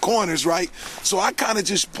cut the corners, right? So I kind of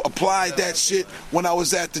just applied that shit when I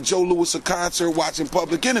was at the Joe Louis concert watching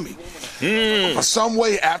Public Enemy. For some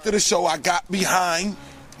way, after the show, I got behind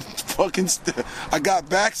I got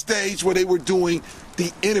backstage where they were doing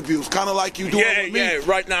the interviews, kind of like you doing with me. Yeah,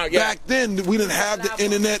 right now, yeah. Back then, we didn't have the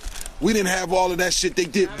internet. We didn't have all of that shit. They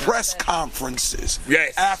did press conferences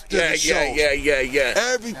after the show. Yeah.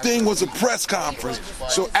 Everything was a press conference.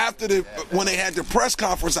 So when they had the press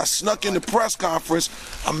conference, I snuck in the press conference.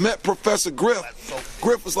 I met Professor Griff.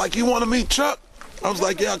 Griff was like, "You want to meet Chuck?" I was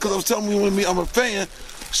like, "Yeah," because I was telling him, "You want to meet? I'm a fan."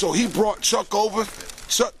 So he brought Chuck over.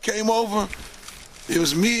 Chuck came over. It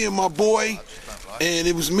was me and my boy, and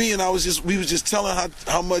it was me, and we was just telling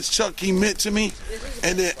how much Chuck he meant to me,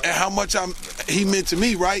 and then how much he meant to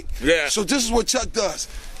me, right? Yeah. So this is what Chuck does.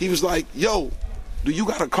 He was like, "Yo, do you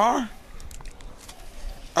got a car?"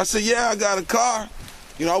 I said, "Yeah, I got a car."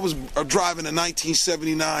 You know, I was driving a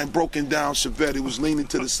 1979 broken down Chevette. It was leaning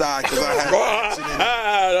to the side because I had an accident.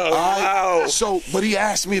 All right? So, but he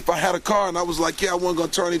asked me if I had a car, and I was like, yeah, I wasn't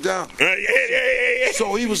gonna turn it down.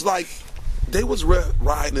 So he was like, they was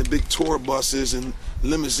riding in big tour buses and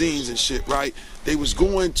limousines and shit, right? They was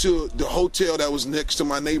going to the hotel that was next to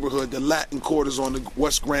my neighborhood, the Latin Quarters on the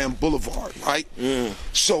West Grand Boulevard, right?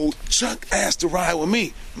 So Chuck asked to ride with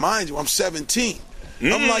me. Mind you, I'm 17.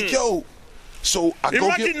 I'm like, yo. So I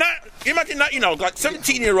imagine that, you know, like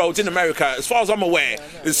 17-year-olds in America, as far as I'm aware,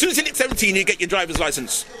 as soon as you hit 17, you get your driver's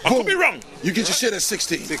license. I could be wrong. You get your shit at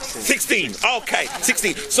 16. 16. Okay,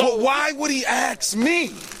 16. So but why would he ask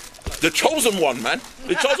me? The chosen one, man.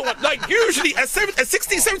 The chosen one. Like, usually, a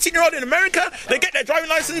 16, 17-year-old in America, they get their driving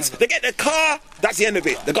license, they get their car, that's the end of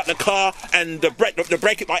it. They got the car, and they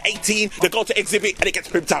break it by 18, they go to exhibit, and it gets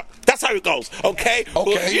pimped out. That's how it goes, okay?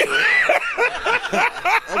 Okay.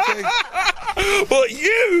 Okay. But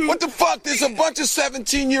you... What the fuck? There's a bunch of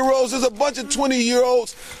 17-year-olds, there's a bunch of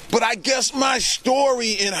 20-year-olds, but I guess my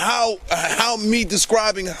story and how me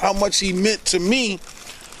describing how much he meant to me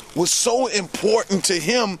was so important to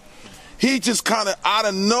him. He just kind of out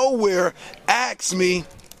of nowhere asked me,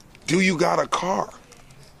 do you got a car?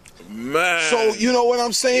 Man. So you know what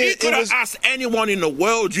I'm saying? He could have asked anyone in the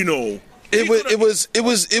world, you know. It was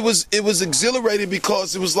exhilarating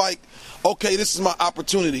because it was like, okay, this is my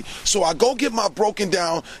opportunity. So I go get my broken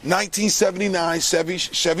down 1979 Chevy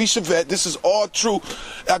Chevette. This is all true.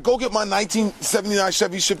 I go get my 1979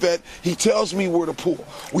 Chevy Chevette. He tells me where to pull.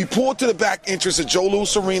 We pull to the back entrance at Joe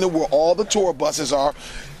Louis Arena where all the tour buses are.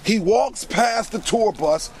 He walks past the tour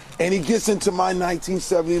bus and he gets into my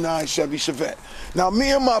 1979 Chevy Chevette. Now, me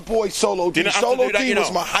and my boy Solo D,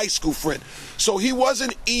 was my high school friend. So he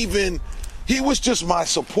wasn't even, he was just my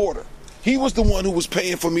supporter. He was the one who was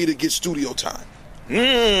paying for me to get studio time.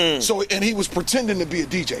 So, and he was pretending to be a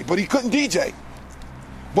DJ, but he couldn't DJ.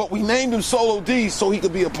 But we named him Solo D so he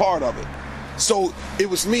could be a part of it. So it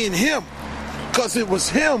was me and him, because it was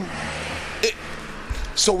him.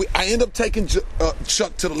 I end up taking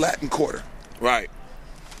Chuck to the Latin Quarter. Right.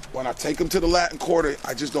 When I take him to the Latin Quarter,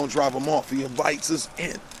 I just don't drive him off. He invites us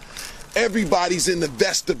in. Everybody's in the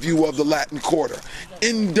vestibule of the Latin Quarter.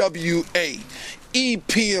 NWA,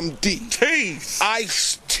 EPMD,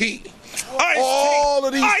 Ice-T. All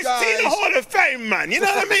of these guys. Ice-T in the Hall of Fame, man. You know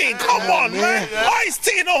what I mean? Come on, man.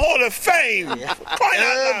 Ice-T in the Hall of Fame.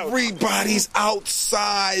 Everybody's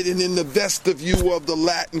outside and in the vestibule of the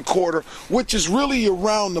Latin Quarter, which is really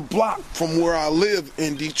around the block from where I live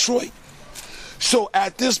in Detroit. So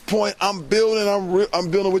at this point, I'm building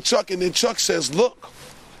with Chuck, and then Chuck says, look,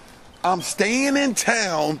 I'm staying in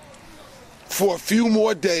town for a few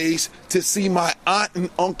more days to see my aunt and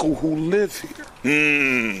uncle who live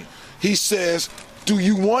here. He says, do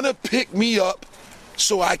you want to pick me up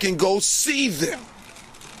so I can go see them?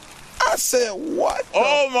 I said, what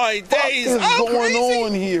my days is going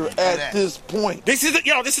on here at this point? This is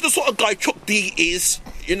the sort of guy Chuck D is.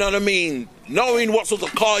 You know what I mean? Knowing what sort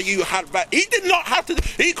of car you had back. He did not have to.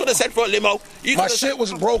 He could have said for a limo. My shit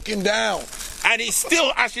was broken down. And he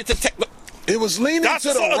still asked you to take the... It was leaning to the right. That's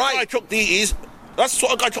the sort of guy Chuck D is. That's the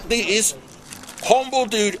sort of guy Chuck D is. Humble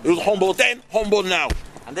dude. He was humble then, humble now.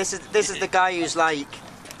 And this is the guy who's like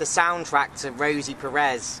the soundtrack to Rosie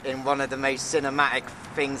Perez in one of the most cinematic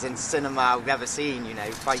things in cinema I've ever seen, you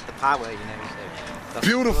know, Fight the Power, you know. So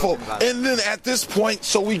beautiful. And then at this point,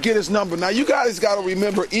 so we get his number. Now, you guys got to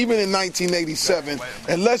remember, even in 1987,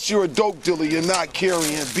 unless you're a dope dealer, you're not carrying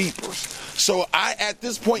beepers. So at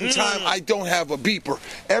this point in time, I don't have a beeper.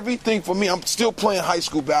 Everything for me, I'm still playing high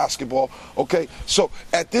school basketball, okay? So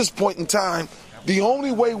at this point in time, the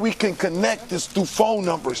only way we can connect is through phone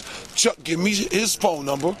numbers. Chuck, give me his phone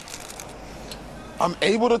number. I'm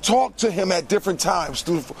able to talk to him at different times.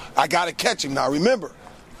 I got to catch him. Now, remember,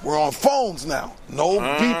 we're on phones now. No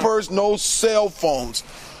beepers, no cell phones.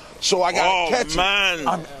 So I got to catch him.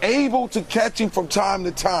 I'm able to catch him from time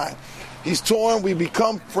to time. He's touring. We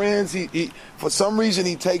become friends. He for some reason,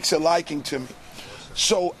 he takes a liking to me.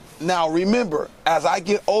 So now, remember, as I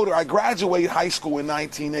get older, I graduate high school in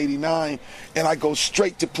 1989, and I go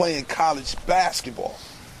straight to playing college basketball.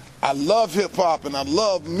 I love hip-hop, and I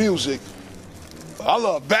love music. I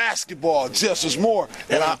love basketball just as more.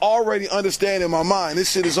 And I already understand in my mind,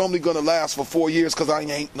 this shit is only going to last for 4 years because I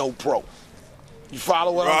ain't no pro. You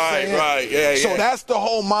follow what I'm saying? Right, yeah. So that's the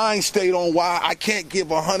whole mind state on why I can't give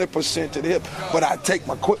 100% to the hip, but I take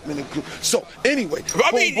my equipment. So anyway, you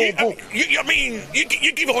give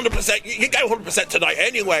 100%. You gave 100% tonight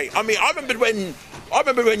anyway. I mean, I remember when I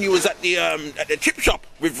remember when you was at the chip shop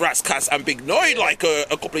with Rascas and Big Noid like a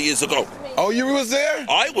couple of years ago. Oh, you was there?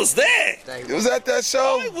 I was there. You was at that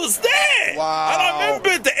show? I was there. Wow. And I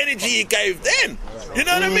remember the energy you gave then. You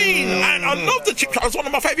know what I mean? And I love the chip shop. It's one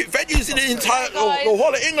of my favourite venues in the entire the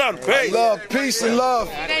whole of England. Hey. Love, peace and love.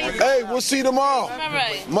 Hey, we'll see you tomorrow.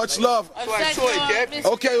 Much love.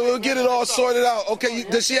 Okay, we'll get it all sorted out. Okay,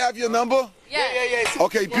 does she have your number? Yeah.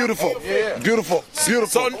 Okay, beautiful. Beautiful.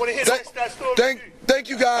 Thank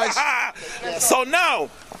you guys. So now,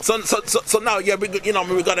 yeah, we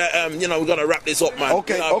gotta wrap this up, man.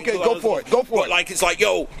 Okay, go for it. But like, it's like,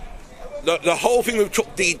 yo, the whole thing with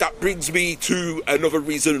Chuck D, that brings me to another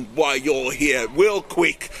reason why you're here. Real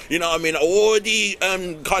quick, you know what I mean? I already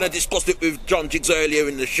kind of discussed it with John Jiggs earlier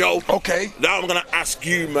in the show. Okay. Now I'm gonna ask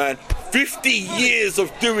you, man. 50 years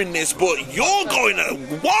of doing this, but you're going a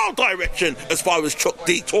wild direction as far as Chuck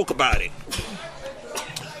D. Talk about it.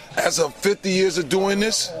 As of 50 years of doing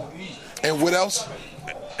this, and what else?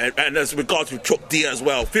 And as regards to Chuck D as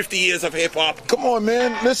well, 50 years of hip-hop. Come on,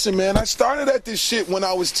 man. Listen, man, I started at this shit when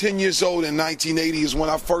I was 10 years old in 1980 is when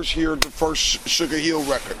I first heard the first Sugar Hill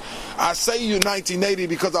record. I say you 1980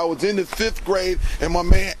 because I was in the 5th grade and my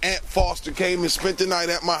man Aunt Foster came and spent the night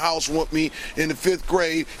at my house with me in the 5th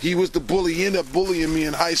grade. He was the bully. He ended up bullying me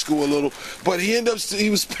in high school a little, but he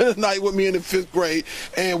was spending the night with me in the 5th grade,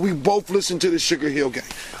 and we both listened to the Sugar Hill Gang.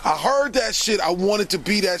 I heard that shit. I wanted to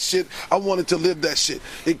be that shit. I wanted to live that shit.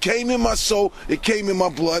 It came in my soul. It came in my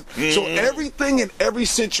blood. So everything in every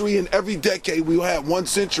century and every decade, we had one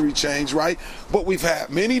century change, right? But we've had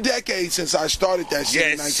many decades since I started that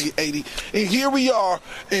shit in 1980. And here we are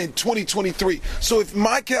in 2023. So if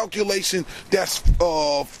my calculation, that's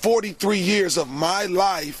 43 years of my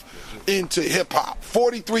life into hip-hop.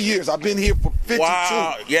 43 years. I've been here for 52.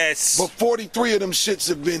 Wow, yes. But 43 of them shits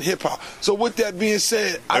have been hip-hop. So with that being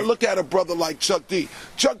said, I look at a brother like Chuck D.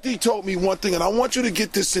 Chuck D told me one thing, and I want you to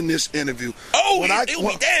get this in this interview.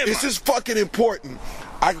 This is fucking important.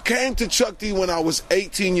 I came to Chuck D when I was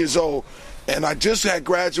 18 years old, and I just had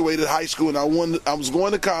graduated high school, and I was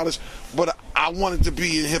going to college, but I wanted to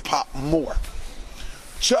be in hip-hop more.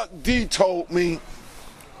 Chuck D told me,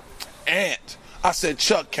 Ant, I said,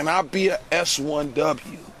 Chuck, can I be a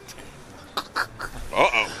S1W?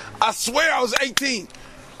 I swear I was 18.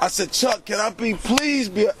 I said, Chuck, can I please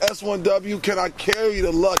be a S1W? Can I carry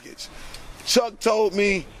the luggage? Chuck told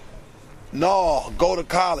me, no, go to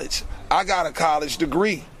college. I got a college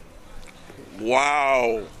degree.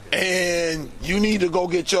 Wow. And you need to go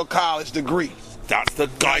get your college degree. That's the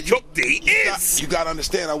guy Chuck D is. You got to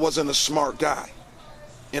understand, I wasn't a smart guy.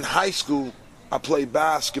 In high school, I played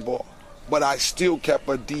basketball, but I still kept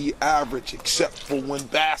a D average except for when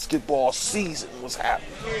basketball season was happening.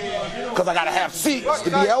 Because I got to have C's to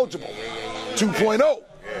be eligible. 2.0.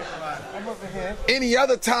 Any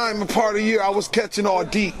other time, a part of the year, I was catching all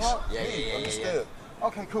D's.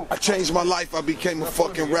 Okay, cool. I changed my life. I became a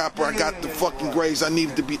fucking rapper. I got the fucking grades I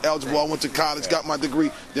needed to be eligible. I went to college, got my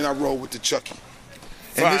degree, then I rolled with the Chucky.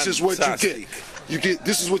 And this is what you get.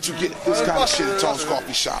 This is what you get. This kind of shit at Tom's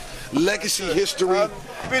Coffee Shop. Legacy, history,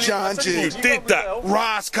 John Jiggs, did that.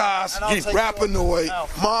 Roscos, Rapinoid,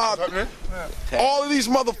 Mob, all of these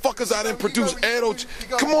motherfuckers I didn't produce. Edo,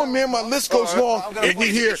 come on, man, my list goes long. And we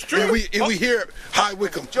hear, High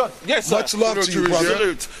Wickham. Yes, sir. Much love to you,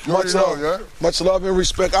 brother. Much love and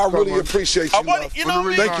respect. I really appreciate you, love.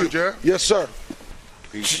 Thank you. Yes, sir.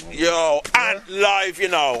 Yo, and live, you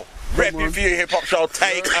know. RePPiN4U Hip Hop Show,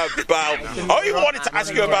 take a bow. I even wanted to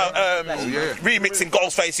ask you about remixing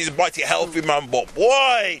Ghostface's Mighty Healthy Man, but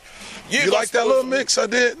boy, you like that little mix I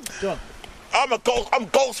did? I'm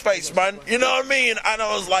Ghostface, man. You know what I mean? And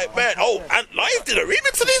I was like, man, and Live did a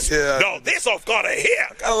remix of this? Yeah. No, this I've got to hear.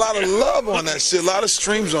 Got a lot of love on that shit. A lot of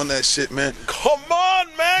streams on that shit, man. Come on,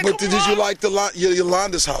 man. But did you like the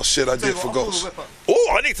Yolanda's House shit I did for Ghost?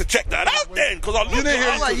 Oh, I need to check that out then, because I you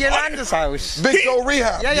didn't hear Yolanda's House. Big Go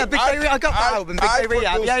Rehab. Yeah, Big Go Rehab. I got that album, Big Go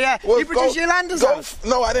Rehab. Yeah. You produced Yolanda's House?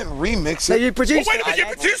 No, I didn't remix it. No, you produced it. Wait a minute, you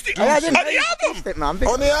produced it? I didn't on the album? It, man.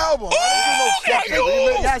 On the album.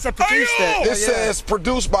 Yeah, I produced it. This says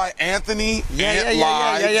produced by Anthony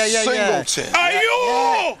Singleton.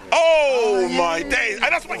 Oh my days.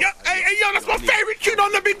 And that's my that's my favorite tune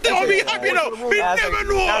on the Big Go Rehab, you know. We never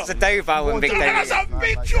know. That's a dope album, Big Go Rehab. That's a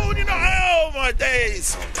big tune, you know. Oh my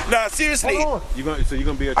days. Nah, seriously. You're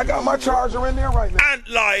gonna be. I got my charger in there right now. And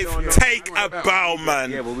live, take a bow,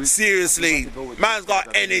 man. Seriously, man's got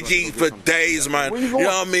energy for days, man. You know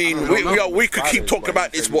what I mean? We could keep talking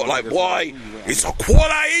about this, but like, why? It's a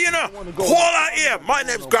quality, you know. Quality. My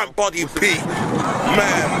name's Grant Body P.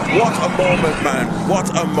 Man, what a moment, man. What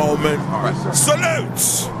a moment.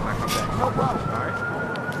 Salutes.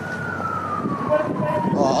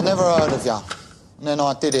 Right, I never heard of you. And then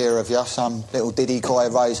I did hear of you, some little Diddy Koi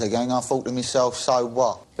Razor gang. I thought to myself, so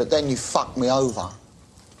what? But then you fucked me over.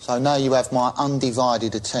 So now you have my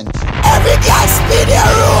undivided attention. Every guy's video.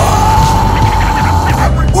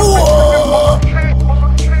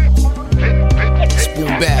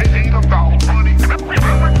 Spoon back.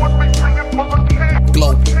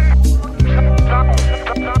 Glow.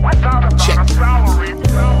 Check.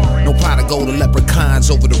 No pot of gold, the leprechauns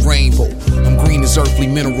over the rainbow. I'm green as earthly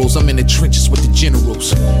minerals, I'm in the trenches with the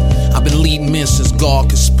generals. I've been leading men since God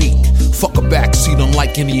could speak. Fuck a backseat,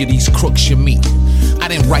 unlike any of these crooks you meet. I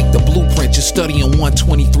didn't write the blueprint, just studying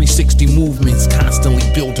 12360 movements, constantly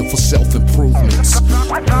building for self-improvements.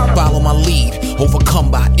 Follow my lead, overcome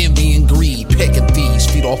by envy and greed. Pegging thieves,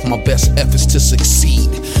 feed off my best efforts to succeed.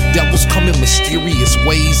 Devils come in mysterious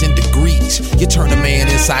ways and degrees. You turn a man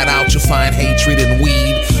inside out, you find hatred and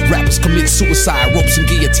weed. Rappers commit suicide, ropes and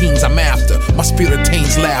guillotines I'm after. My spirit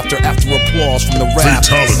attains laughter after applause from the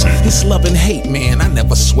rappers. It's love and hate, man, I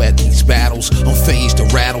never sweat these battles. I'm phased to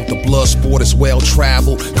rattle, the blood sport is well traveled.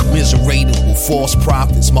 Commiserated with false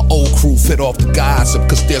prophets. My old crew fed off the gossip,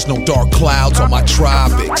 cause there's no dark clouds on my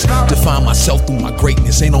tropics. Define myself through my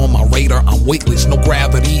greatness, ain't on my radar, I'm weightless. No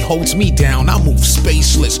gravity holds me down, I move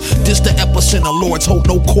spaceless. This the epicenter, Lords hold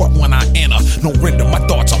no court when I enter. No render, my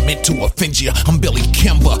thoughts are meant to offend you. I'm Billy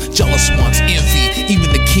Kimber, jealous ones envy. Even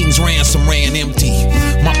the king's ransom ran empty.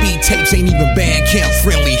 My beat tapes ain't even Bandcamp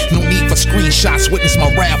friendly. No need for screenshots, witness my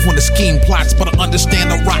wrath when the scheme plots. But I understand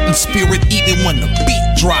the rotten spirit even when the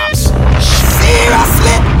beat drops.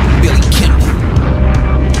 Seriously? Billy Kimber,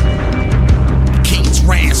 king's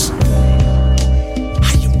ransom.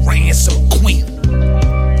 How you ransom a queen?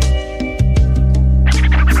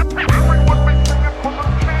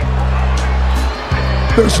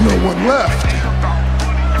 There's no one left.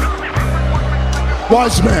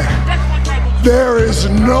 Wise man, there is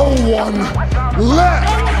no one left.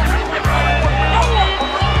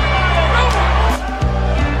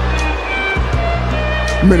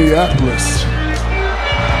 Minneapolis.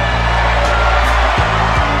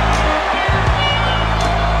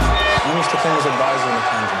 I'm Mr. Kim's advisor in the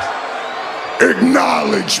Kansas.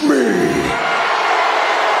 Acknowledge me.